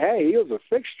Mentor. Why, hey, he was a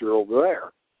fixture over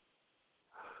there.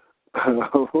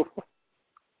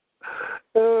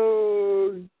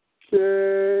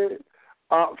 Okay,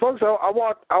 folks, I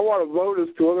want to vote as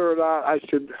to whether or not I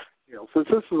should, since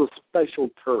this is a special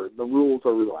turn, the rules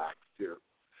are relaxed here.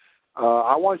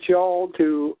 I want you all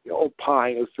to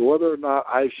opine as to whether or not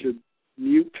I should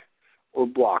mute or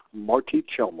block Marty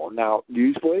Chomo. Now,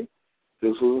 usually,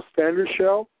 this was a standard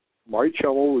show. Marty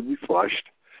Chomo would be flushed.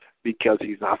 because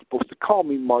he's not supposed to call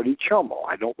me Marty Chomo.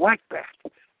 I don't like that.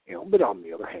 But on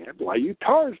the other hand, why you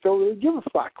tards don't really give a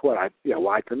fuck what I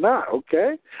like or not,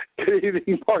 okay? Good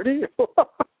evening, Marty.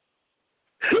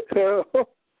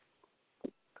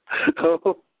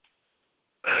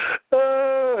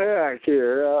 Heck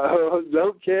here.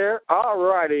 Don't care. All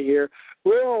righty here.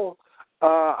 Well,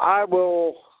 I don't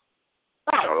know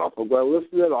if I'm going to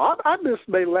listen to it all. I just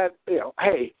may let,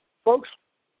 hey, folks,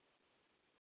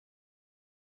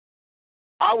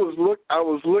 I was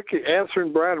looking,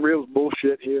 answering Brian Reel's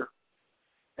bullshit here,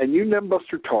 and you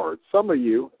Nimbuster tards, some of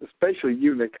you, especially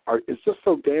Eunuch, is just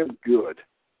so damn good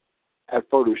at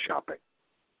photoshopping.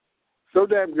 So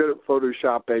damn good at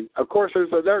photoshopping. Of course,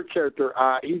 there's another character.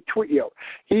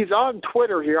 He's on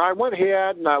Twitter here. I went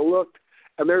ahead and I looked,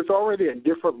 and there's already a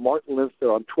different Martin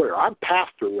Lindstedt on Twitter. I'm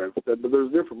Pastor Lindstedt, but there's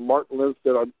a different Martin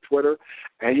Lindstedt on Twitter,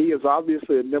 and he is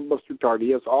obviously a Nimbuster tard.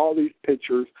 He has all these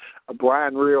pictures of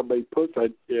Brian Reel, but he puts a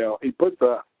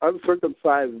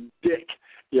uncircumcised dick,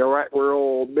 right where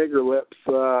old nigger lips,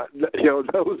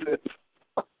 nose is.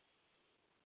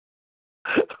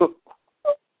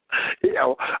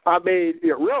 I mean,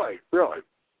 really. Really,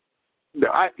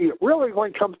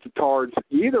 when it comes to tards,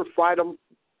 you either fight them,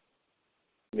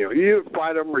 you either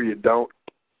fight them or you don't.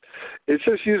 It's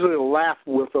just usually to laugh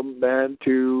with them than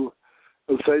to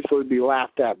essentially be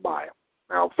laughed at by them.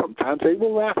 Now, sometimes they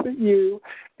will laugh at you,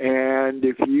 and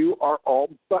if you are all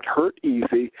but hurt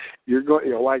easy, you're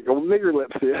going, like old nigger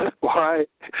lips is, why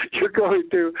you're going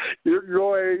to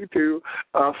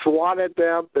swat at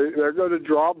them. They're going to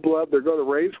draw blood. They're going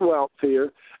to raise welts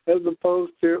here, as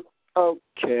opposed to,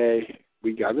 okay,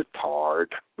 we got a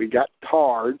tard. We got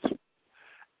tards.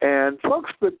 And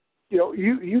folks, but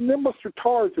you Nimbuster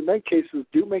tards in many cases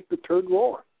do make the turd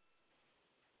roar.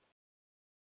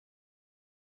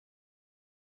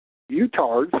 You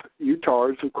tards,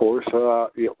 of course.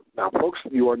 Now, folks,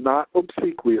 you are not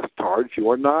obsequious tards. You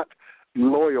are not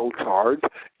loyal tards.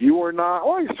 You are not,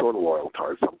 well, you're sort of loyal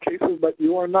tards in some cases, but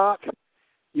you're not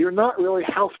really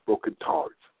housebroken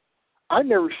tards. I've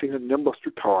never seen a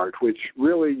Nimbuster tard which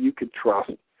really you could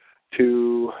trust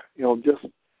to, just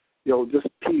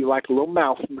pee like a little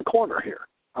mouse in the corner here.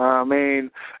 I mean,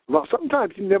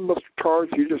 sometimes you Nimbuster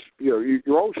tards, you're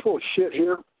always full of shit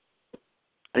here.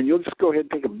 And you'll just go ahead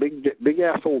and take a big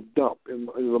ass old dump in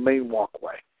the main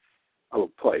walkway of a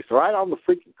place, right on the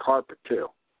freaking carpet too.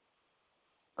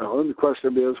 And the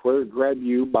question is whether to grab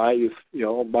you by the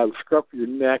scruff of your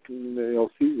neck and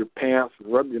see your pants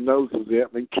and rub your noses in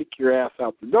and then kick your ass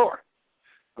out the door.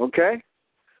 Okay,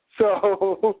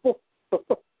 so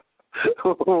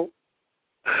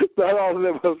not all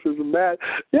Nimbusters are bad.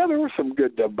 Yeah, there were some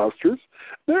good Nimbusters.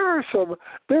 There are some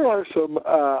good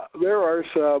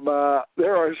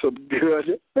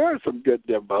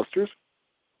Nimbusters.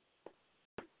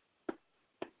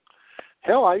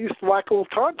 Hell, I used to like old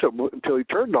Tonto until he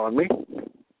turned on me. Of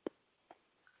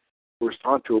course,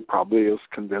 Tonto probably is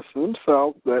convincing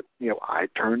himself that I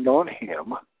turned on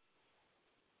him.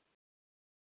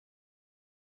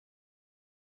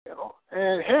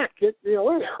 And heck, it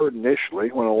hurt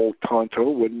initially when old Tonto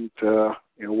wouldn't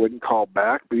call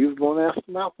back, but he was going to ask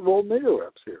the mouth of old nigger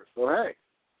lips here. So hey,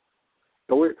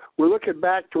 we're looking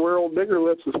back to where old nigger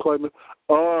lips is claiming,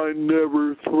 I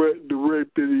never threatened to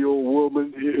rape any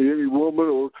woman,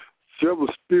 or shove a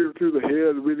spear through the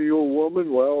head of any old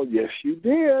woman. Well, yes, you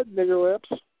did, nigger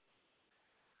lips.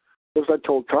 As I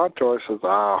told Tonto, I says,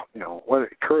 when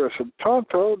it occurs, I said,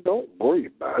 Tonto, don't worry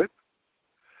about it.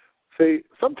 See,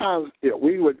 sometimes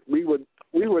we would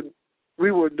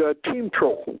team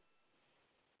troll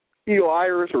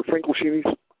Eliers or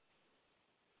Finkelsteinies.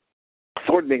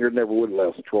 Swordninger never would let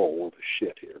us troll with the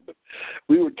shit here, but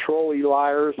we would troll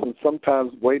Eliers, and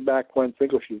sometimes way back when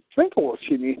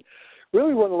Finkelsteini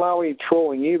really wouldn't allow any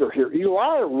trolling either here.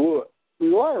 Elier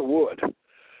would.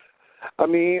 I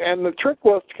mean, and the trick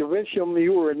was to convince him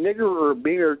you were a nigger or a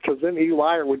beaner, because then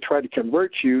Elier would try to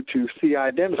convert you to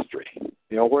CI dentistry.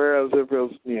 Whereas if it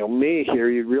was, me here,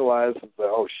 you'd realize,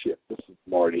 oh shit, this is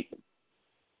Marty.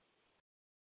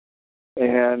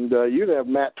 And you'd have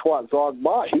Matt Twat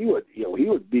Zogbot. He would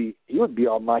be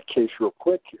on my case real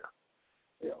quick here.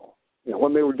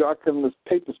 When they were doctoring this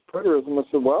papist preterism, I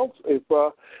said, well, if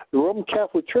the Roman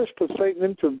Catholic Church put Satan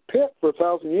into the pit for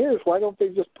 1,000 years, why don't they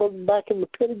just put him back in the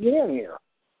pit again here?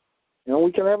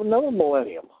 We can have another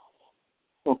millennium.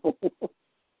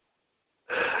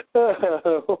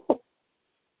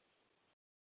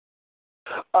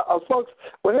 Folks,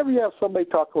 whenever you have somebody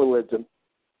talk religion,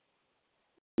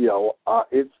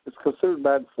 it's considered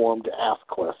bad form to ask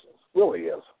questions. It really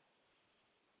is.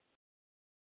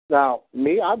 Now,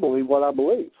 me, I believe what I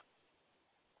believe.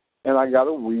 and I got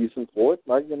a reason for it,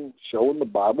 and I can show in the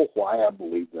Bible why I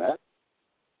believe that.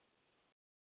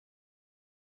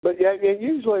 But yeah,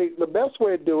 usually the best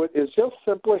way to do it is just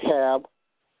simply have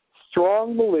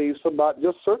strong beliefs about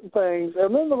just certain things,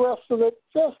 and then the rest of it,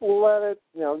 just let it,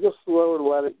 just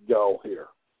let it go here.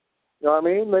 You know what I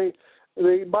mean?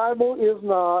 The Bible is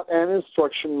not an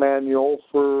instruction manual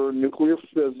for nuclear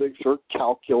physics or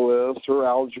calculus or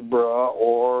algebra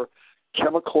or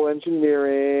chemical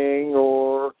engineering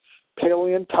or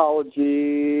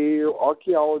paleontology or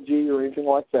archaeology or anything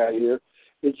like that here.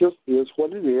 It just is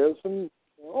what it is, and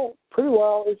pretty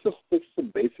well it just sticks to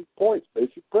basic points,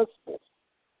 basic principles.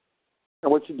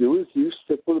 And what you do is you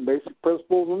stick with the basic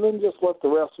principles and then just let the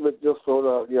rest of it just sort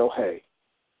of, hey,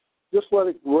 just let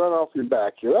it run off your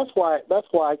back here. That's why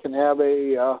I can have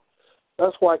a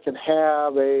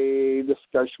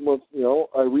discussion with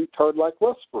a retard like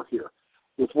Westver here.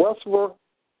 With Westver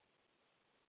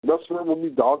will be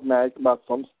dogmatic about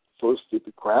some sort of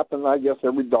stupid crap, and I guess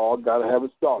every dog got to have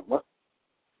its dogma.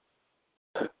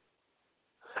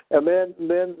 And then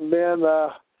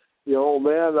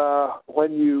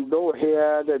when you go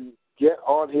ahead and get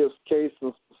on his case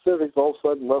and specifics, all of a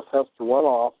sudden Les has to run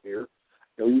off here.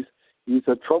 He's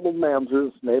a troubled mamzer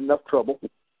that's made enough trouble.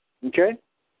 Okay?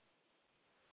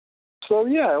 So,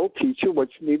 yeah, it'll teach you what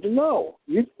you need to know.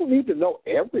 You don't need to know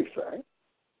everything.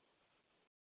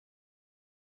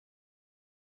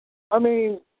 I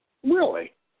mean,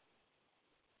 really?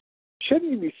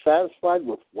 Shouldn't you be satisfied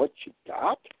with what you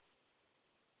got?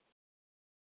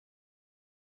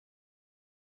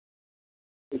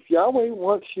 If Yahweh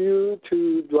wants you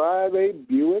to drive a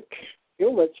Buick,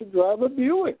 he'll let you drive a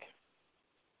Buick.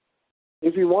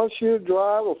 If he wants you to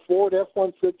drive a Ford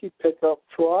F-150 pickup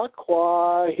truck,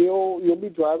 why, you'll be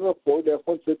driving a Ford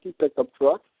F-150 pickup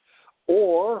truck.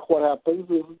 Or what happens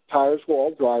is the tires will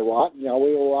all dry rot, and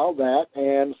Yahweh will allow that,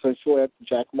 and essentially have to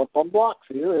jack them up on blocks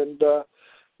here, and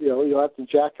you'll have to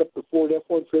jack up the Ford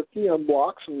F-150 on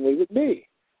blocks and leave it be.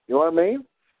 You know what I mean?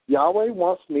 Yahweh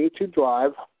wants me to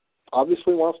drive a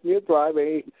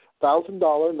 $1,000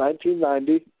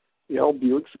 1990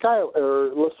 Buick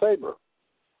LeSabre.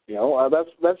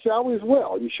 That's Yahweh's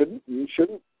will. You shouldn't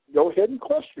go ahead and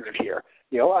question it here.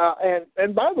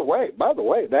 And by the way,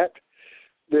 that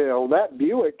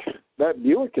Buick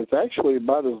is actually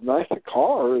about as nice a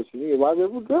car as any I've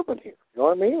ever driven here. You know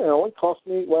what I mean? It only cost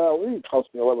me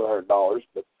 $1,100,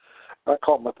 but I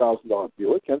call it my $1,000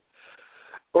 Buick. And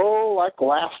like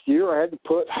last year, I had to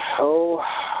put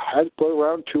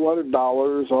around $200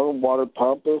 on a water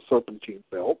pump and a serpentine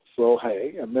belt. So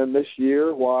hey, and then this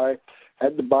year, I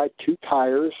had to buy 2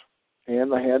 tires,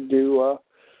 and I had to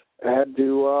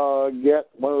get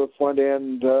one of the front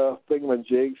end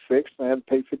thingamajigs fixed. And I had to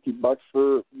pay $50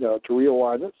 for to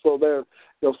realign it. So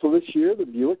so this year the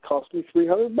Buick cost me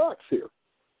 $300 here.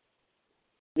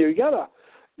 You gotta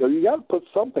put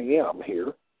something in them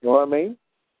here. You know what I mean?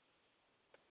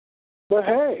 But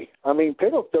hey,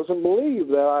 Pickup doesn't believe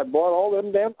that I bought all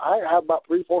them I have about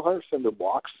 300-400 cinder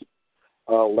blocks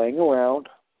laying around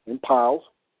in piles,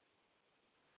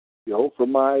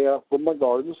 from my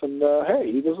gardens, and hey,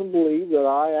 he doesn't believe that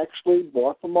I actually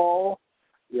bought them all,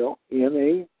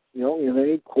 in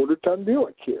a quarter-ton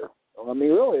Buick here.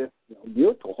 Really,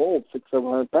 Buick will hold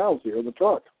 600-700 pounds here in the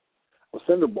truck of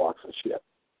cinder blocks and shit.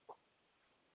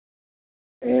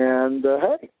 And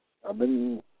hey,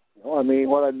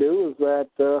 what I do is that,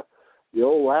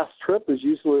 last trip is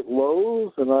usually at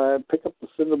Lowe's, and I pick up the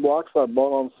cinder blocks I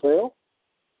bought on sale,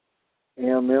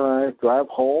 and then I drive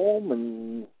home,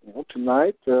 and,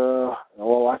 tonight,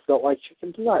 I felt like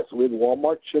chicken tonight, so we had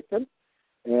Walmart chicken,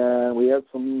 and we had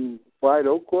some fried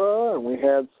okra, and we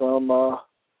had some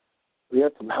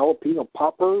jalapeno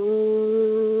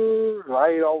poppers. I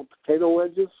ate all the potato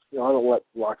wedges. I don't let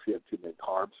Roxy have too many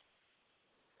carbs.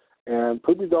 And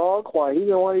Poopy Dog, he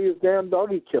didn't want to eat his damn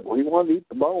doggy kibble. He wanted to eat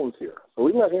the bones here. So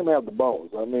we let him have the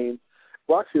bones.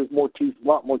 Roxy has a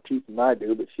lot more teeth than I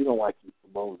do, but she don't like to eat the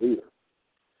bones either.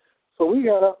 So we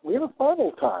had a fun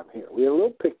little time here. We had a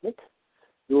little picnic,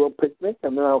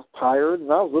 and then I was tired,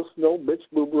 and I was listening to old Bitch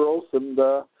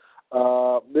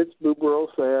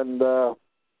Booberos and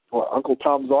Uncle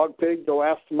Tom Zogpig go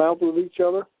ass to mouth with each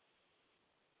other,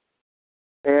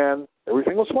 and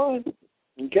everything was fine.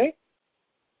 Okay.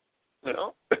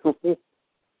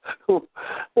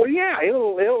 Well, yeah, it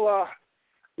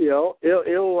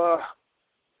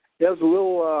has a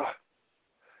little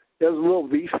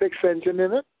V6 engine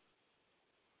in it.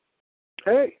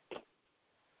 Hey,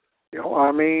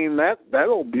 that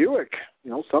old Buick,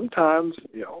 sometimes,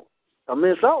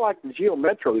 it's not like the Geo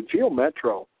Metro. The Geo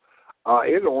Metro,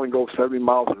 it only goes 70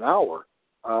 miles an hour.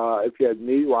 If you had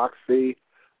me, Roxy,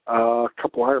 a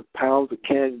couple 100 pounds of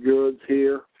canned goods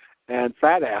here, and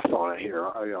fat ass on it here.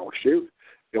 Shoot,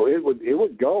 it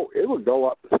would go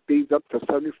up the speeds up to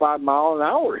 75 mile an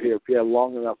hour here if you had a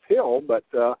long enough hill. But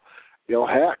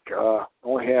heck,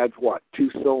 only had 2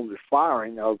 cylinders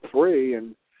firing out of 3,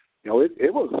 and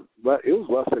it was less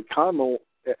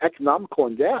economical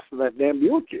in gas than that damn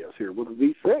Buick is here with a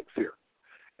V6 here.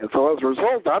 And so as a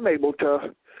result, I'm able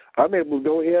to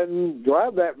go ahead and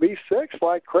drive that V6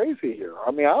 like crazy here.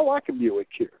 I mean, I like a Buick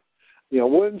here.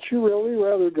 Wouldn't you really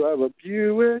rather drive a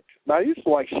Buick? Now, I used to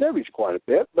like Chevys quite a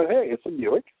bit, but hey, it's a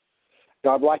Buick.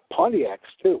 I like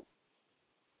Pontiacs too.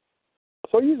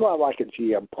 So usually I like a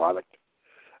GM product.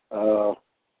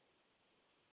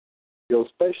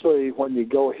 Especially when you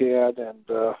go ahead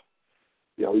and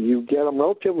you get them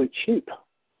relatively cheap.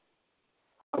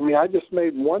 I mean, I just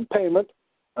made one payment.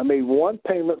 I made one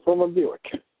payment from a Buick.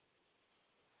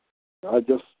 I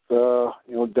just,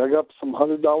 dug up some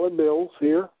 $100 bills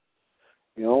here.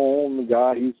 And the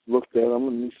guy, he's looked at them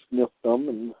and he sniffed them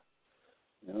and,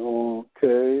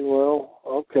 okay,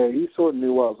 he sort of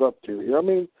knew what I was up to here. I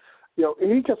mean,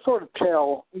 he can sort of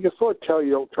tell you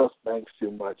don't trust banks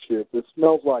too much if it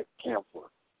smells like camphor.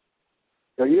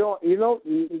 You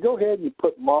go ahead and you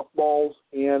put mothballs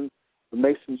in the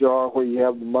mason jar where you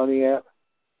have the money at.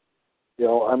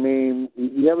 I mean,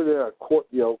 you ever did a quart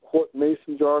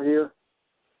mason jar here?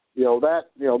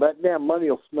 That damn money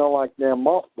will smell like damn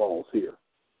mothballs here.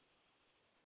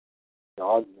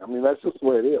 I mean, that's just the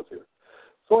way it is here.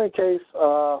 So in case,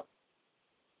 had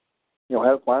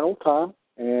a final time,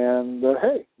 and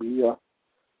hey, we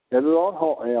headed on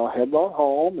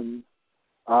home, and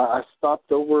I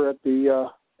stopped over at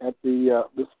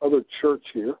this other church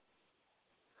here.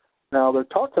 Now they're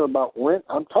talking about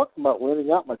I'm talking about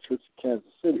renting out my church in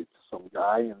Kansas City to some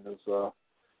guy and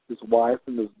his wife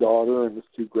and his daughter and his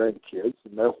 2 grandkids,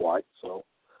 and they're white. So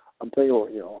I'm thinking,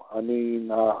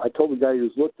 I told the guy who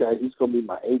was looked at, he's going to be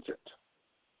my agent.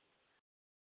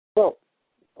 So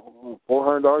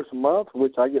 $400 a month,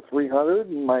 which I get $300,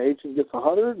 and my agent gets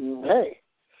 $100, and hey,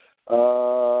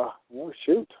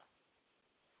 shoot,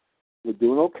 we're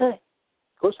doing okay.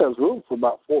 Of course, there's room for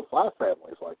about 4 or 5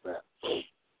 families like that.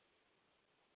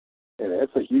 And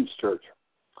it's a huge church.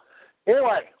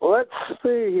 Anyway, let's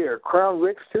see here. Crown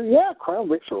Vics too. Yeah, Crown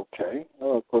Vics are okay.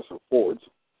 Of course, they're Fords.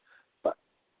 But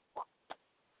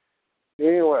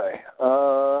anyway,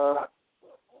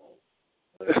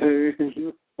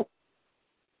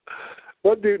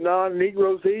 what do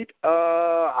non-Negroes eat?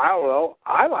 I don't know.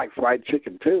 I like fried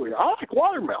chicken too. I like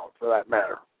watermelon for that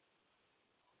matter.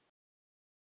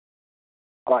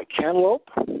 I like cantaloupe.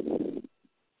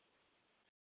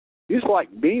 Used to like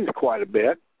beans quite a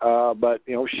bit, but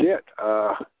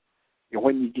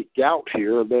when you get gout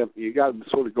here, then you got to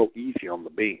sort of go easy on the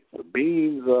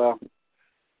beans. The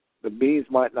beans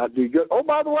might not do good. Oh,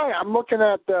 by the way, I'm looking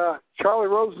at Charlie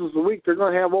Rose's the week. They're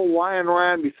going to have old Lion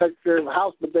Ryan be Secretary of the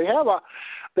House, but they have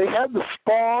the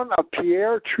spawn of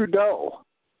Pierre Trudeau.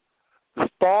 The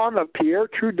spawn of Pierre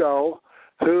Trudeau,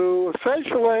 who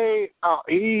essentially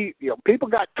people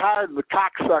got tired of the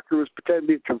cocksucker who was pretending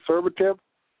to be conservative.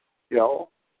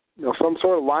 Some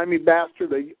sort of limey bastard.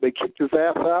 They kicked his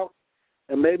ass out,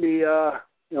 and maybe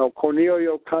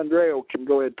Cornelio Condreo can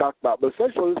go ahead and talk about. But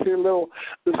essentially,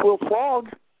 this little frog,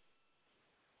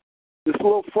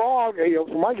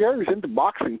 from my guess, he's into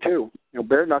boxing too.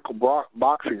 Bare knuckle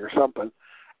boxing or something.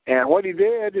 And what he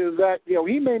did is that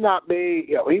he may not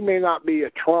be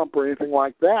a Trump or anything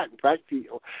like that. In fact, he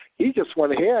just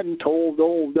went ahead and told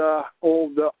old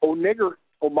nigger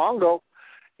Obongo.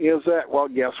 Is that, well,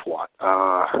 guess what?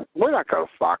 We're not going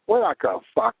to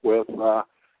fuck with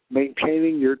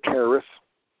maintaining your terrorists.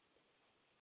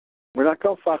 We're not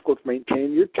going to fuck with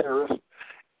maintaining your terrorists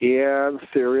in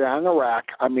Syria and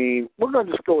Iraq. I mean, we're going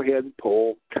to just go ahead and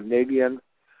pull Canadian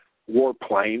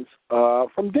warplanes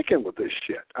from dicking with this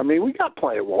shit. I mean, we got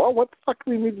plenty of war. What the fuck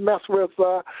do we need to mess with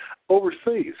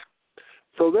overseas?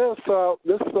 So this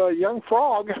young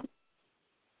frog,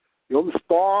 the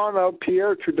spawn of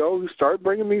Pierre Trudeau, who started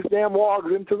bringing these damn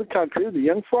logs into the country, the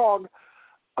young frog,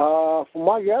 from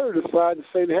what I gather, decided to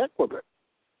say the heck with it.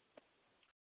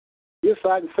 He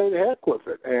decided to say the heck with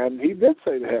it, and he did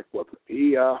say the heck with it.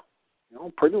 He,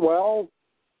 pretty well,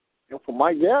 from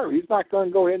my gather, he's not going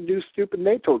to go ahead and do stupid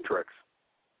NATO tricks,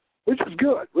 which is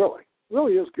good, really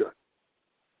is good.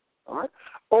 All right.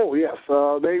 Oh yes,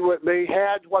 they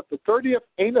had the 30th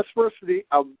anniversary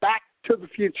of Back to the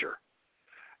Future.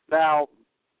 Now,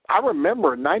 I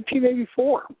remember in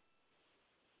 1984,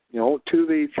 To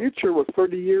the Future was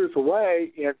 30 years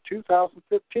away in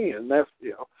 2015. And that's,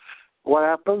 what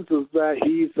happens is that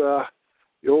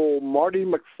the old Marty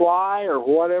McFly or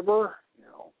whatever.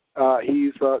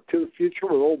 He's to the future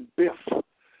with old Biff.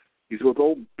 He's with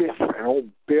old Biff, and old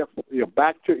Biff,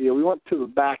 back to, we went to the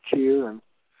back here and,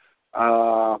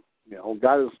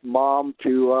 got his mom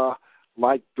to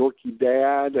like dorky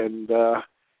dad and,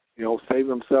 save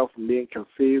himself from being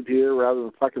conceived here rather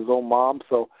than fuck his own mom.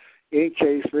 So in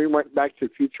case we went back to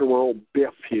the future where old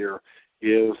Biff here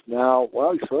is now,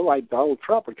 well, he's sort of like Donald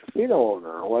Trump, a casino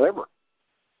owner or whatever.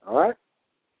 All right?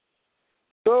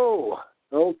 So,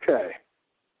 okay.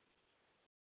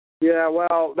 Yeah,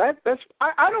 well, that's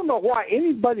I don't know why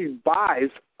anybody buys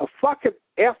a fucking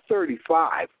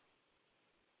F-35.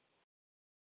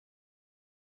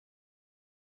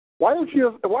 Why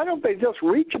don't they just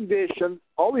recondition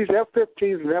all these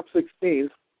F-15s and F-16s?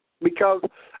 Because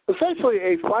essentially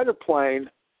a fighter plane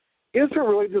isn't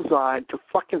really designed to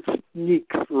fucking sneak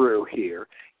through here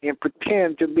and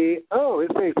pretend to be,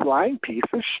 it's a flying piece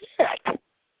of shit.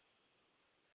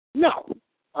 No.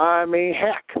 I mean,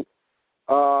 heck.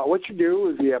 What you do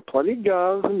is you have plenty of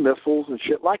guns and missiles and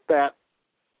shit like that.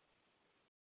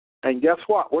 And guess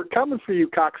what? We're coming for you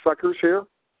cocksuckers here.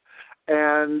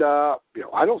 And,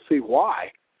 I don't see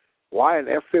why. Why an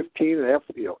F-15 and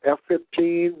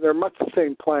F-15, they're much the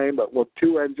same plane, but with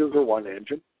two engines or one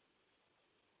engine.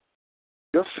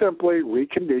 Just simply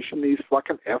recondition these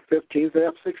fucking F-15s and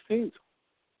F-16s.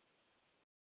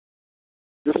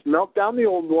 Just melt down the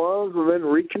old ones and then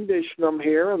recondition them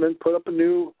here and then put up a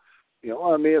new,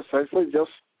 essentially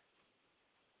just,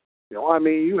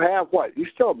 you have what? You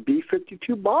still have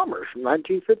B-52 bombers from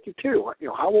 1952.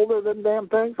 How old are them damn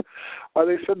things?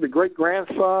 They said the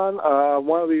great-grandson,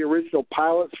 one of the original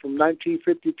pilots from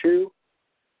 1952,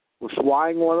 was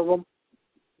flying one of them.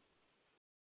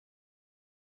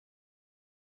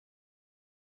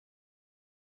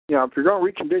 If you're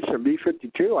going to recondition a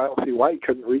B-52, I don't see why you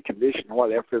couldn't recondition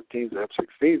F-15s and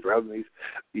F-16s rather than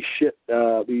these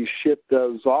shit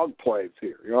Zog planes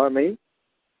here. You know what I mean?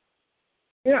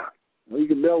 Yeah. You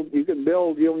can build. You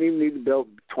don't even need to build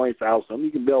 20,000 of them.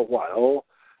 You can build a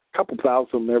couple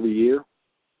thousand of them every year.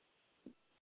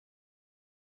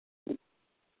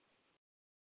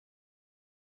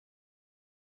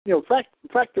 Fact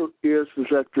is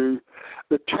that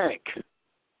the tank.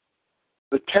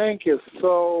 The tank is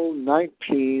so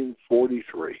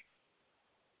 1943.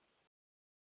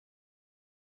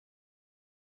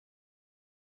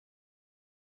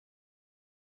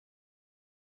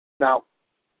 Now,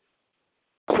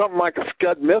 something like a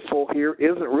Scud missile here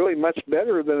isn't really much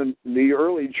better than the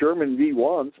early German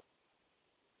V1s.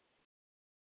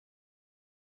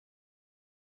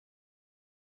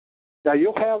 Now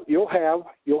you'll have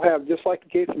just like the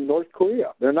case in North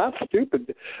Korea. They're not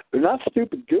stupid. They're not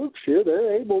stupid gooks here.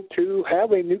 They're able to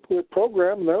have a nuclear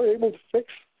program, and they're able to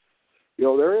fix.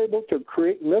 They're able to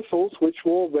create missiles which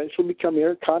will eventually become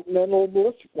intercontinental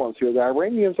ballistic ones here. The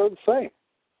Iranians are the same.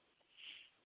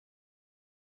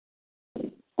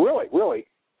 Really.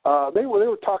 They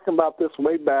were talking about this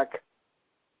way back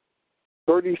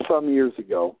 30-some years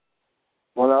ago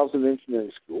when I was in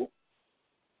engineering school.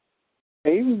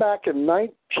 And even back in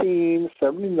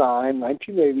 1979,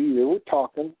 1980, they were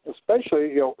talking,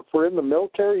 especially, if we're in the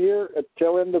military here at the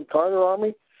tail end of the Carter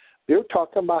Army, they were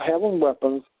talking about having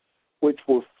weapons which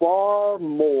were far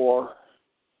more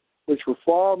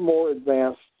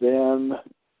advanced than,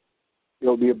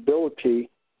 the ability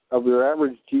of your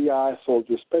average GI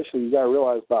soldier. Especially, you got to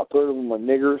realize about a third of them are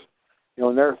niggers,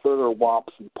 and they're a third are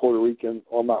WAPs and Puerto Rican,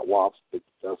 well, not WAPs, but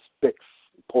Sticks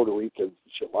and Puerto Ricans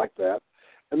and shit like that.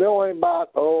 And they're only about,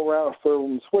 around a third of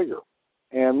them swigger.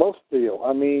 And most you're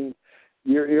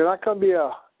not going to be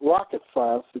a rocket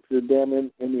scientist if you're damn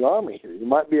in the Army here. You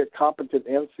might be a competent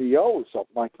NCO or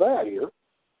something like that here.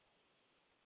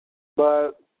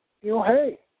 But,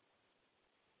 hey,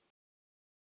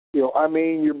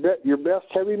 your best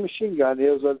heavy machine gun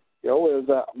is a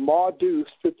Ma Deuce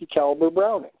 50 caliber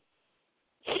Browning.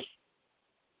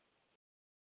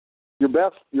 Your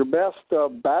best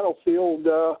battlefield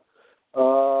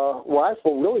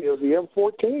rifle really is the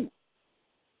M14.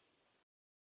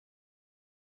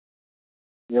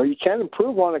 You can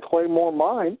improve on a Claymore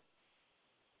mine.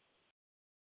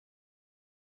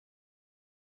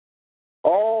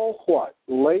 All what?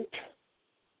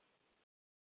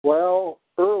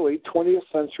 Early 20th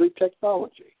century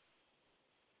technology.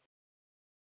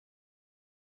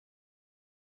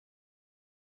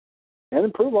 And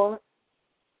improve on it.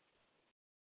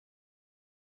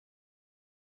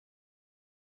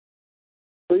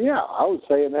 So yeah, I would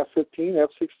say an F-15,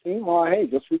 F-16. Well, hey,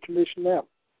 just recondition them.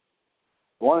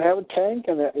 You want to have a tank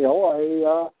and a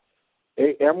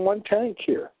M1 tank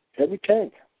here, heavy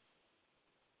tank.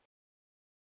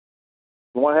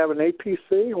 You want to have an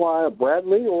APC, you want a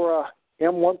Bradley or a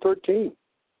M113.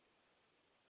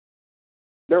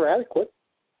 They're adequate.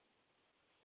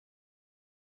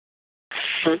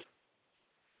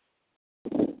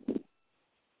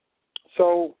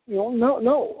 So,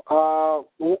 no.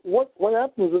 What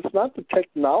happens is it's not the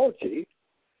technology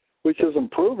which is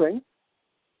improving.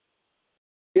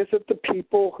 It's that the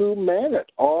people who man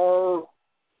it are,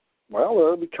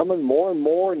 they're becoming more and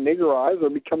more niggerized.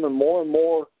 They're becoming more and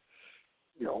more,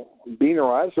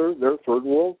 beanerized. They're third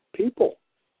world people.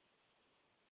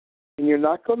 And you're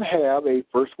not going to have a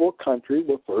first world country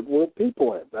with third world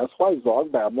people in it. That's why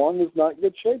Zog Babylon is not in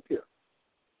good shape here.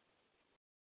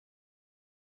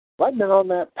 I've been on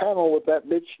that panel with that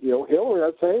bitch, Hillary.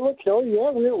 I'd say, hey, look, Hillary,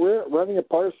 yeah, we're running a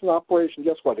partisan operation.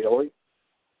 Guess what, Hillary?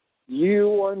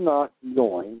 You're not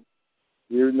going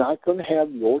to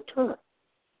have your turn.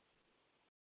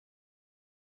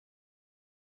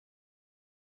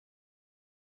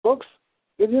 Folks,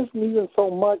 it isn't even so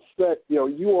much that,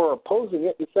 you are opposing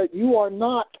it. It's that you are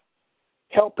not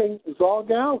helping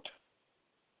Zog out.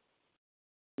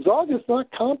 Zog is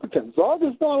not competent. Zog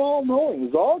is not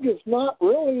all-knowing. Zog is not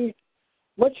really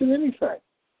much of anything.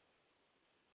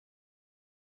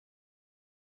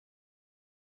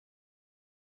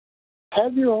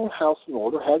 Have your own house in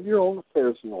order. Have your own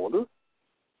affairs in order.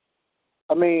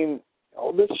 I mean,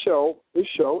 this show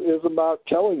is about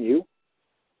telling you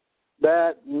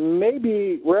that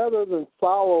maybe rather than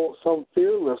follow some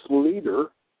fearless leader,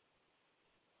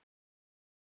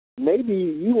 maybe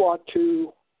you ought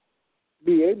to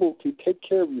be able to take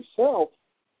care of yourself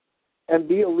and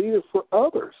be a leader for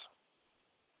others.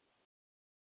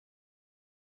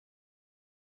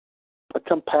 A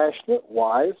compassionate,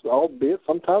 wise, albeit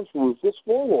sometimes ruthless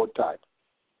warlord type.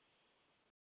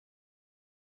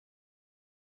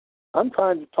 I'm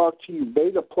trying to talk to you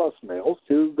beta plus males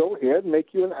to go ahead and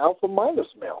make you an alpha minus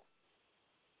male.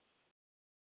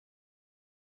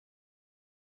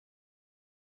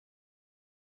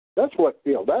 That's what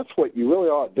you really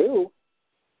ought to do.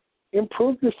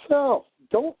 Improve yourself.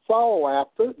 Don't follow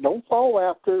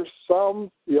after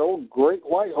some, great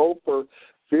white hope or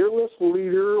fearless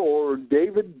leader or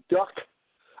David Duck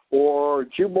or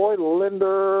Jewboy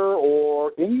Linder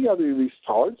or any other of these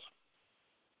tards.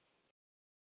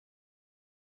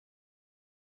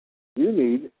 You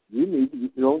need to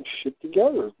get your own shit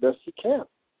together as best you can.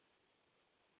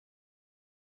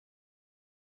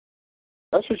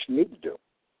 That's what you need to do.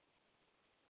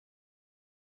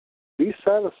 Be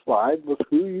satisfied with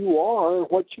who you are and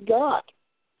what you got.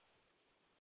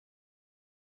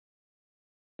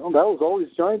 That was always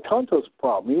Johnny Tonto's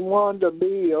problem. He wanted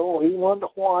to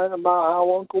whine about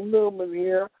how Uncle Newman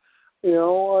here,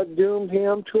 doomed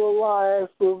him to a life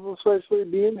of essentially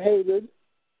being hated.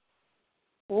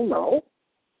 Well, no.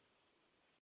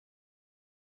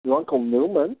 Your Uncle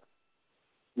Newman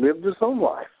lived his own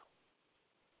life.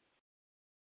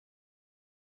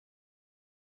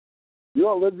 You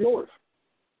ought to live yours.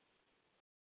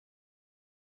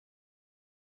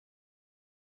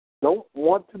 Don't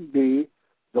want to be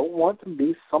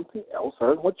something else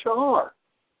other than what you are.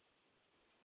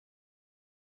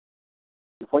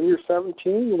 If when you're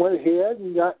 17, you went ahead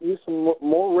and got you some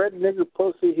more red nigger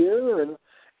pussy here, and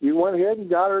you went ahead and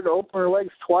got her to open her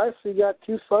legs twice, so you got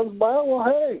 2 sons by her, well,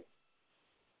 hey,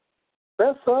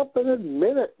 fess up and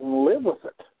admit it and live with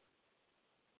it.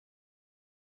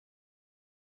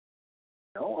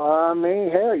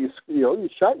 Hell, you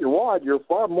shot your wad. You're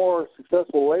far more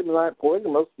successful late night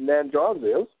polygamist than Dan Johns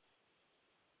is.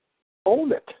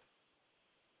 Own it.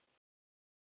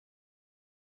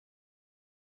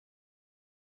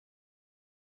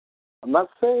 I'm not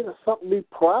saying it's something to be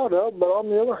proud of, but on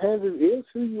the other hand, it is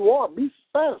who you are. Be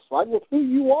satisfied with who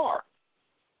you are.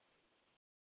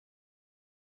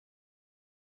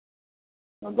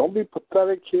 Now, don't be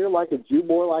pathetic here like a Jew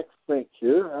boy like to think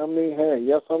here. Hey,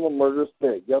 yes, I'm a murderous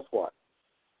pig. Guess what?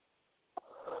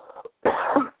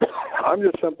 I'm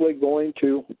just simply going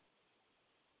to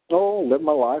live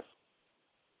my life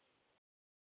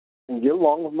and get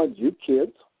along with my Jew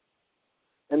kids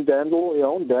and dandle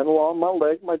on my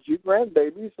leg my Jew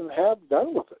grandbabies and have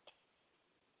done with it.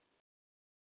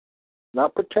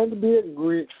 Not pretend to be a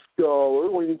Greek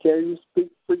scholar when you can't even speak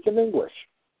freaking English.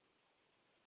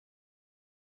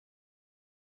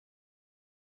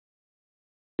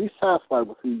 Be satisfied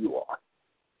with who you are.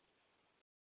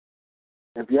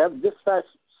 If you have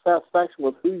dissatisfaction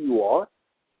with who you are,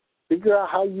 figure out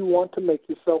how you want to make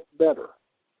yourself better.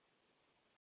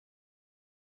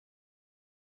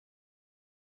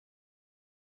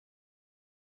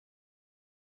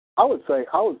 I would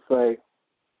say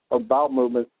of bowel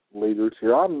movement leaders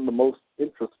here, I'm the most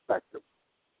introspective.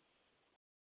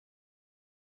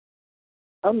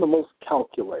 I'm the most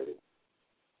calculating.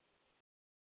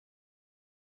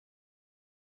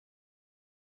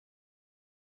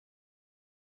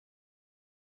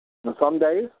 And some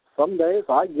days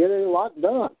I get a lot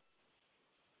done.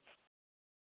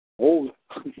 Old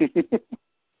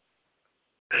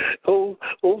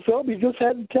Selby just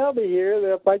had to tell me here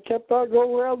that if I kept on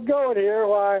going where I was going here,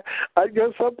 why I'd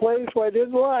go someplace where I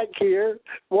didn't like here,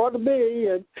 want to be,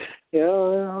 and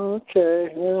okay.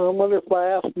 I wonder if I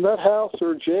ask nut house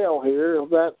or jail here, if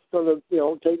that's gonna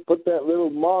put that little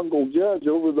Mongol judge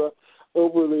over the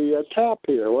top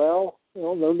here. Well,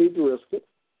 no need to risk it.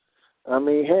 I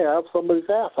mean, hey, I have somebody's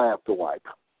ass I have to wipe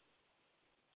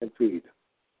and feed.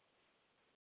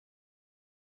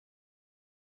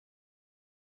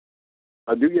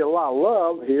 I do get a lot of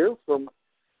love here from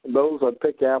those I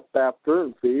pick up after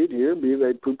and feed here, be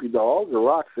they Poopy Dog or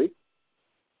Roxy.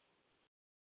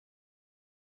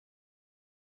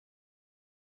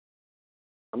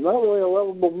 I'm not really a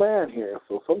lovable man here,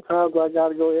 so sometimes I got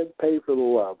to go ahead and pay for the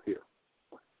love here.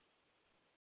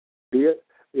 Be it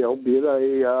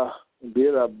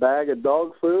a bag of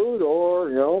dog food,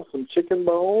 or some chicken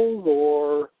bones,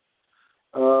 or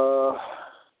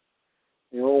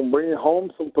bringing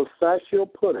home some pistachio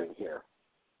pudding here.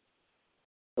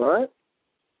 All right?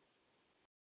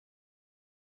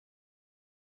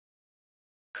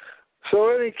 So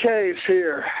any case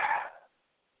here,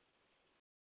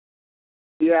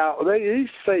 yeah, they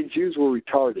used to say Jews were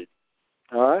retarded.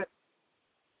 All right?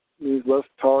 These less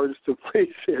tards to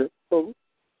please here.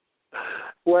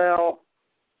 Well,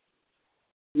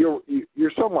 you're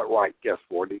somewhat right, guess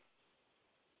 40.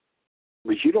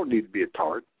 But you don't need to be a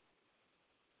tart.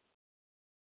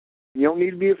 You don't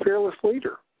need to be a fearless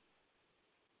leader.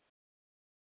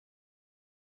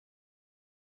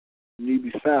 You need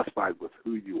to be satisfied with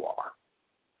who you are.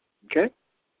 Okay?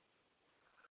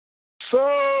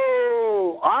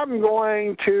 So I'm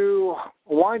going to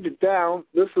wind it down.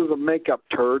 This is a makeup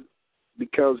turd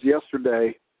because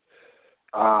yesterday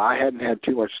I hadn't had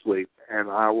too much sleep, and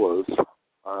I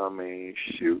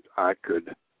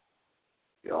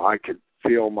could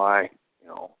feel my,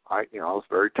 I was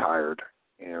very tired,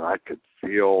 and I could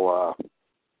feel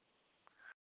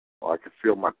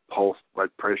my pulse, blood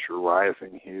pressure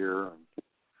rising here, and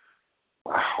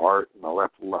my heart and my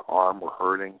left arm were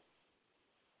hurting.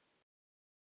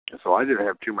 And so I didn't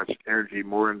have too much energy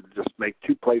more than to just make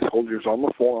 2 placeholders on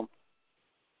the forum.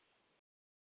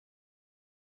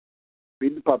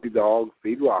 Feed the puppy dog,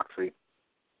 feed Roxy.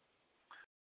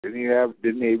 Didn't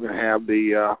even have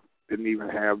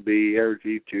the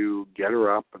energy to get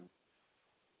her up and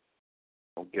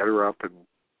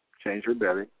change her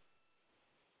bedding.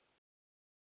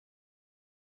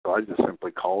 So I just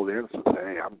simply called in and said,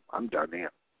 "Hey, I'm done in."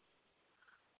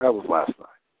 That was last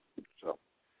night. So,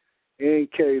 in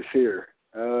case here,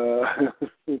 to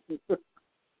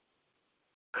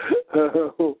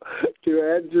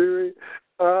Andrew,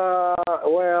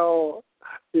 well,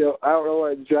 I don't know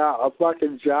what a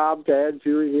fucking job to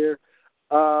Andrew here.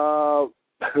 I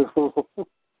don't know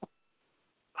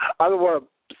what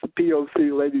a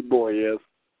POC lady boy is.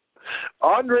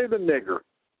 Andre the Nigger.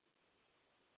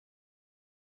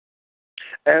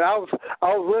 And I was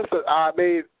listening. I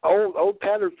mean, old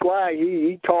Tanner Flag,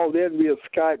 he called in via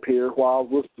Skype here while I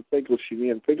was listening to Finkelstein.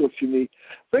 And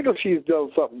Finkelstein's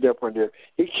done something different here.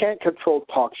 He can't control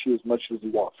TalkShoe as much as he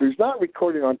wants. So he's not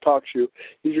recording on TalkShoe.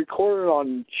 He's recording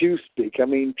on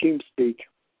TeamSpeak,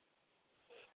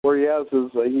 where he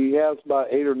has about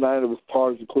 8 or 9 of his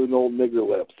tars, including old nigger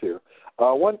lips here.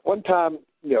 One time,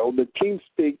 the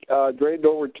TeamSpeak drained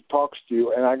over to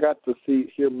TalkShoe, and I got to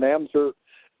hear Mamser.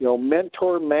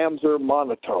 Mentor Mamser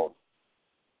monotone.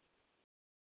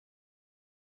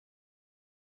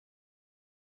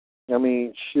 I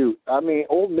mean, shoot.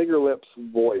 Old Nigger Lips'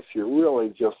 voice here really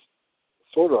just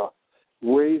sort of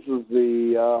raises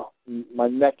my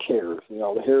neck hairs,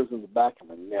 the hairs in the back of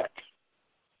my neck.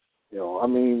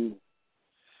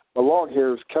 My long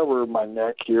hairs cover my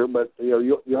neck here, but,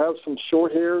 you'll have some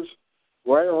short hairs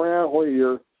right around where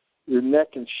your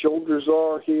neck and shoulders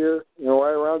are here,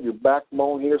 right around your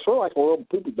backbone here, sort of like a little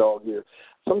poopy dog here.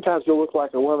 Sometimes you'll look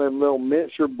like one of them little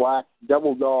miniature black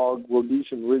devil dog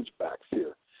Rhodesian Ridgebacks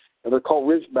here. And they're called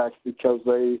Ridgebacks because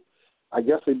I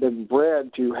guess they've been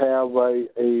bred to have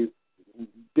a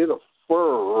bit of fur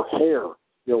or hair,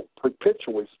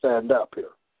 perpetually stand up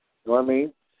here. You know what I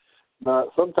mean?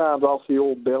 Sometimes I'll see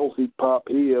old Belsy Pup.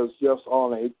 He is just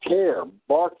on a tear,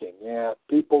 barking at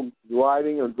people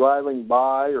riding or driving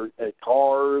by, or at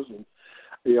cars and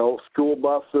school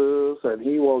buses, and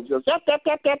he will just yap,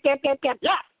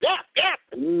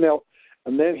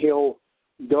 and then he'll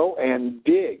go and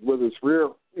dig with his rear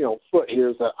foot here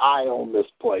is that I own this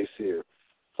place here.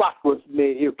 Fuck with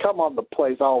me. You come on the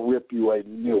place, I'll rip you a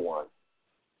new one.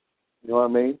 You know what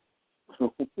I mean?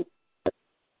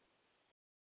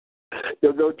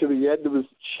 He'll go to the end of his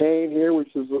chain here,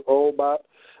 which is about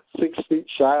 6 feet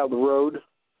shy of the road.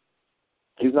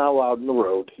 He's not allowed in the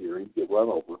road here. He'd get run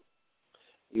over.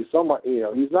 He's somewhat,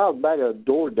 he's not as bad a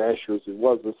door dasher as he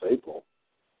was this April.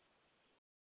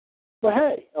 But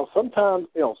hey, sometimes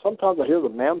I hear the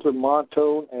Mamser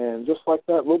monotone, and just like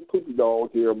that little poopy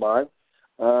dog here of mine.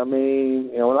 I mean,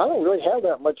 and I don't really have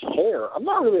that much hair. I'm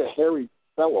not really a hairy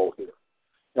fellow here.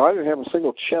 I didn't have a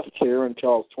single chest hair until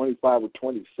I was 25 or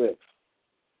 26.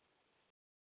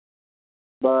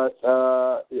 But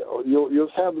you'll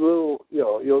just have a little,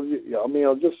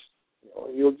 you'll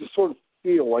just sort of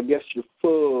feel, I guess, your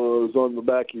fuzz on the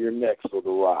back of your neck sort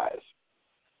of rise.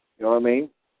 You know what I mean?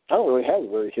 I don't really have a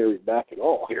very hairy back at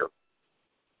all here.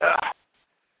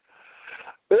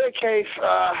 In any case,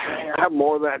 I have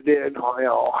more than I did,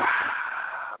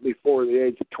 before the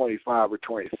age of 25 or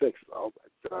 26, though.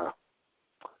 But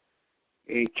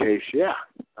in any case, yeah,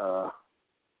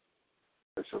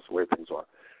 that's just the way things are.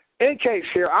 In any case,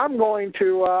 here I'm going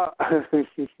to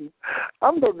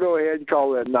go ahead and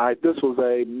call it a night. This was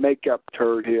a makeup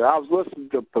turd here. I was listening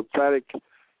to pathetic.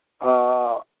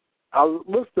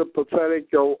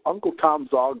 Uncle Tom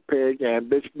Zogpig and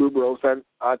Bitch Boobros, and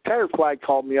Tanner Flagg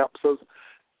called me up and says,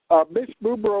 Bitch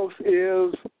Boobros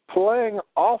is playing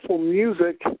awful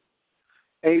music,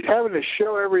 and he's having a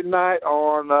show every night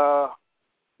on,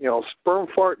 Sperm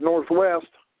Fart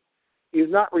Northwest. He's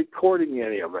not recording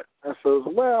any of it. I says,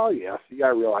 well, yes, you got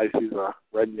to realize he's a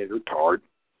red nigger tard.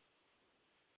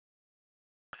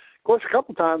 Of course, a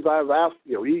couple times I've asked,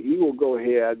 he will go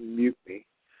ahead and mute me.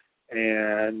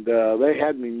 And they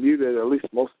had me muted at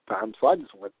least most of the time, so I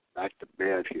just went back to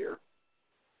bed here.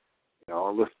 I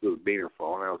listened to the beaner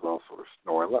phone. I was all sort of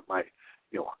snoring. Let my,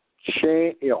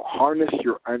 harness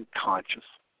your unconscious.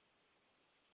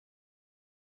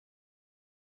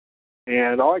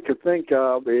 And all I could think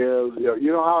of is,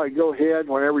 how I go ahead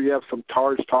whenever you have some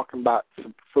tards talking about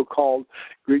some so-called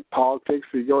Greek politics,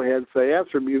 so you go ahead and say,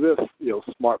 answer me this,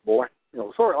 smart boy.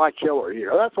 Sort of like Hillary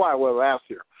here. That's why I would have asked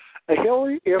here. Hey,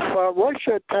 Hillary, if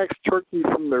Russia attacks Turkey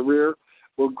from the rear,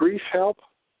 will Greece help?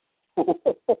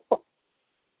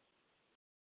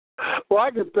 What I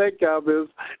can think of is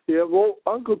if old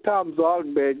Uncle Tom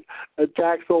Zogbig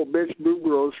attacks old Bitch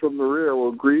Boobros from the rear,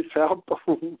 will Greece help?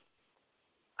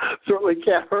 Certainly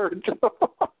can't hurt.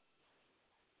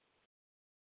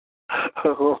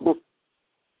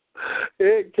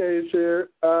 In case here,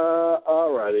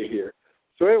 all righty here.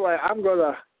 So anyway, I'm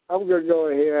gonna go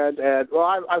ahead and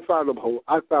I found them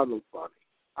funny.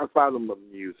 I found them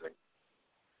amusing.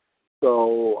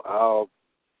 So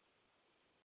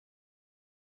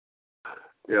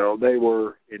they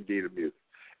were indeed amusing.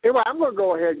 Anyway, I'm gonna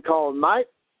go ahead and call it night.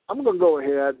 I'm gonna go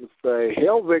ahead and say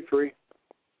hail victory.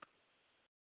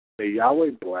 May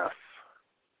Yahweh bless,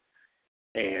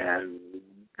 and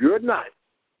good night.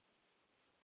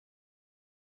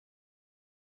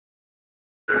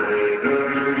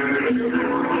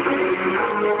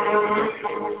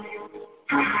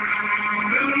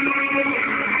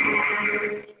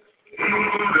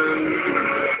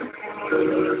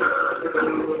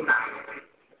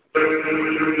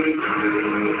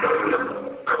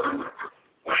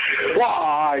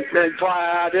 White and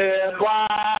clad in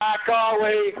black are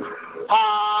we,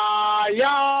 hi-yi-yo,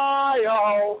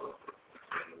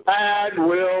 and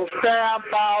we'll stamp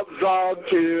out the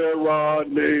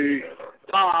tyranny,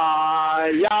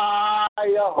 hi-yi-yo.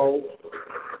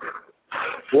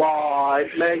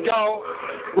 White men go,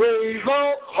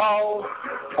 revolt ho,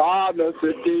 on the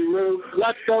city roof,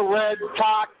 let the red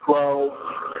cock crow.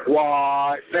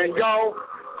 White men go,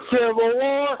 Civil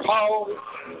War ho,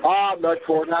 on the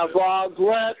courthouse lawns,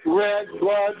 let red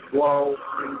blood flow.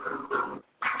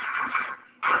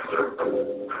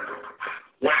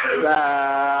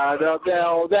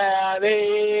 Saturday and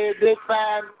evening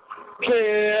fan,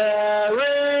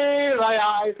 carry thy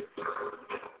eyes.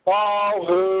 All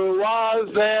who was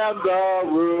in the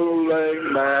ruling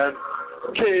man,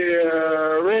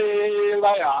 carry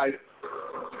thy eyes.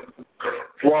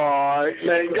 White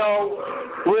men go,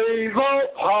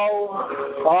 revolt ho,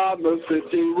 on the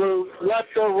city roof, let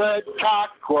the red cock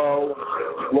crow.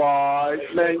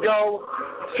 White men go,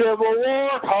 Civil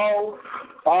War ho,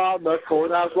 on the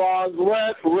courthouse lawns,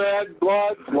 let red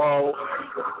blood flow.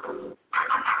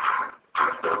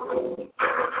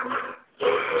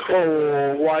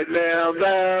 Oh, white men,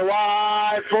 their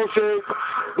rifles shoot,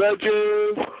 the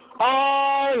Jews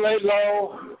are laid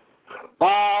low.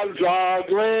 I'm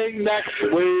juggling next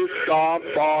we stomp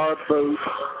our boots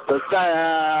to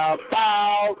step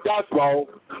out the throat.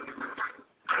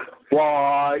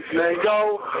 Lightning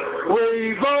go,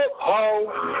 we vote ho,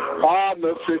 on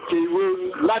the city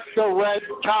roof, let the red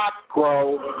cock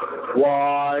crow.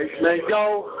 Lightning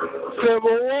go,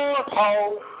 Civil War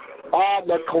ho, on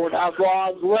the courthouse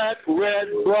lawns, let red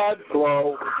blood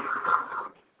flow.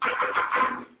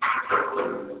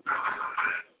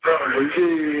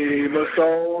 Jesus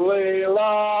only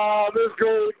love is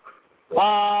good,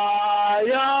 I-I-O.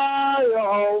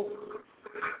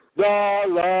 The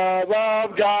love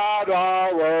of God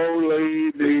our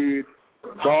only need.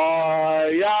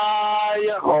 I-I-O.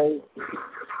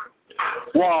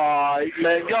 White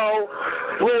men go,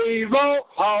 we vote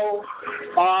ho,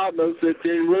 on the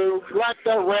city roof, let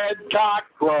the red cock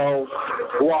crow.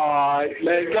 White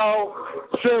men go,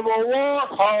 Civil War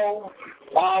ho,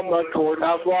 on the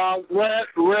courthouse lawns, let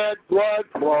red blood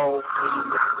flow.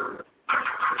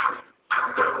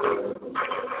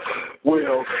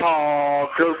 We'll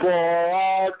conquer for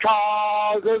our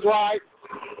cause is right.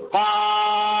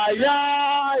 I-I-O.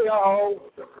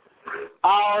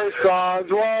 Our sons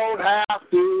won't have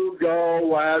to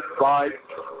go and fight.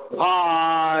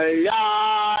 I-I-O.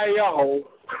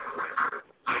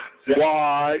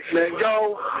 White men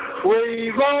go,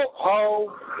 we vote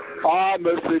ho, on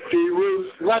the city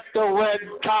roofs, let the red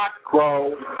cock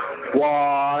crow.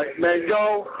 White men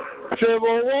go,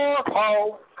 Civil War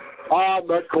ho, on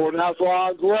the courthouse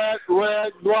lawns, let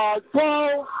red blood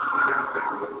flow.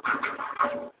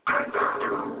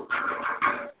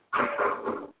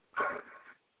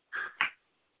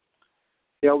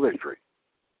 Hail victory.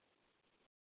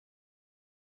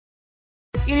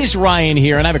 It is Ryan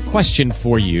here, and I have a question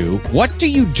for you. What do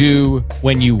you do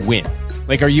when you win?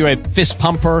 Like, are you a fist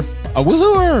pumper, a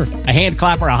woohooer, a hand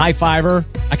clapper, a high fiver?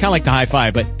 I kind of like the high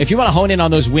five, but if you want to hone in on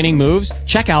those winning moves,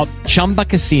 check out Chumba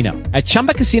Casino. At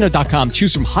ChumbaCasino.com,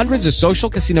 choose from hundreds of social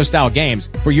casino-style games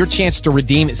for your chance to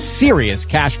redeem serious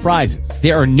cash prizes.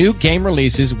 There are new game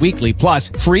releases weekly, plus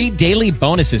free daily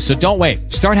bonuses. So don't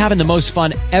wait. Start having the most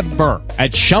fun ever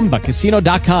at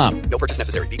ChumbaCasino.com. No purchase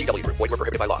necessary. VGW Group. Void where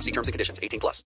prohibited by law. See terms and conditions. 18+.